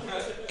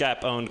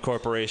 Gap-owned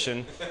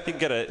corporation. You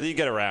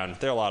get around.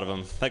 There are a lot of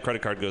them. That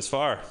credit card goes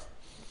far.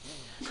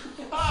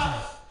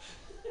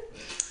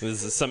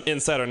 This is some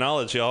insider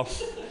knowledge, y'all.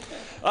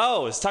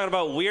 Oh, it's talking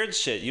about weird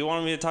shit. You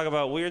wanted me to talk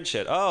about weird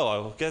shit.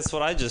 Oh, guess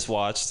what I just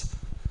watched?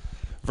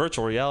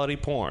 Virtual reality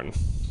porn.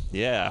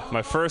 Yeah,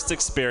 my first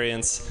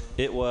experience,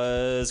 it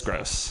was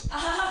gross.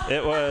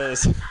 It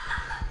was...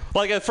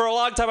 for a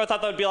long time, I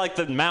thought that would be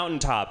the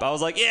mountaintop. I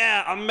was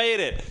yeah, I made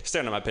it.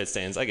 Staring at my pit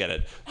stains, I get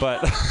it.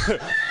 But,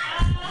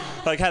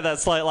 had that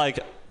slight,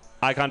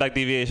 eye contact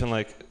deviation, and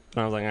I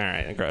was all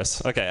right,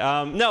 gross. Okay,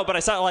 no, but I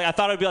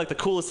thought it would be, the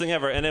coolest thing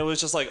ever, and it was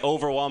just,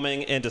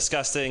 overwhelming and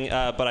disgusting,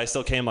 but I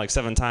still came,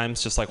 7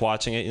 times just,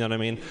 watching it, you know what I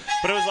mean?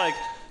 But it was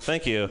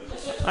thank you,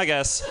 I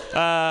guess.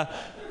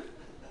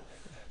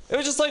 It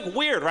was just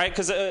weird, right?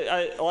 Because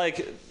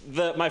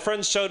my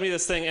friends showed me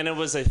this thing, and it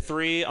was a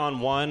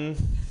 3-on-1,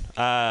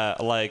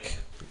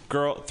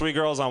 3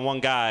 girls on 1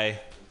 guy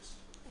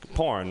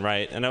porn,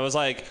 right? And it was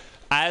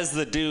as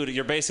the dude,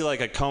 you're basically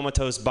a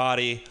comatose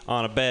body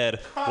on a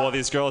bed while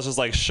these girls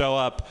just show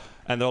up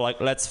and they're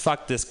let's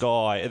fuck this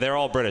guy. They're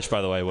all British,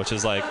 by the way, which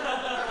is a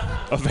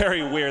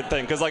very weird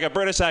thing because a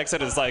British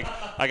accent is I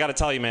gotta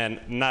tell you, man,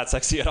 not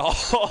sexy at all.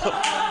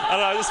 I don't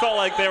know, I just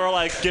felt they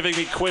were giving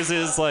me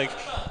quizzes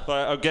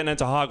getting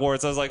into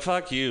Hogwarts. I was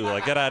fuck you,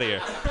 get out of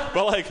here.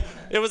 But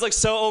it was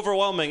so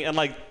overwhelming and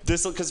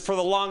this because for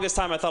the longest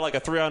time I thought a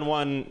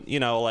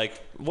 3-on-1,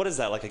 what is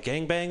that, a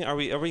gangbang? Are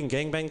we in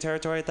gangbang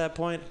territory at that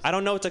point? I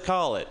don't know what to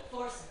call it.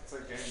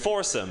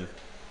 Foursome.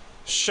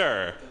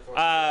 Sure.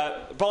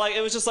 But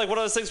it was just one of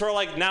those things where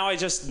now I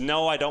just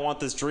know I don't want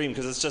this dream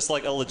because it's just a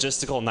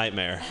logistical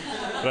nightmare. You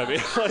know what I mean?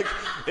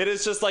 It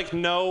is just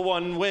no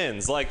one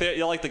wins.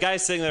 The guy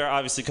sitting there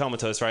obviously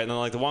comatose, right? And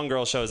then the one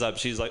girl shows up,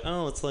 she's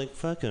oh, it's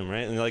fuck him,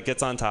 right? And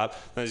gets on top.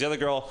 And there's the other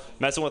girl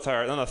messing with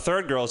her. And then the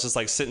third girl is just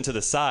sitting to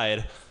the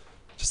side,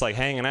 just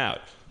hanging out.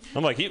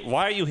 I'm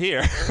why are you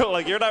here?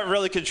 You're not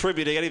really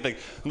contributing anything.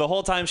 And the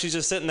whole time she's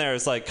just sitting there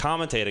is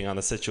commentating on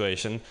the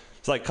situation.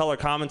 It's like color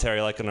commentary,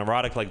 like an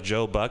erotic, like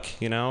Joe Buck,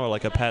 you know, or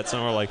like a Pat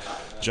Summer, or like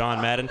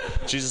John Madden.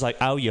 She's just like,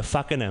 oh, you're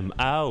fucking him.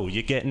 Oh,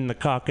 you're getting the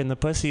cock in the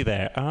pussy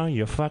there. Oh,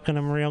 you're fucking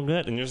him real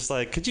good. And you're just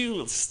like, could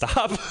you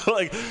stop?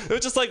 Like, it was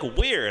just like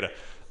weird.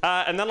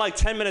 And then like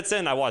 10 minutes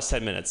in, I watched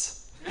 10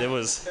 minutes. That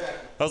was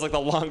like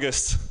the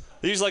longest.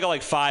 Usually I go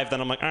like 5,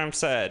 then I'm like, I'm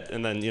sad.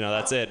 And then, you know,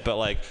 that's it. But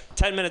like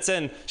 10 minutes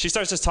in, she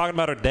starts just talking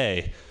about her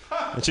day.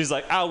 And she's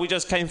like, oh, we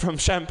just came from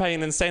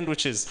champagne and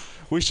sandwiches.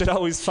 We should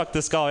always fuck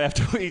this guy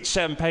after we eat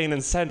champagne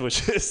and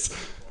sandwiches.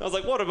 I was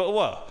like, what about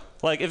what?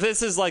 Like, if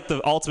this is like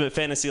the ultimate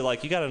fantasy,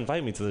 like, you got to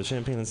invite me to the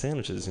champagne and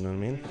sandwiches, you know what I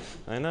mean?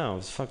 I know,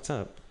 it's fucked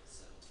up.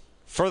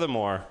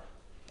 Furthermore,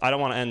 I don't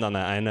want to end on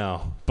that, I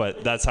know.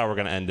 But that's how we're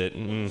going to end it.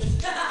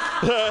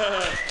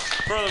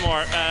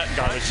 Furthermore,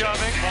 garbage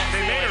shoving.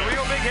 They made a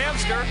real big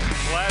hamster.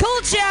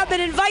 Cole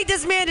Chapman, invite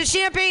this man to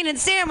champagne and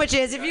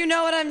sandwiches, if you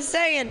know what I'm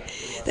saying.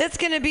 That's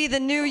going to be the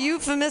new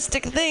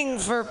euphemistic thing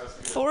for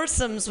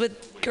foursomes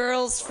with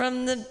girls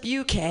from the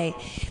UK.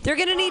 They're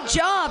going to need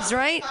jobs,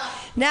 right?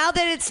 Now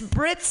that it's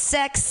Brit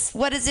sex,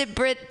 what is it,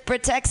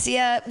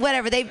 Britexia,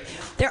 whatever. They're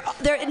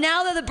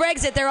now that the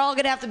Brexit, they're all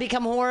going to have to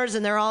become whores,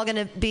 and they're all going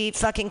to be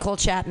fucking Cole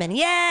Chapman.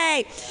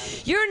 Yay!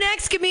 Your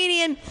next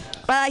comedian,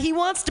 he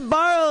wants to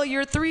borrow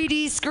your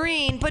 3D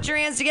screen. Put your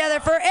hands together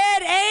for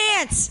Ed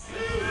Ants.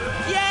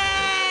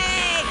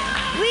 Yay!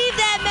 Leave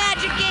that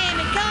magic game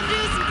and come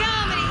do some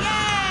comedy.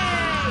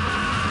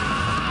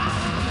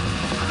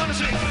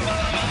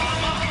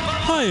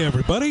 Hi,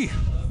 everybody.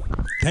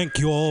 Thank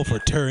you all for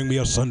tearing me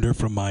asunder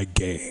from my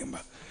game.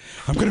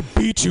 I'm gonna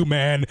beat you,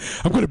 man.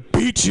 I'm gonna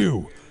beat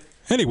you.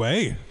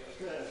 Anyway,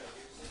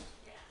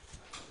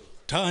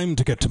 time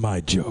to get to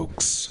my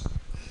jokes.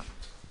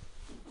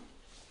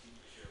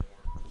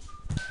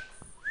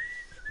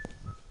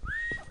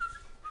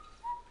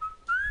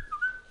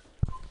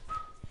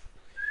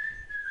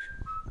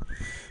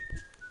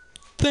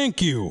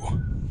 Thank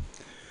you.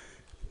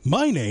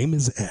 My name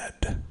is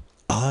Ed.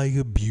 I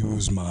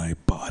abuse my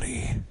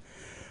body.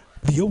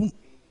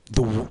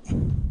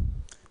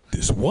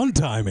 This one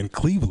time in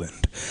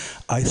Cleveland,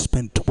 I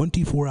spent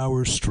 24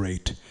 hours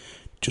straight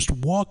just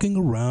walking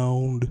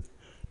around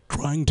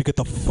trying to get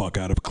the fuck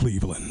out of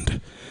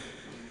Cleveland.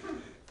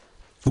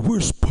 The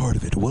worst part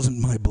of it wasn't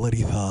my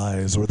bloody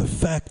thighs or the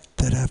fact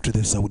that after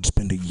this I would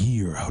spend a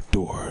year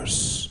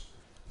outdoors.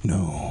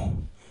 No,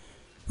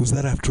 it was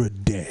that after a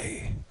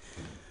day,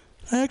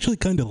 I actually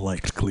kind of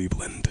liked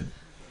Cleveland.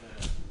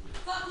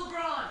 Fuck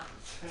LeBron.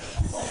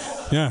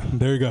 Yeah,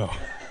 there you go.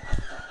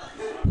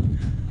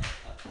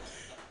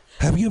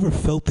 Have you ever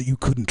felt that you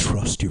couldn't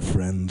trust your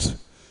friends?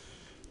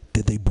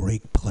 Did they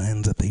break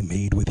plans that they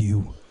made with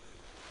you?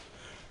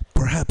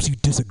 Perhaps you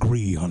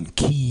disagree on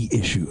key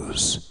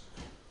issues.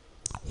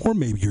 Or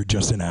maybe you're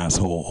just an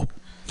asshole.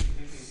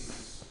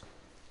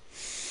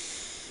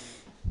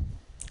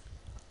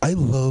 I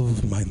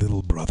love my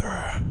little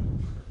brother.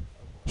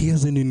 He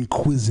has an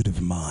inquisitive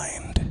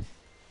mind.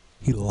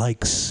 He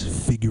likes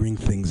figuring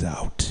things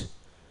out.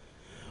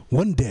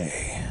 One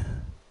day,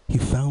 he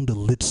found a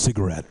lit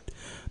cigarette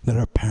that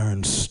our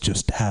parents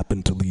just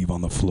happened to leave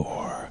on the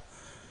floor.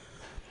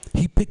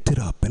 He picked it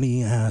up and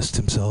he asked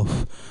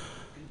himself,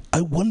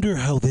 I wonder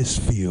how this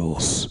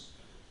feels.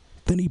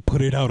 Then he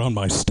put it out on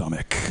my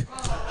stomach.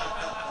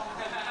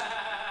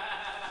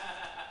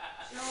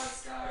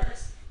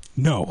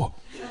 No.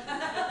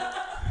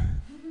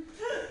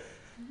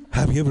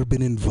 Have you ever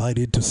been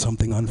invited to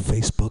something on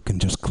Facebook and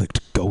just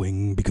clicked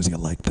going because you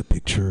liked the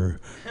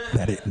picture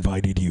that it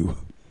invited you?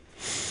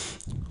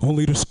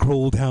 Only to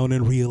scroll down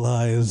and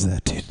realize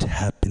that it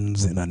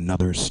happens in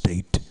another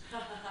state.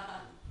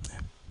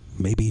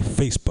 Maybe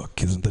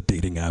Facebook isn't the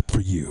dating app for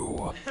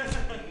you.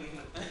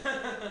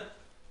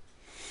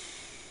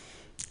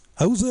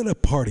 I was at a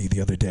party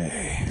the other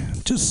day,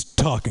 just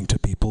talking to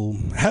people,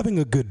 having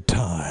a good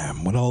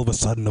time, when all of a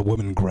sudden a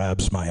woman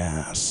grabs my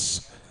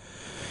ass.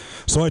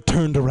 So I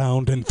turned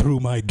around and threw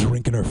my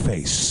drink in her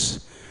face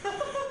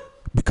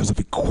because of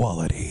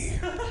equality.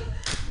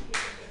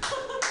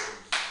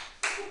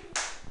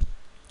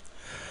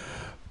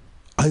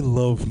 I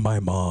love my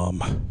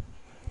mom,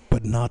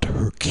 but not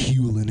her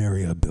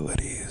culinary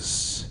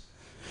abilities.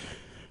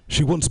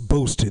 She once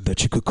boasted that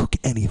she could cook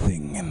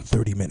anything in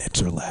 30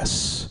 minutes or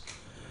less.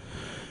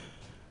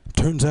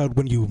 Turns out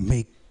when you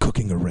make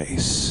cooking a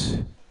race,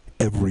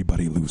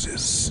 everybody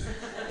loses.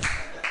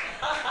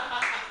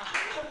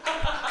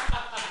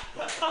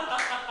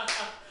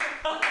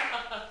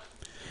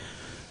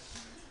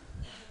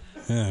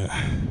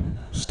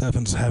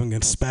 Stefan's having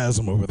a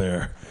spasm over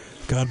there.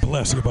 God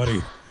bless you,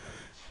 buddy.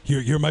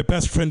 You're my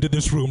best friend in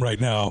this room right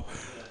now.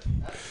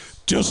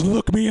 Just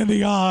look me in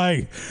the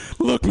eye.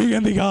 Look me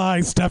in the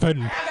eye,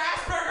 Stefan.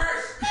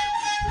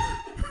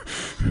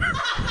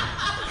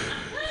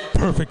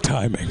 Perfect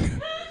timing.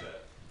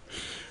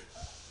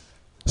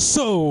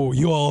 So,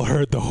 you all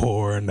heard the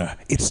horn.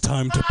 It's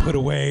time to put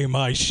away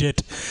my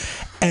shit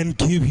and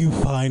give you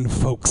fine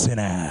folks an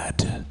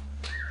ad.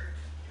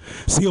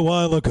 See, a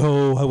while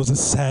ago, I was a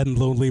sad and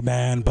lonely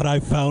man, but I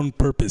found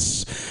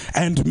purpose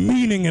and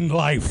meaning in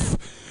life.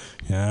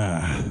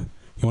 Yeah.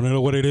 You want to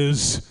know what it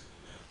is?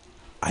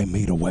 I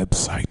made a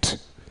website.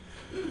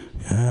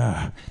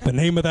 Yeah. The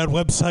name of that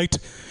website?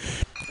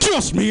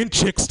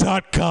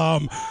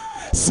 JustMeandChicks.com.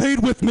 Say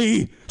it with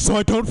me so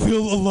I don't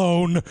feel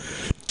alone.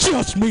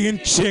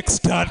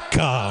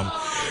 JustMeandChicks.com.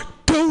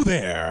 Go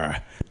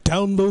there.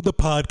 Download the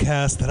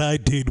podcast that I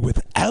did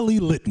with Allie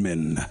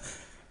Littman.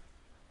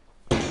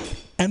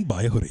 And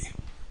buy a hoodie.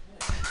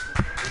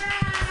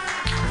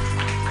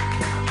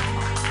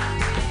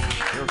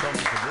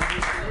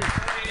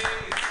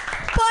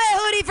 Buy a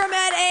hoodie from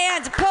Ed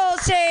and Pole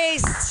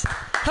Chase.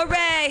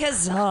 Hooray,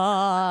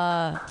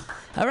 huzzah.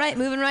 All right,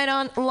 moving right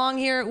on along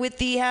here with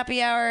the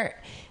happy hour.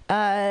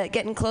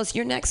 Getting close.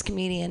 Your next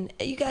comedian,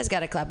 you guys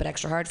got to clap it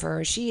extra hard for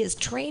her. She is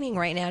training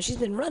right now. She's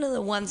been running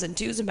the ones and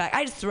twos and back.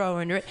 I just throw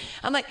her into it.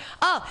 I'm like,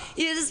 oh,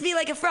 you just be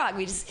like a frog.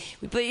 We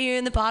put you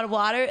in the pot of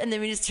water and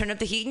then we just turn up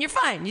the heat and you're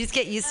fine. You just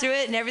get used to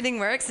it and everything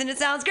works and it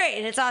sounds great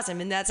and it's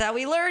awesome and that's how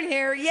we learn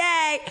here.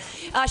 Yay!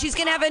 She's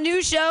gonna have a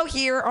new show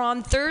here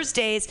on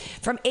Thursdays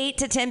from 8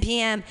 to 10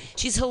 p.m.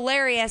 She's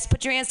hilarious.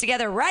 Put your hands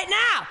together right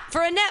now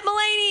for Annette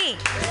Mulaney.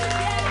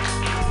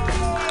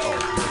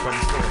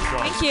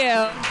 Thank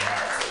you.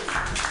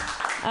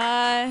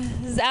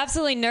 This is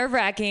absolutely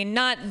nerve-wracking.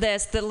 Not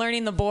this, the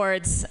learning the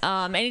boards.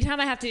 Anytime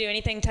I have to do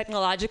anything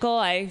technological,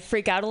 I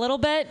freak out a little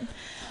bit,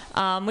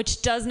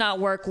 which does not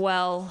work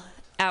well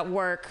at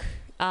work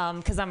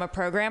because I'm a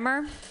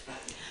programmer.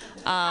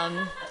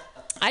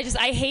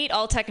 I hate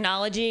all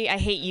technology. I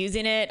hate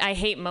using it. I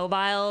hate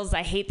mobiles.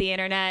 I hate the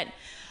internet,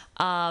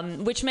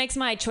 which makes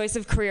my choice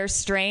of career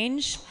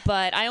strange.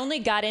 But I only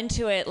got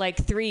into it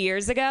like 3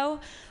 years ago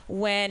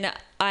when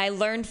I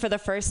learned for the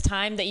first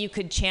time that you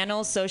could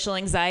channel social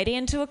anxiety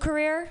into a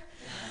career.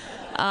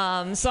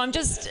 So I'm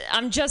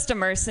just a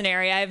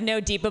mercenary. I have no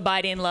deep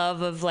abiding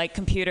love of like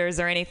computers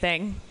or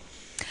anything.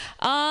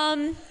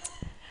 Although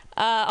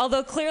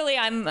clearly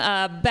I'm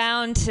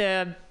bound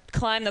to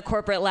climb the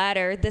corporate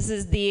ladder. This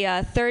is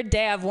the third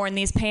day I've worn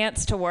these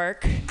pants to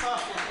work.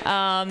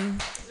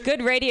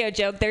 Good radio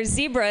joke. There's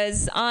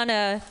zebras on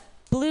a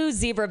blue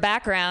zebra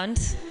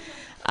background.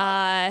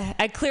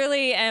 I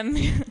clearly am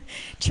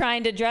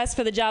trying to dress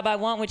for the job I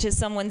want, which is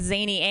someone's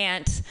zany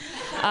aunt.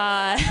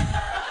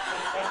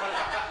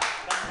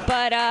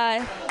 But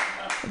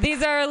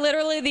these are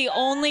literally the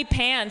only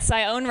pants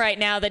I own right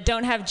now that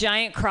don't have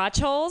giant crotch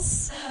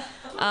holes.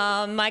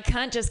 My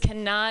cunt just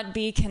cannot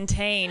be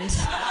contained.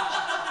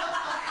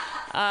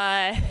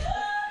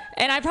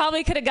 And I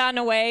probably could have gotten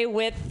away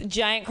with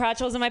giant crotch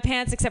holes in my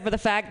pants, except for the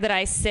fact that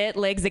I sit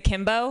legs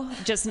akimbo,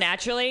 just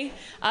naturally.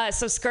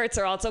 So skirts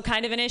are also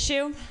kind of an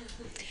issue.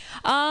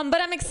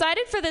 But I'm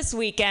excited for this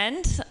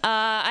weekend.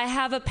 I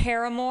have a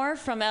paramour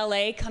from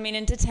LA coming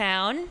into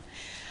town.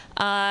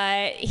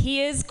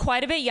 He is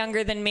quite a bit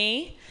younger than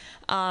me.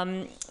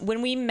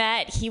 When we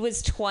met, he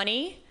was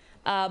 20.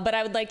 But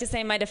I would like to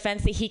say in my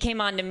defense that he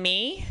came on to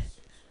me,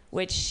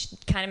 which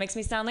kind of makes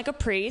me sound like a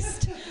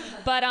priest.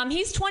 But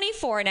he's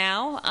 24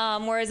 now,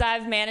 whereas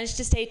I've managed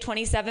to stay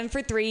 27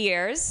 for 3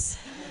 years.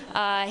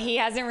 He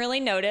hasn't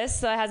really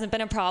noticed, so it hasn't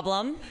been a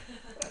problem.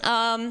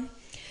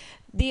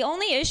 The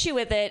only issue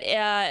with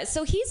it,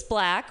 so he's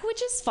black,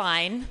 which is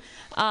fine.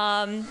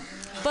 But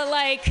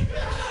like,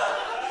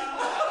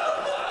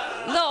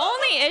 the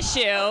only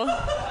issue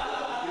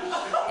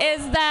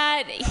is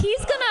that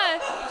he's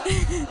gonna,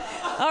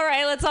 all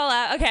right, let's all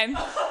out, okay.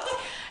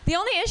 The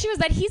only issue is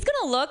that he's going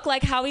to look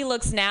like how he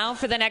looks now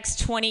for the next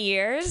 20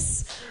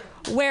 years,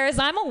 whereas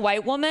I'm a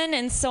white woman,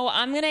 and so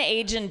I'm going to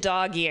age in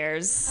dog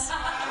years,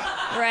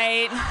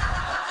 right?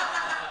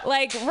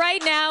 Like,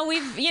 right now,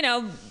 we've,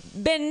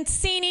 been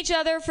seeing each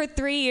other for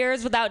 3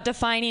 years without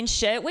defining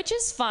shit, which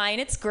is fine.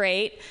 It's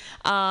great.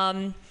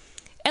 And,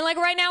 like,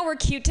 right now, we're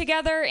cute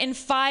together. In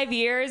 5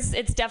 years,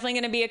 it's definitely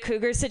going to be a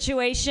cougar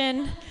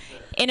situation.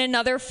 In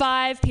another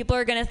 5, people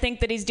are going to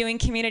think that he's doing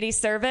community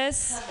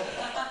service.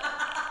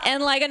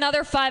 And like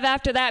another 5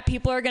 after that,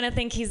 people are going to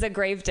think he's a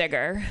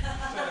gravedigger.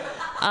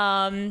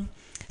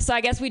 So I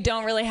guess we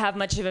don't really have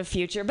much of a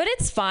future, but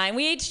it's fine.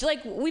 We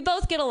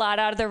both get a lot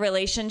out of the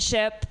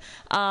relationship.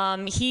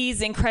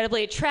 He's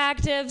incredibly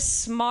attractive,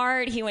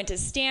 smart. He went to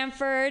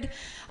Stanford,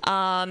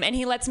 and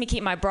he lets me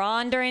keep my bra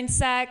on during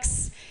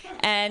sex.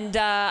 And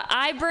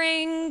I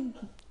bring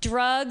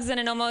drugs and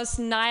an almost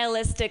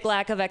nihilistic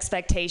lack of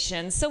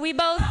expectations. So we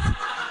both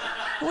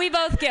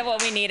get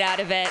what we need out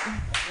of it.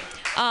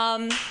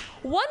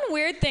 One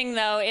weird thing,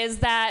 though, is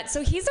that,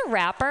 so he's a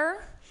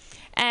rapper,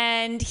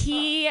 and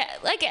he,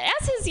 like,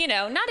 as his,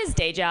 not his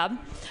day job,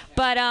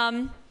 but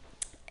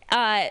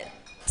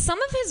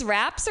some of his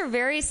raps are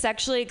very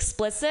sexually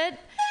explicit,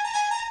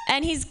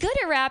 and he's good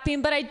at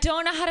rapping, but I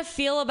don't know how to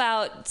feel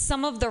about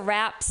some of the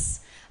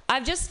raps.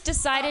 I've just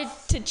decided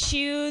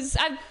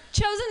I've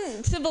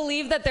chosen to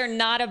believe that they're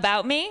not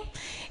about me.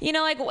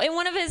 Like in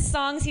one of his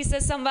songs, he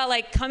says something about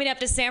like coming up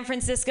to San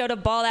Francisco to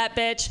ball that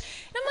bitch.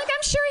 And I'm like,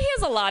 I'm sure he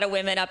has a lot of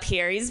women up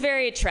here. He's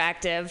very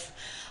attractive.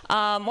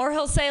 Or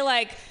he'll say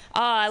like,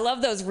 oh, I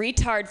love those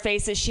retard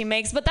faces she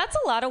makes. But that's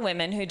a lot of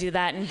women who do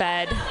that in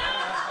bed.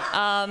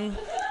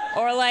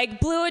 Or like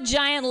blew a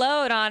giant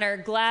load on her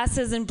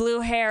glasses and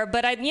blue hair.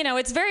 But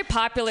it's very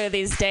popular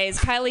these days.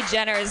 Kylie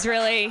Jenner is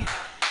really,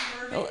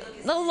 a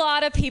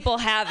lot of people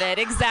have it.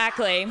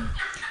 Exactly.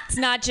 It's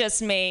not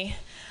just me.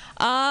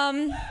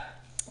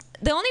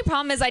 The only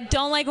problem is I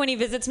don't like when he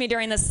visits me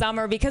during the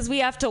summer because we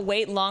have to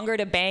wait longer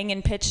to bang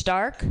in pitch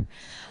dark.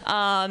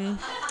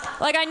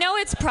 I know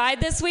it's Pride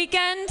this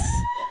weekend.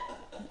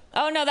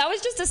 Oh, no, that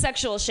was just a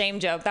sexual shame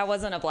joke. That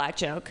wasn't a black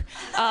joke.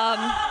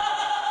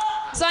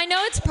 So I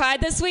know it's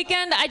Pride this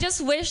weekend. I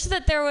just wish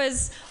that there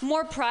was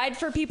more Pride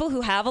for people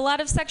who have a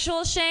lot of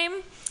sexual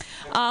shame.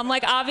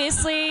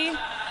 Obviously,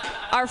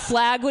 our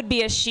flag would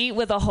be a sheet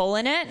with a hole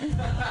in it.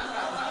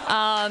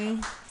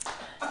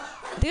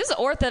 These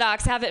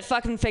Orthodox have it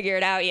fucking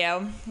figured out,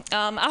 yo.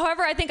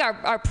 However, I think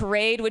our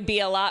parade would be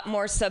a lot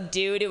more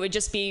subdued. It would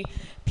just be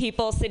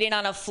people sitting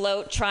on a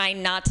float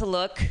trying not to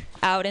look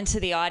out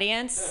into the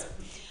audience.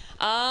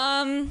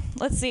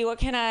 Let's see, what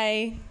can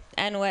I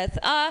end with?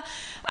 I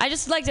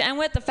just like to end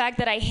with the fact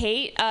that I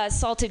hate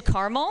salted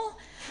caramel.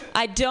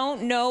 I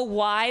don't know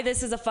why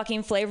this is a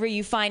fucking flavor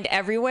you find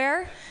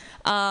everywhere.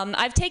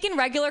 I've taken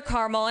regular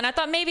caramel, and I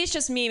thought maybe it's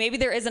just me. Maybe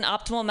there is an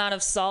optimal amount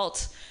of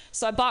salt.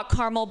 So I bought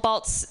caramel,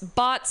 bought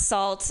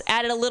salt,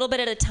 added a little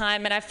bit at a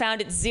time, and I found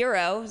it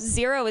 0.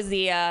 0 is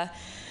the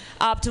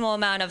optimal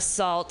amount of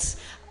salt.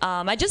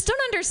 I just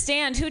don't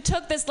understand who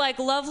took this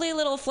lovely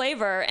little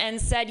flavor and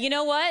said, you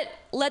know what?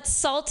 Let's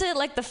salt it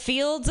like the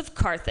fields of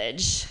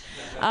Carthage.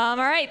 All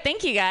right,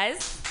 thank you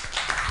guys.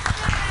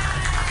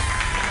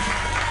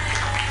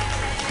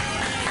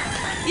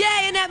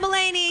 Yay, Annette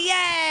Mulaney,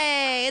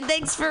 yay! And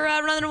thanks for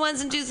running the ones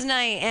and twos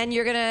tonight. And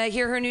you're going to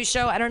hear her new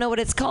show. I don't know what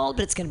it's called,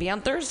 but it's going to be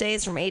on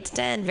Thursdays from 8 to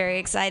 10. Very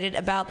excited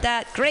about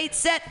that. Great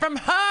set from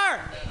her.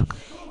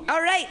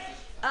 All right.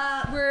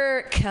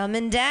 We're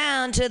coming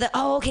down to the...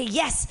 Oh, okay,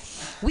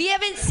 yes. We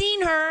haven't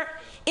seen her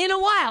in a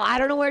while. I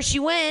don't know where she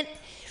went.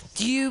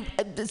 Do you...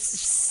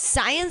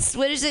 science?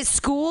 What is it?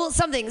 School?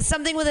 Something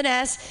with an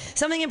S.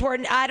 Something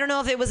important. I don't know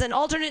if it was an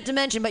alternate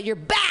dimension, but you're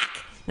back.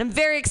 And I'm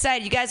very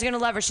excited. You guys are going to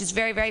love her. She's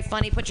very, very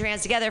funny. Put your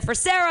hands together for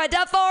Sarah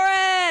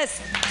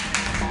DeForest.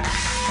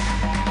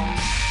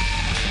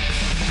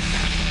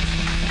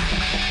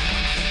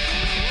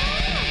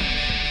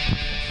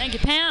 Thank you,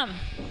 Pam.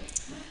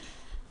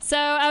 So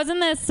I was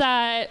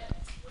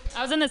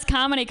in this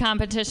comedy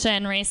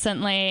competition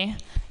recently,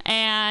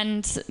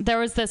 and there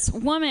was this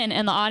woman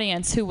in the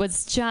audience who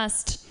was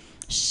just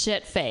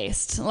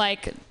shit-faced,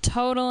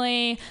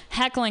 totally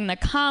heckling the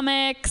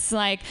comics. She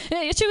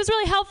was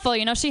really helpful.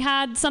 She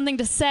had something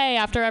to say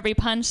after every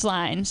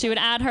punchline. She would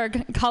add her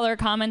color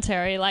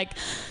commentary, yeah,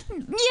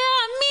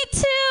 me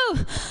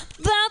too.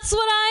 That's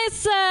what I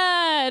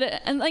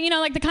said. And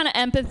the kind of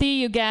empathy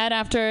you get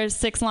after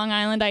 6 Long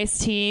Island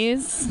iced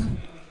teas.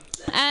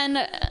 And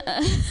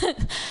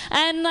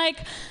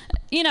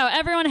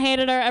everyone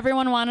hated her.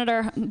 Everyone wanted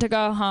her to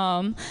go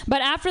home.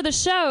 But after the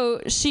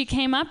show, she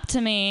came up to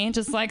me,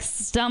 just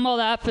stumbled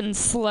up and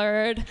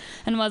slurred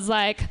and was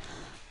like,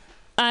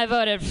 I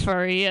voted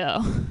for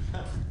you.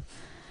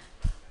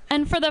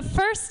 And for the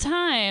first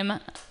time,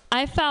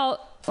 I felt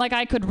like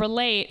I could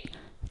relate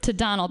to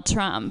Donald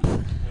Trump.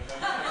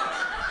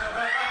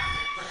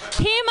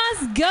 He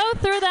must go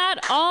through that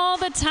all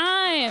the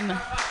time.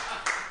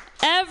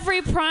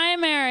 Every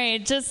primary,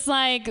 just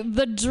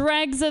the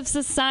dregs of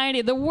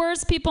society, the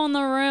worst people in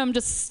the room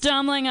just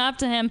stumbling up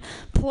to him,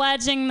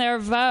 pledging their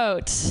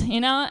vote,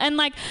 And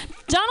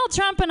Donald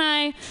Trump and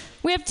I,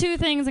 we have 2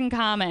 things in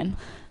common.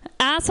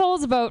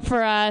 Assholes vote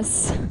for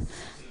us.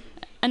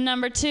 And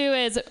number 2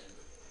 is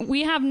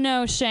we have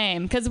no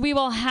shame because we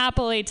will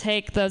happily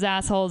take those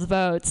assholes'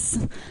 votes.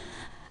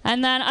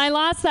 And then I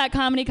lost that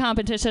comedy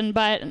competition,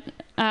 but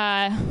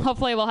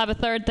hopefully we'll have a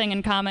 3rd thing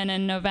in common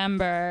in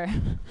November.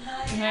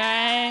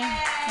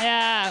 Right?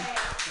 Yeah.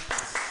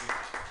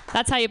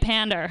 That's how you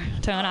pander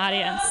to an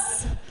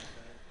audience.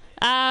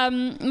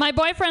 My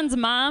boyfriend's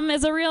mom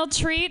is a real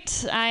treat.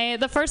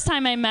 The first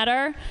time I met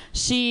her,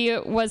 she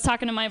was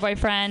talking to my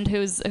boyfriend,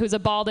 who's a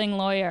balding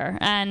lawyer,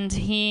 and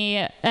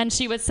she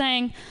was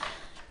saying,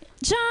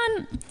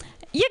 John,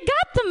 you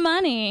got the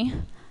money.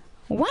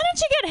 Why don't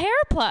you get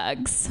hair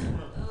plugs?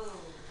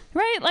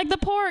 Right? The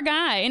poor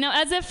guy,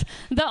 as if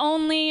the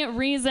only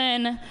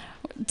reason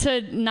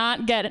to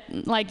not get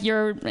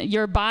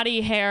your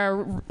body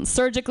hair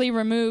surgically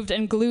removed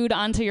and glued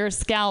onto your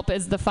scalp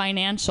is the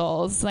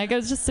financials. It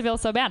was just to feel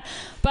so bad.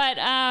 But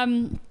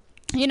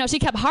she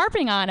kept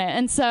harping on it,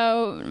 and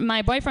so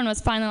my boyfriend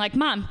was finally like,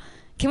 Mom,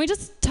 can we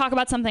just talk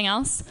about something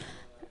else?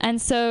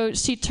 And so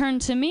she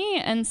turned to me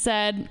and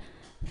said,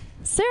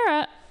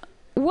 Sarah,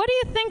 what do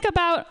you think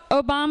about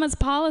Obama's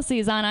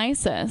policies on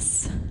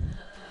ISIS?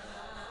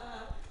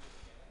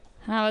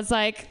 And I was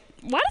like,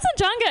 why doesn't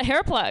John get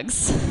hair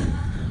plugs?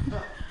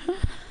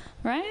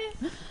 Right?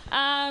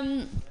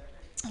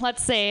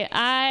 Let's see.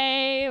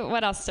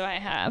 What else do I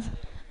have?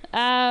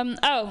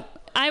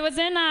 I was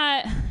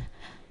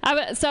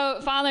in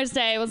so Father's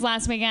Day was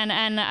last weekend,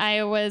 and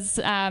I was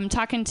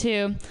talking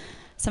to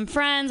some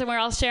friends, and we were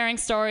all sharing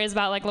stories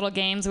about little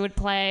games we would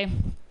play.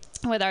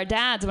 with our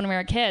dads when we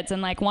were kids.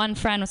 And like one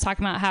friend was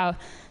talking about how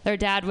their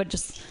dad would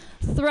just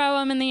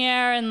throw him in the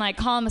air and like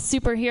call him a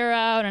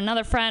superhero, and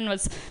another friend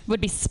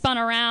would be spun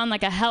around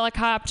like a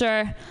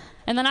helicopter.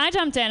 And then I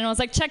jumped in and was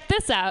like, check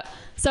this out.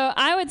 So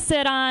I would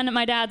sit on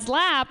my dad's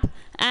lap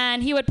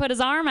and he would put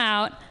his arm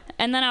out,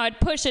 and then I would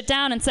push it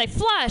down and say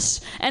flush,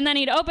 and then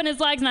he'd open his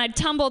legs and I'd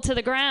tumble to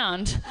the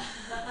ground.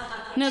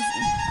 And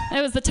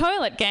it was the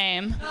toilet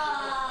game.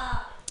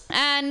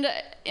 And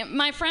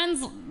my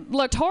friends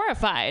looked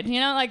horrified, you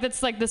know, like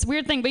that's like this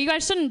weird thing. But you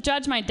guys shouldn't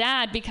judge my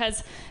dad,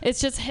 because it's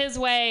just his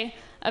way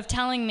of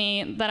telling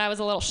me that I was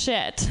a little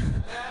shit.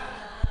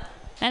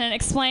 And it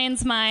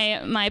explains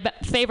my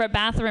favorite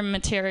bathroom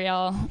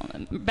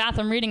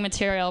reading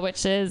material,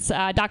 which is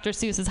Dr.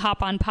 Seuss's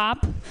Hop on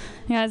Pop.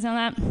 You guys know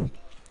that?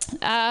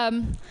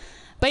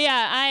 But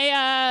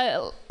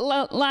yeah,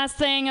 last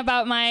thing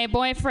about my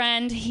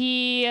boyfriend,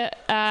 he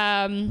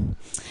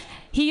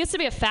used to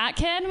be a fat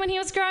kid when he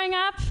was growing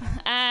up,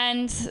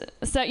 and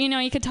so, you know,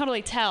 you could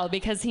totally tell,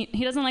 because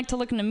he doesn't like to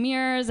look in the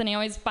mirrors, and he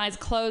always buys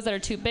clothes that are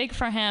too big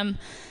for him.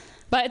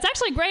 But it's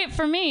actually great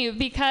for me,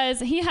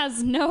 because he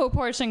has no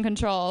portion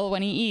control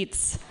when he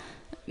eats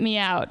me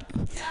out.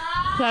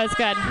 So that's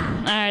good.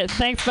 All right,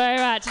 thanks very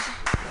much.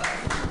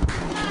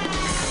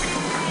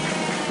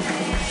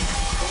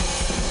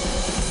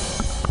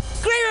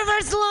 Great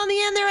reversal on the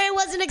end there. I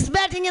wasn't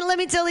expecting it. Let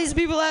me tell these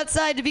people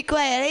outside to be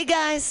quiet. Hey,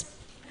 guys.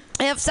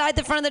 Outside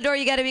the front of the door,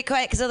 you got to be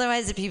quiet, because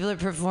otherwise the people are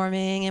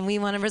performing, and we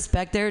want to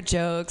respect their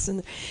jokes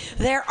and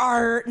their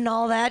art and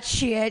all that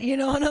shit. You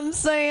know what I'm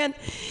saying?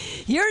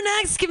 Your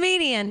next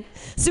comedian,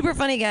 super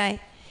funny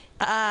guy.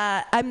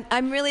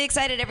 I'm really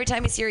excited every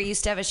time he's here. He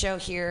used to have a show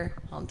here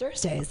on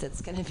Thursdays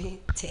that's going to be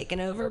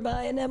taken over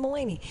by Annette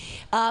Mulaney.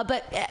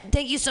 But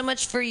thank you so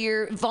much for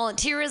your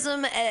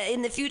volunteerism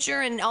in the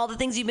future and all the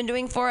things you've been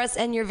doing for us,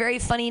 and your very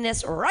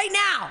funniness right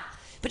now.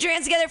 Put your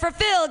hands together for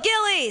Phil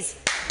Gillies.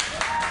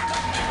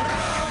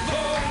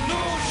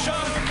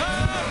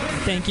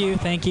 Thank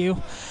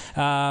you.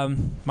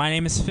 My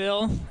name is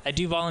Phil. I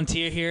do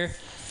volunteer here.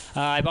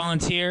 I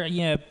volunteer,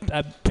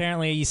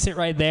 apparently you sit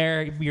right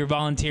there. You're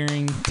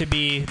volunteering to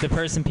be the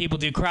person people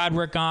do crowd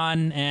work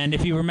on. And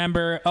if you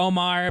remember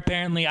Omar,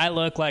 apparently I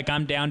look like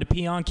I'm down to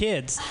pee on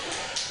kids.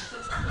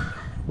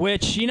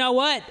 Which, you know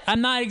what?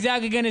 I'm not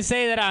exactly going to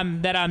say that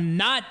I'm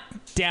not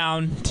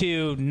down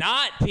to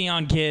not pee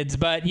on kids,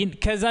 but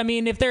because I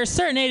mean, if they're a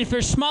certain age, if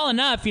they're small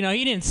enough, he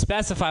didn't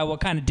specify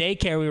what kind of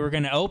daycare we were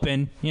going to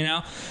open.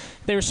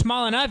 If they were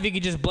small enough, you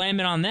could just blame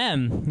it on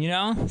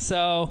them.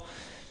 So,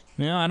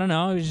 I don't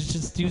know. He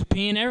was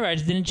peeing everywhere. I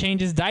just didn't change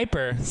his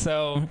diaper.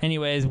 So,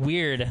 anyways,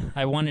 weird.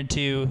 I wanted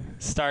to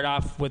start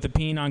off with a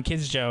peeing on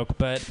kids joke,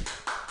 but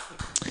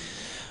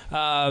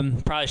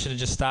probably should have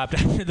just stopped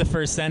after the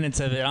first sentence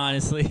of it,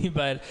 honestly.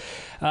 But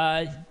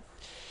I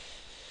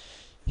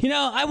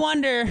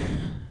wonder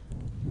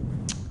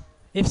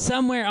if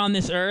somewhere on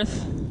this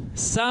earth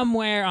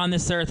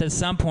at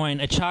some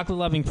point, a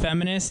chocolate-loving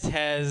feminist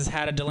has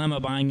had a dilemma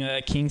buying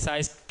a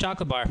king-size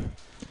chocolate bar.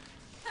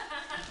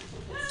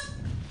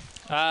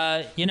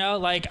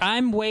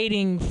 I'm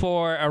waiting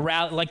for a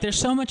rally. Like, there's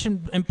so much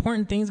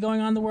important things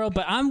going on in the world,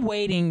 but I'm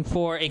waiting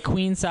for a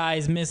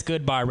queen-size Miss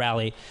Goodbar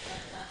rally.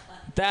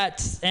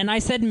 And I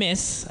said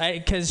Miss,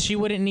 because she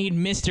wouldn't need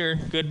Mr.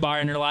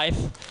 Goodbar in her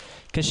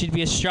life, because she'd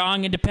be a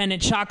strong,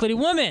 independent, chocolatey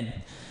woman.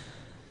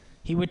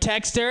 He would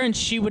text her, and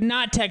she would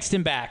not text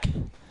him back.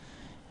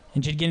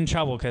 And she'd get in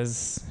trouble,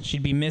 because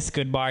she'd be Miss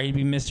Goodbar, he'd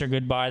be Mr.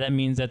 Goodbar. That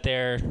means that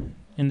they're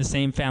in the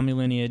same family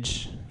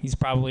lineage. He's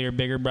probably her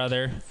bigger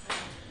brother.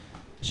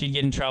 She'd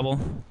get in trouble.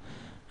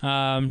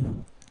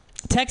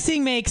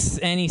 Texting makes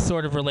any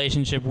sort of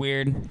relationship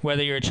weird,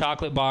 whether you're a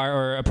chocolate bar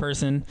or a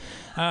person.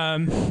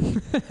 I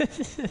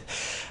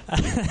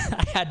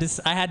had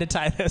to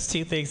tie those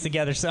two things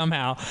together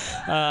somehow.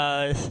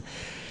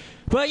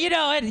 But like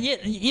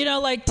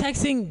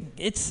texting,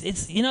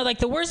 it's like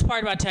the worst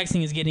part about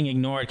texting is getting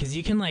ignored, because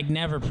you can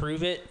never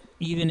prove it,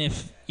 even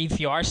if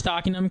you are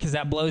stalking them, because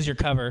that blows your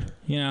cover.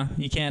 You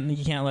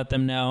can't let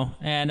them know.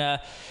 And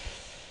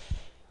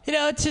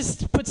it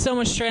just puts so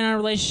much strain on a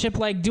relationship.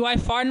 Like, do I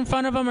fart in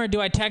front of them, or do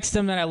I text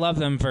them that I love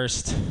them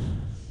first?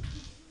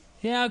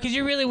 Because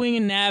you're really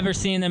winging never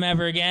seeing them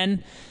ever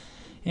again.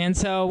 And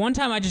so one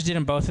time I just did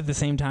them both at the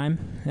same time.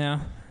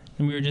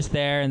 And we were just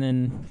there, and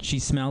then she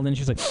smelled, and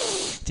she was like,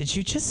 "Did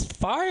you just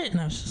fart?"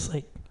 And I was just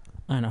like,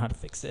 "I know how to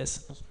fix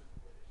this.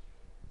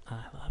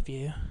 I love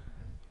you."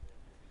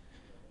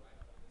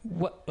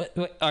 What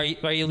are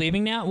you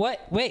leaving now? What?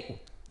 Wait.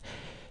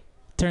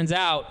 Turns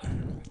out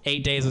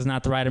 8 days was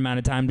not the right amount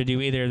of time to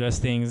do either of those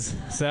things.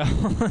 So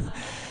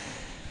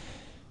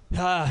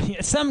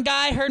some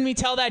guy heard me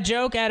tell that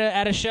joke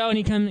at a show, and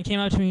he came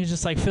up to me and was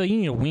just like, "Phil, you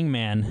need a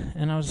wingman."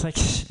 And I was like,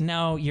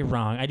 "No, you're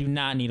wrong. I do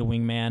not need a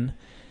wingman.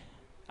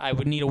 I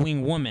would need a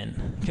wing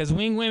woman, because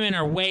wing women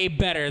are way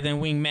better than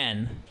wing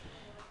men.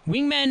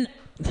 Wingmen,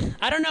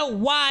 I don't know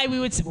why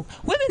women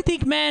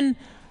think men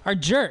are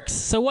jerks.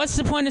 So what's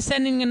the point of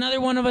sending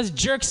another one of us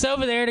jerks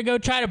over there to go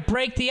try to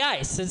break the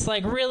ice? It's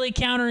really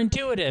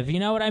counterintuitive. You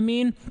know what I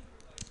mean?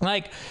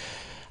 Like,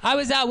 I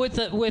was out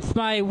with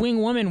my wing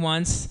woman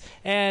once,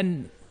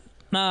 and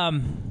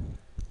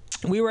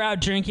we were out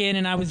drinking,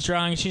 and I was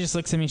drunk. She just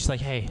looks at me. She's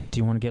like, "Hey, do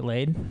you want to get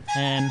laid?"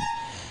 And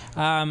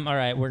all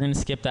right, we're gonna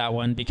skip that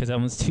one because that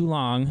one's too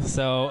long.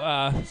 So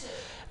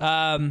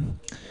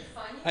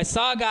I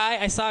saw a guy.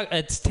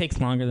 It takes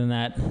longer than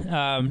that.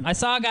 I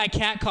saw a guy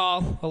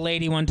catcall a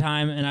lady one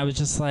time, and I was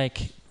just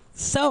like,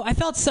 I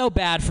felt so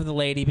bad for the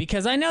lady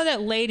because I know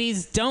that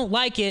ladies don't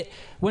like it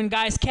when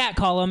guys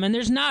catcall them, and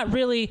there's not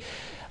really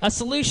a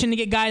solution to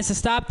get guys to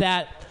stop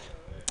that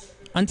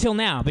until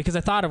now because I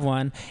thought of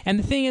one. And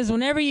the thing is,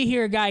 whenever you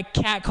hear a guy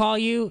catcall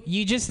you,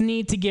 you just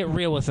need to get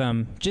real with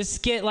them.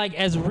 Just get like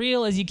as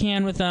real as you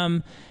can with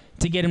them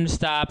to get him to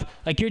stop.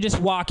 Like, you're just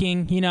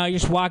walking, you're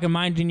just walking,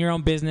 minding your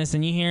own business,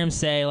 and you hear him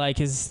say like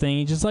his thing.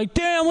 He's just like,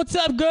 "Damn, what's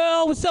up,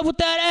 girl? What's up with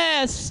that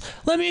ass?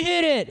 Let me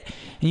hit it."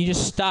 And you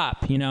just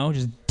stop,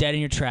 just dead in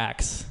your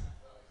tracks.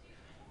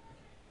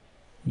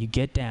 You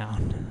get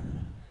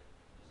down.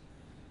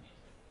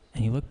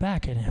 And you look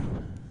back at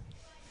him.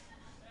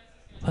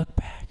 Look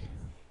back.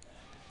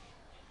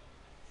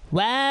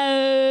 Whoa!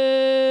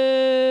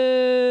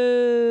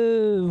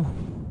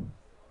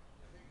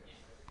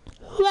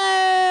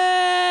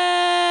 Whoa!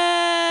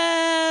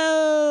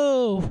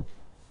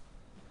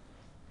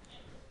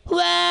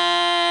 Whoa!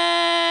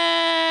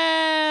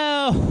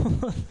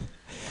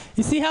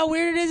 You see how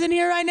weird it is in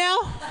here right now?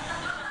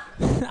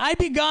 I'd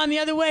be gone the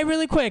other way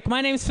really quick.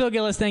 My name's Phil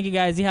Gillis. Thank you,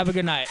 guys. You have a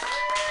good night.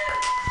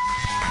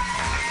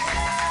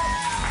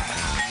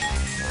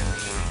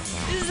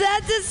 Is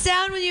that the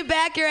sound when you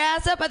back your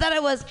ass up? I thought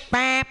it was.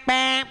 I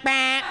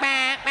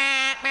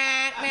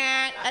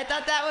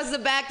thought that was the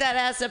back that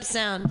ass up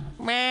sound.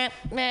 No.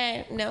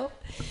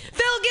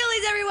 Phil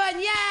Gillies, everyone.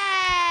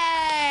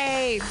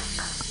 Yay!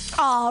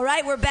 All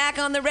right, we're back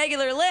on the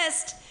regular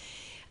list.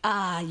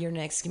 Your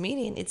next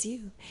comedian, it's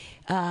you.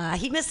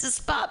 He missed a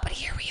spot, but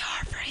here we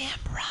are for him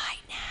right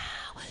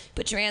now.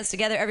 Put your hands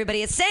together,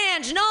 everybody. It's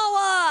Sanj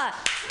Noah.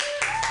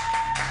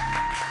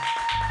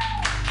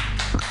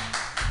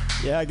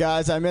 Yeah,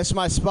 guys, I missed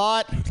my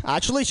spot. I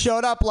actually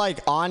showed up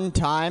on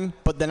time,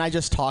 but then I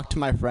just talked to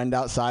my friend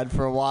outside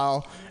for a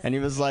while, and he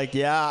was like,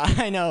 "Yeah,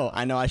 I know.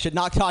 I should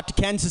not talk to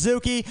Ken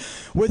Suzuki,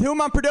 with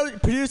whom I'm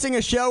producing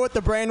a show at the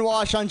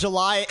Brainwash on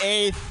July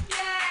 8th.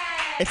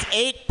 It's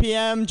 8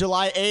 p.m.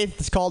 July 8th.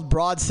 It's called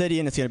Broad City,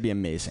 and it's going to be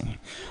amazing.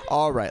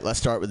 All right, let's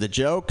start with the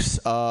jokes.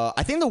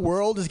 I think the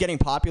world is getting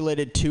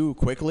populated too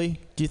quickly.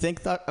 Do you think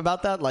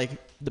about that? Like,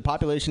 the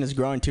population is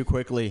growing too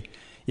quickly.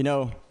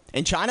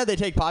 In China, they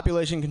take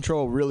population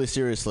control really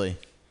seriously.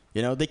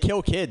 They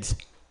kill kids.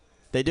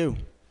 They do.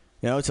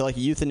 It's like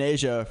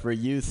euthanasia for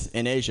youth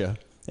in Asia.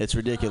 It's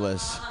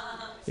ridiculous.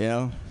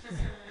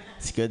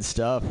 It's good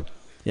stuff.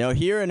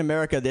 Here in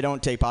America, they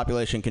don't take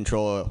population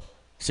control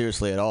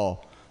seriously at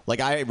all. Like,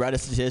 I read a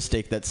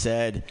statistic that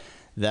said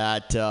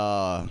that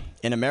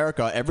in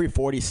America, every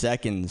 40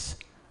 seconds,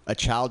 a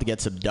child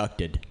gets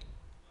abducted.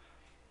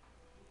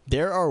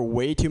 There are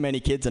way too many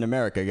kids in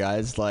America,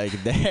 guys.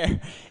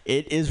 It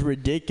is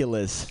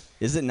ridiculous.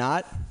 Is it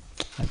not?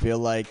 I feel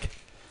like,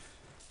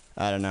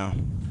 I don't know.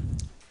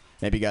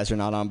 Maybe you guys are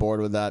not on board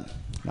with that.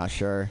 Not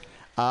sure.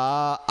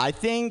 I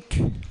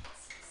think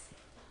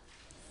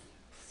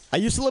I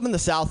used to live in the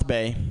South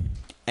Bay.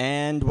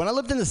 And when I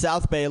lived in the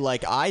South Bay,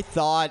 I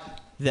thought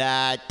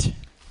that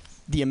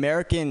the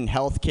American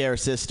healthcare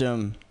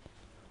system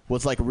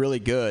was, really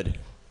good.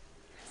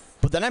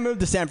 But then I moved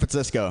to San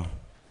Francisco,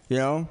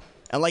 And,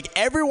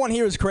 everyone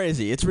here is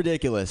crazy. It's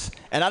ridiculous.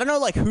 And I don't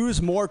know,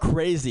 who's more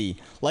crazy.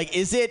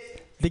 Is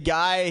it the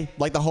guy,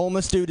 the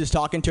homeless dude who's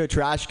talking to a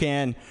trash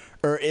can?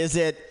 Or is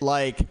it,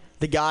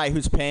 the guy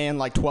who's paying,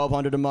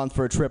 $1,200 a month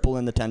for a triple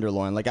in the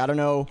Tenderloin? I don't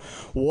know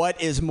what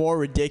is more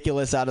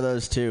ridiculous out of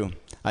those two.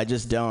 I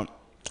just don't.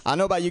 I don't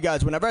know about you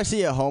guys. Whenever I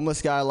see a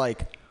homeless guy,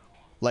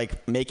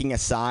 making a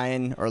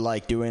sign or,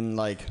 doing,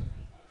 I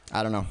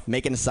don't know,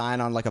 making a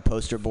sign on, a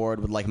poster board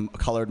with,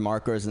 colored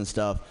markers and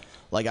stuff,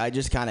 I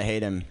just kind of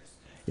hate him.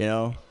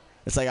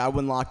 It's I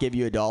would not give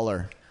you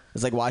 $1.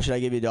 It's why should I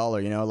give you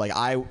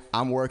 $1?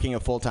 I'm working a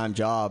full-time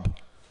job.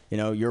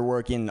 You're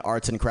working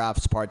arts and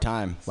crafts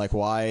part-time.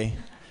 why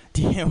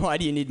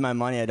do you need my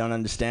money? I don't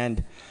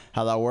understand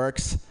how that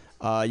works.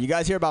 You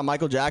guys hear about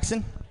Michael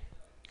Jackson?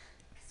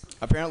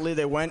 Apparently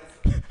they went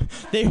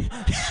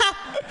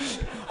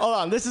hold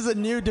on, this is a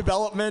new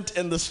development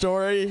in the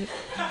story.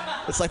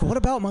 It's what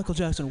about Michael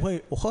Jackson?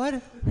 Wait,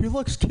 what? He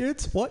likes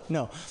kids? What?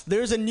 No.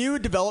 There's a new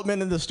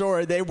development in the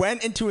story. They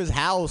went into his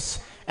house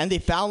and they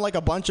found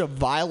a bunch of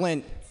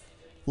violent,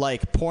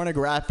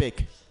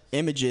 pornographic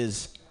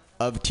images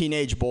of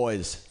teenage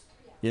boys,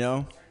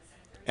 And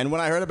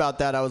when I heard about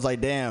that, I was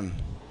like, damn,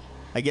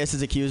 I guess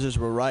his accusers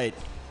were right,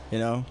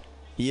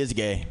 He is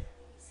gay.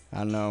 I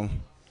don't know.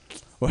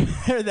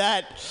 Whether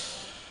that...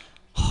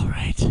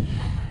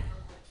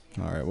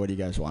 All right, what do you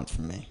guys want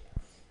from me?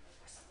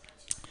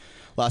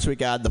 Last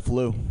week I had the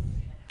flu.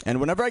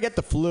 And whenever I get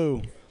the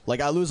flu,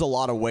 I lose a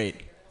lot of weight,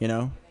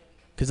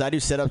 Because I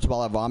do sit-ups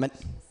while I vomit.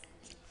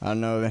 I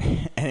don't know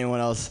if anyone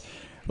else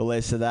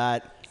relates to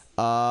that.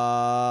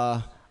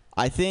 I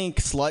I think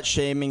slut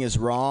shaming is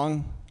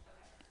wrong.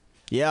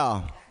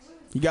 Yeah.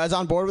 You guys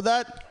on board with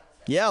that?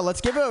 Yeah, let's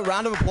give a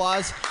round of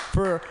applause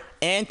for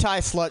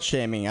anti-slut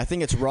shaming. I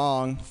think it's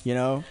wrong, you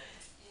know,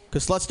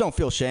 because sluts don't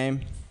feel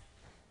shame.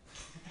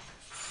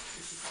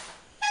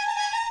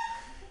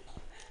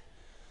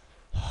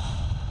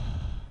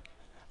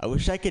 I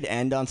wish I could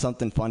end on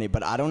something funny,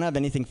 but I don't have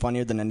anything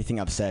funnier than anything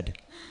I've said.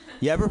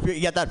 You ever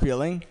get that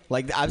feeling?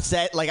 Like I've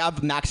said, like I've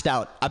maxed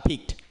out. I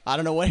peaked. I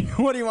don't know what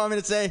do you want me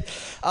to say?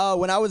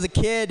 When I was a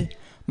kid,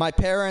 my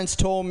parents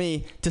told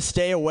me to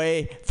stay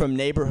away from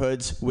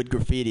neighborhoods with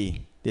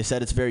graffiti. They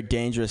said it's very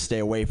dangerous. Stay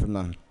away from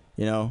them.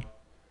 You know,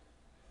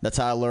 that's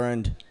how I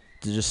learned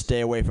to just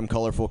stay away from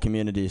colorful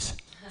communities.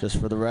 Just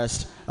for the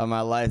rest of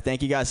my life.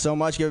 Thank you guys so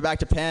much. Give it back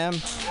to Pam.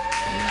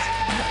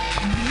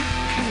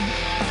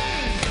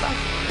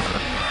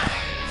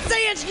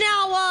 Say it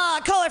now,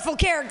 colorful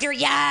character.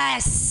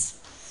 Yes.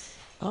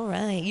 All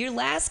right, your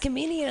last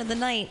comedian of the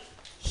night.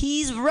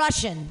 He's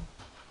Russian.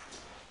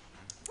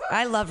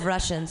 I love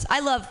Russians. I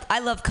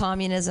love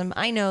communism.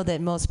 I know that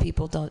most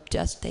people don't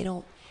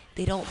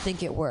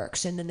think it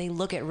works, and then they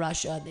look at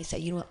Russia and they say,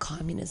 you know what,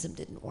 communism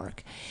didn't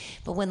work.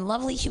 But when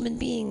lovely human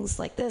beings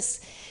like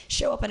this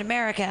show up in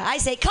America, I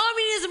say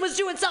communism was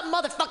doing something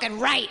motherfucking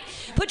right.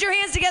 Put your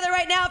hands together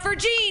right now for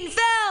Gene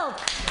Feld.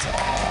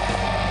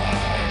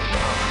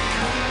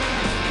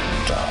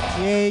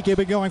 Yay, keep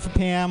it going for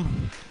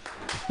Pam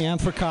and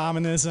for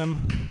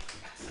communism.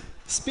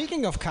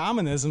 Speaking of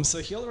communism, so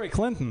Hillary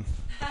Clinton.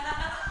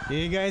 Are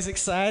you guys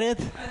excited?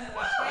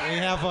 We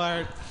have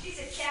our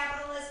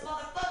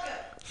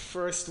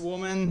first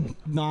woman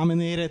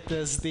nominated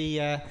as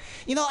the,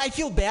 I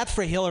feel bad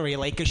for Hillary,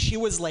 cause she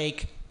was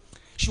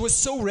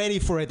so ready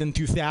for it in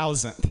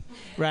 2000,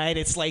 right?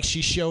 It's like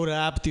she showed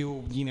up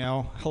to,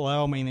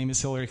 hello, my name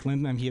is Hillary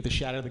Clinton, I'm here to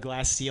shatter the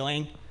glass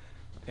ceiling.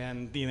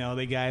 And,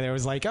 the guy there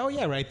was like, oh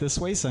yeah, right this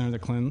way, Senator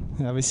Clinton,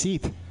 have a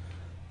seat.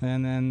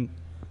 And then,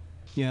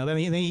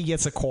 then he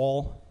gets a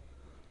call.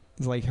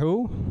 He's like,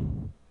 who?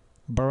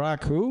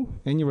 Barack who?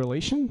 Any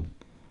relation?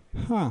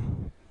 Huh.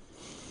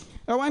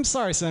 Oh, I'm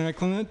sorry, Senator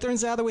Clinton. It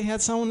turns out that we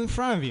had someone in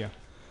front of you.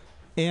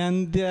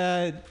 And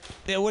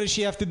what does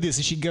she have to do?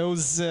 So she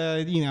goes,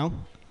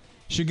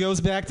 she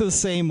goes back to the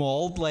same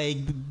old,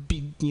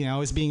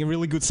 is being a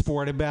really good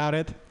sport about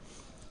it.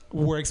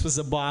 Works with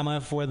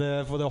Obama for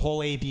the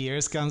whole 8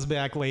 years. Comes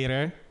back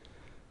later.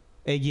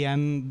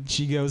 Again,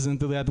 she goes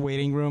into that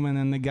waiting room, and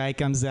then the guy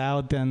comes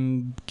out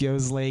and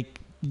goes like,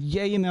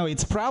 yeah,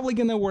 it's probably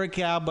going to work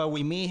out, but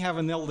we may have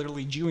an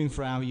elderly Jew in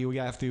front of you. We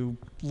have to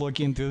look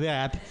into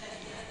that.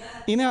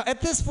 At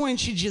this point,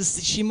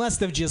 she must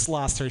have just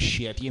lost her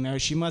shit.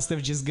 She must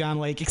have just gone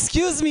like,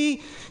 excuse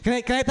me, can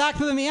I talk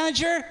to the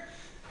manager?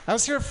 I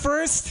was here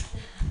first.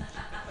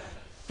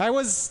 I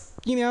was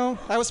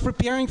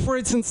preparing for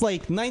it since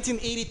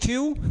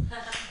 1982.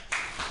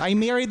 I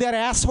married that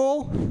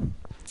asshole.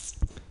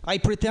 I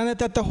pretended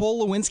that the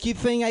whole Lewinsky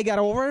thing I got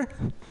over.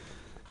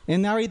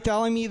 And now you're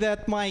telling me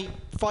that my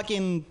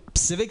fucking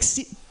civics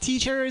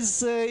teacher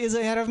is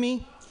ahead of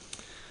me?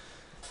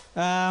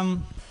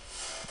 And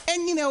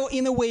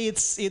in a way,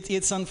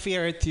 it's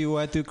unfair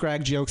to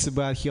crack jokes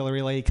about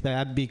Hillary like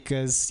that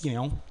because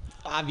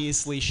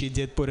obviously she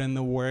did put in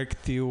the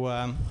work to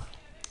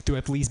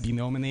at least be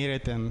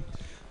nominated, and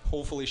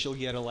hopefully she'll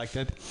get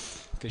elected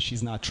because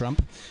she's not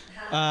Trump.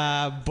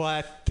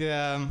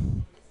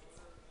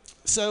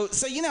 So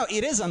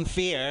it is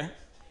unfair.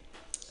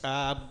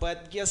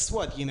 But guess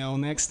what?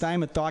 Next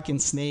time a talking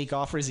snake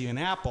offers you an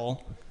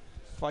apple,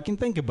 fucking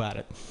think about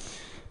it.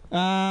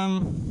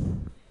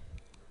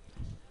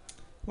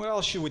 What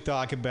else should we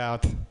talk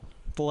about?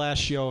 The last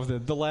show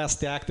of the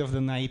last act of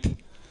the night.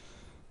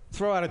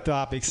 Throw out a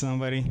topic,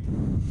 somebody. We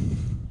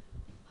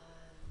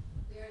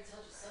already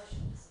told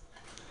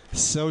you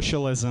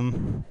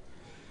socialism.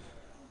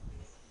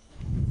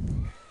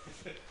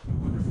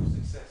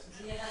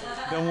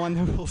 The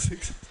wonderful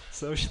success.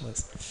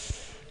 Socialist.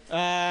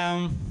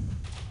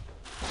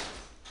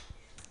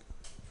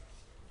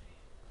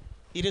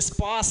 It is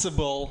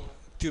possible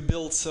to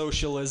build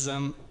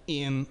socialism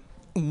in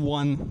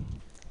one,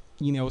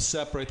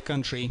 separate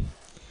country,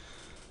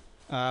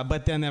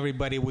 but then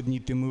everybody would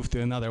need to move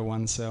to another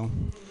one. So,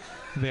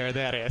 there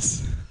that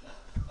is.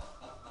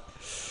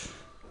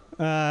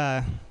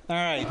 All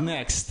right,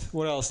 next.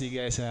 What else do you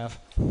guys have?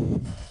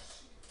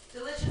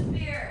 Delicious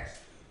beer.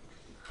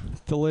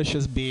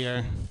 Delicious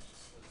beer.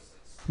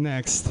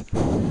 Next.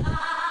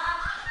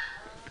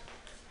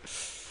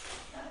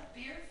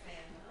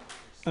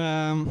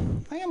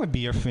 I am a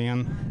beer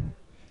fan,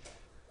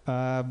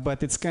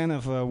 but it's kind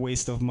of a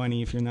waste of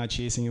money if you're not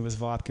chasing it with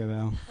vodka,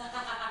 though.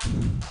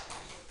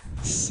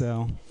 So,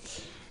 all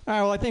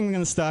right, well, I think I'm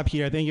going to stop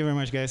here. Thank you very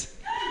much, guys.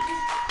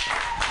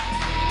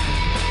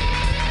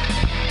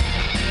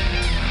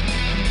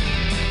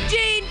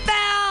 Gene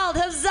Feld,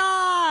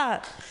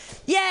 huzzah!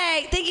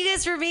 Yay! Thank you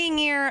guys for being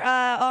here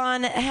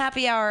on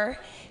Happy Hour.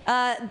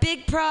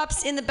 Big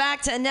props in the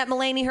back to Annette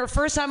Mulaney, her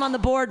first time on the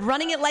board,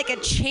 running it like a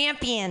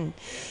champion.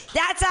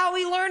 That's how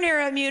we learn here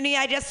at Mutiny.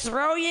 I just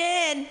throw you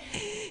in.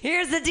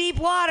 Here's the deep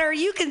water.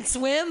 You can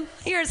swim.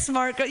 You're a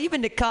smart girl. You've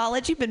been to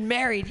college. You've been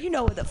married. You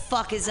know what the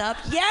fuck is up.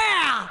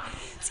 Yeah!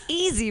 It's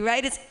easy,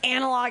 right? It's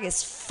analog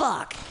as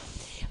fuck.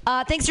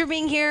 Thanks for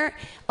being here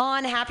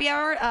on Happy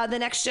Hour. The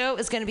next show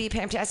is going to be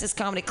Pamtastic's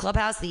Comedy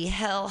Clubhouse, the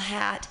Hell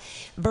Hat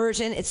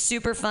version. It's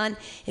super fun.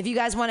 If you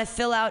guys want to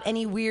fill out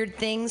any weird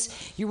things,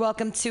 you're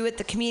welcome to it.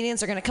 The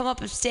comedians are going to come up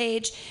on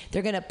stage.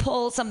 They're going to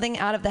pull something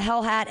out of the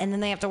Hell Hat, and then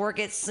they have to work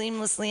it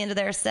seamlessly into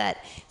their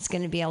set. It's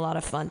going to be a lot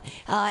of fun.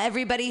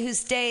 Everybody who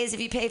stays, if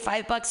you pay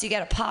 $5, you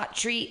get a pot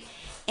treat,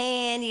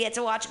 and you get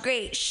to watch a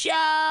great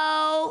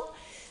show.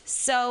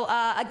 So,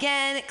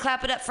 again,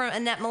 clap it up for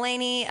Annette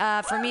Mulaney,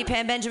 for me,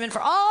 Pam Benjamin, for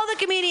all the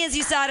comedians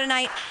you saw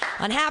tonight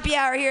on Happy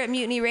Hour here at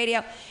Mutiny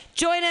Radio.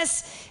 Join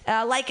us,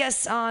 like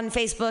us on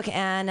Facebook,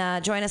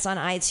 and join us on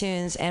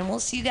iTunes, and we'll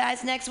see you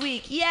guys next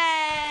week. Yay!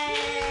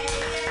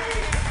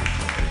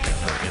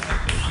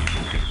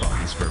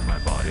 My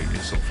body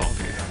is so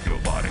funky, your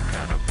body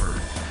kind of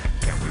burn.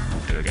 Can we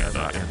move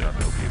together in the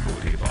milky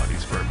booty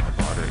bodies? For my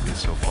body is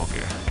so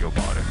funky, your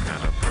body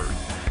kind of burn.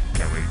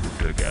 Can we move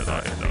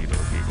together in the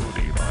milky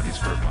booty bodies?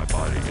 For my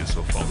body is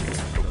so funky,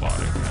 your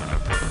body kind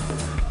of burn.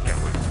 Can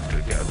we move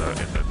together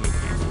in the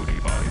milky booty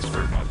bodies?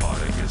 For my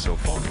body is so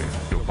funky,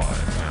 your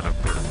body kind of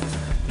burn.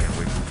 Can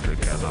we move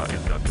together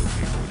in the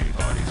milky booty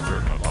bodies? For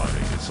my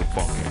body is so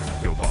funky,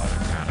 your body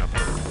kind of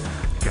burn.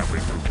 Can we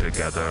move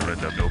together in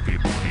the milky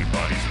booty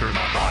bodies? For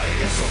my body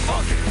is so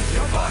funky,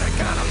 your body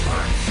kind of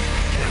burn.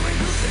 Can we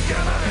move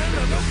together in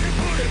the milky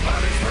booty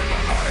bodies? For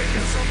my body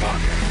is so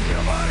funky,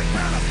 your body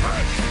kind of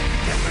burn.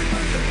 Can we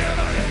move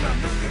together in the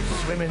milky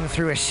booty? Swimming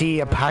through a sea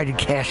of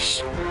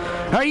podcasts.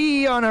 Are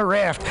ye on a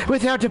raft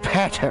without a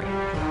paddle?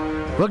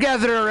 Well,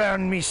 gather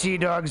around me, sea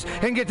dogs,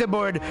 and get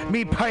aboard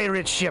me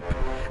pirate ship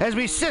as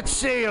we set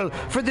sail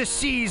for the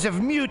seas of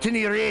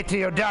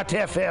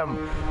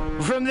MutinyRadio.fm.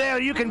 From there,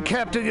 you can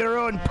captain your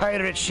own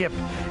pirate ship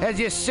as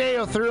you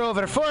sail through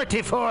over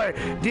 44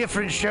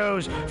 different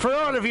shows for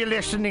all of your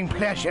listening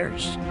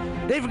pleasures.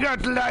 They've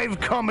got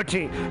live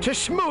comedy to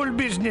small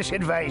business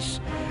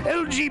advice,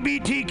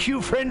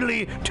 LGBTQ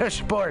friendly to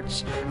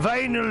sports,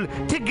 vinyl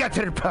to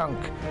gutter punk.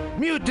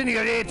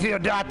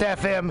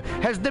 MutinyRadio.fm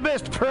has the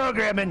best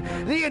programming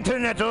the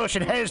internet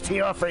ocean has to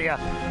offer you.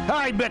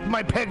 I bet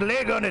my peg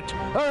leg on it,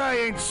 or I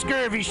ain't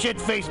scurvy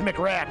shit-faced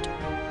McRat.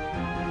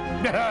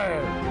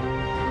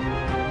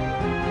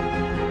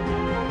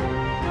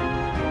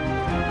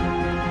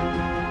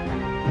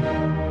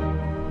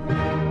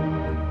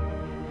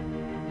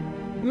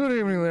 Good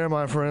evening there,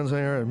 my friends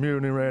here at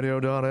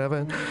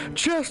MutinyRadio.fm.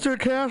 Chester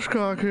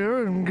Cashcock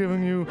here, and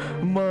giving you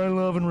my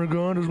love and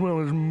regard as well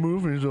as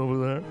movies over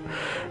there.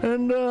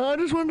 And I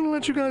just wanted to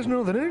let you guys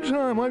know that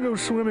anytime I go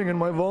swimming in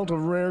my vault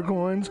of rare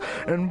coins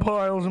and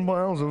piles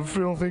of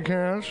filthy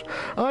cash,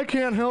 I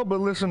can't help but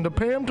listen to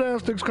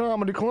Pamtastic's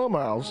Comedy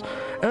Clubhouse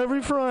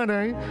every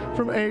Friday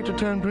from 8 to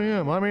 10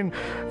 p.m. I mean,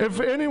 if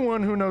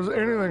anyone who knows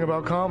anything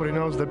about comedy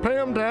knows that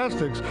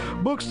Pamtastic's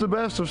books the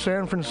best of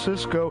San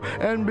Francisco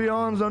and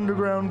beyond's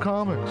underground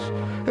comics.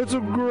 It's a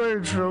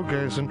great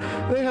showcase, and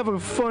they have a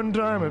fun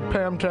time at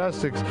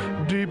Pamtastic's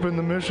deep in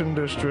the Mission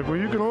District, where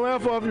you can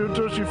laugh off your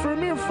tushy for a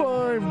mere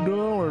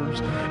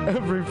 $5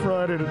 every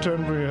Friday to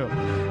 10 p.m.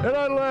 And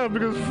I laugh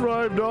because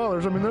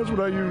 $5, I mean, that's what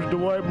I use to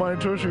wipe my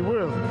tushy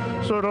with.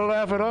 So to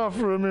laugh it off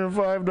for a mere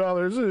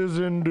 $5 is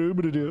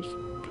indubitious.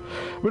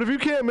 But if you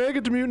can't make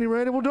it to Mutiny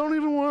Radio, well, don't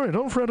even worry.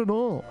 Don't fret at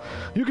all.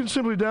 You can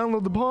simply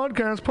download the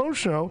podcast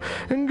post-show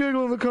and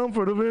giggle in the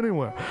comfort of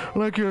anywhere,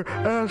 like your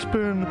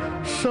Aspen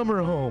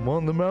summer home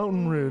on the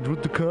mountain ridge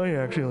with the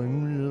kayak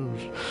feeling.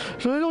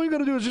 So all you got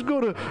to do is just go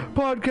to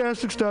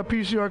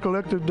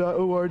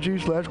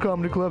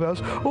podcastics.pcrcollective.org/comedy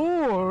clubhouse,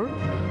 or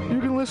you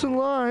can listen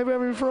live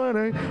every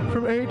Friday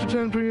from 8 to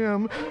 10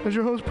 p.m. as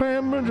your host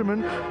Pam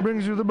Benjamin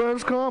brings you the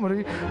best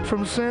comedy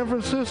from San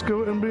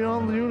Francisco and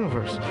beyond the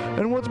universe.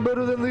 And what's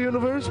better than the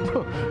universe?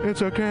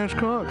 It's a cash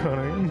cock,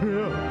 honey.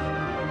 Yeah.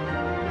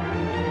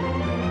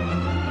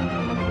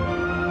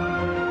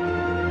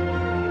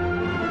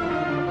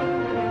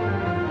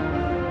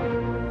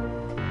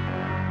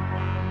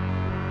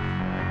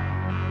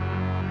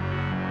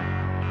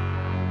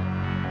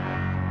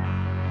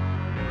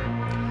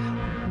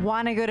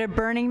 Want to go to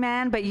Burning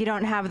Man, but you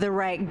don't have the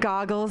right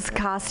goggles,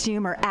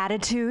 costume, or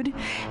attitude?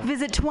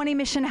 Visit 20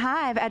 Mission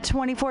Hive at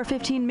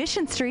 2415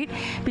 Mission Street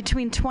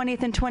between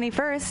 20th and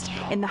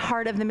 21st in the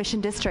heart of the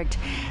Mission District.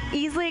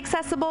 Easily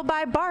accessible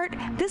by BART,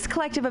 this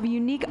collective of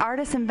unique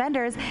artists and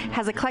vendors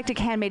has eclectic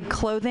handmade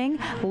clothing,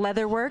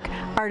 leatherwork,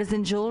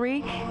 artisan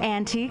jewelry,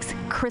 antiques,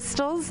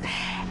 crystals,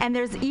 and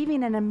there's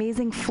even an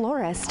amazing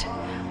florist.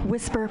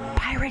 Whisper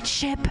Pirate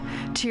Ship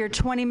to your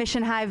 20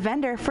 Mission Hive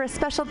vendor for a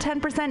special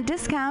 10%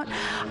 discount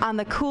on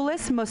the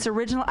coolest, most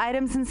original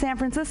items in San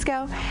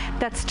Francisco.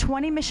 That's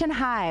 20 Mission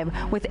Hive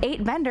with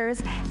 8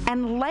 vendors,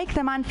 and like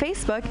them on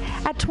Facebook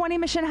at 20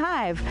 Mission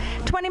Hive.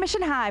 20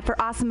 Mission Hive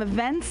for awesome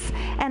events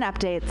and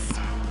updates.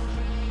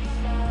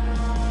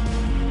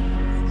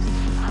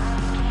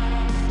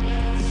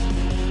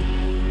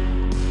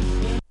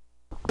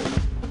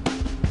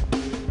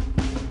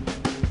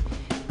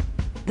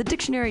 The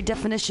dictionary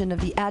definition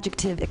of the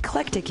adjective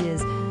eclectic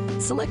is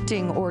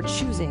selecting or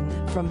choosing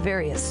from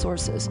various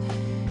sources.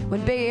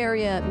 When Bay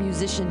Area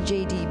musician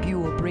J.D.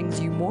 Buell brings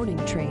you Morning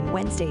Train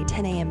Wednesday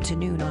 10 a.m. to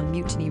noon on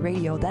Mutiny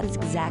Radio, that is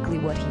exactly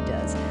what he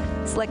does.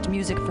 Select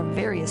music from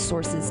various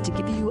sources to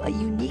give you a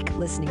unique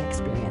listening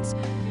experience.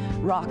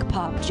 Rock,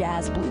 pop,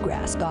 jazz,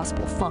 bluegrass,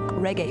 gospel, funk,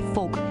 reggae,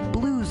 folk,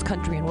 blues,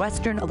 country and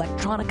western,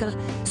 electronica,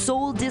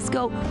 soul,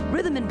 disco,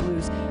 rhythm and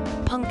blues,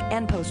 punk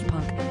and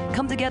post-punk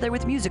come together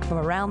with music from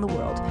around the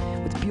world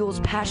with Buell's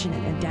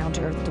passionate and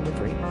down-to-earth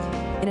delivery.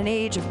 In an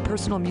age of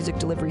personal music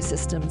delivery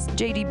systems,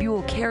 J.D.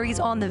 Buell carries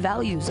on the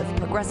values of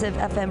progressive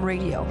FM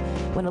radio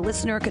when a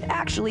listener could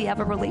actually have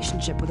a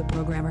relationship with a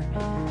programmer,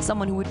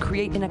 someone who would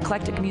create an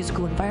eclectic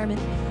musical environment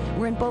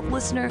wherein both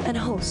listener and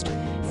host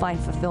find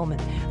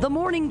fulfillment. The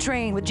Morning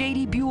Train with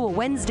J.D. Buell,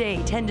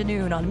 Wednesday, 10 to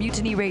noon on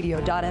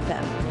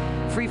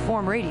MutinyRadio.fm.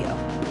 Freeform radio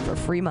for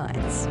free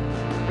minds.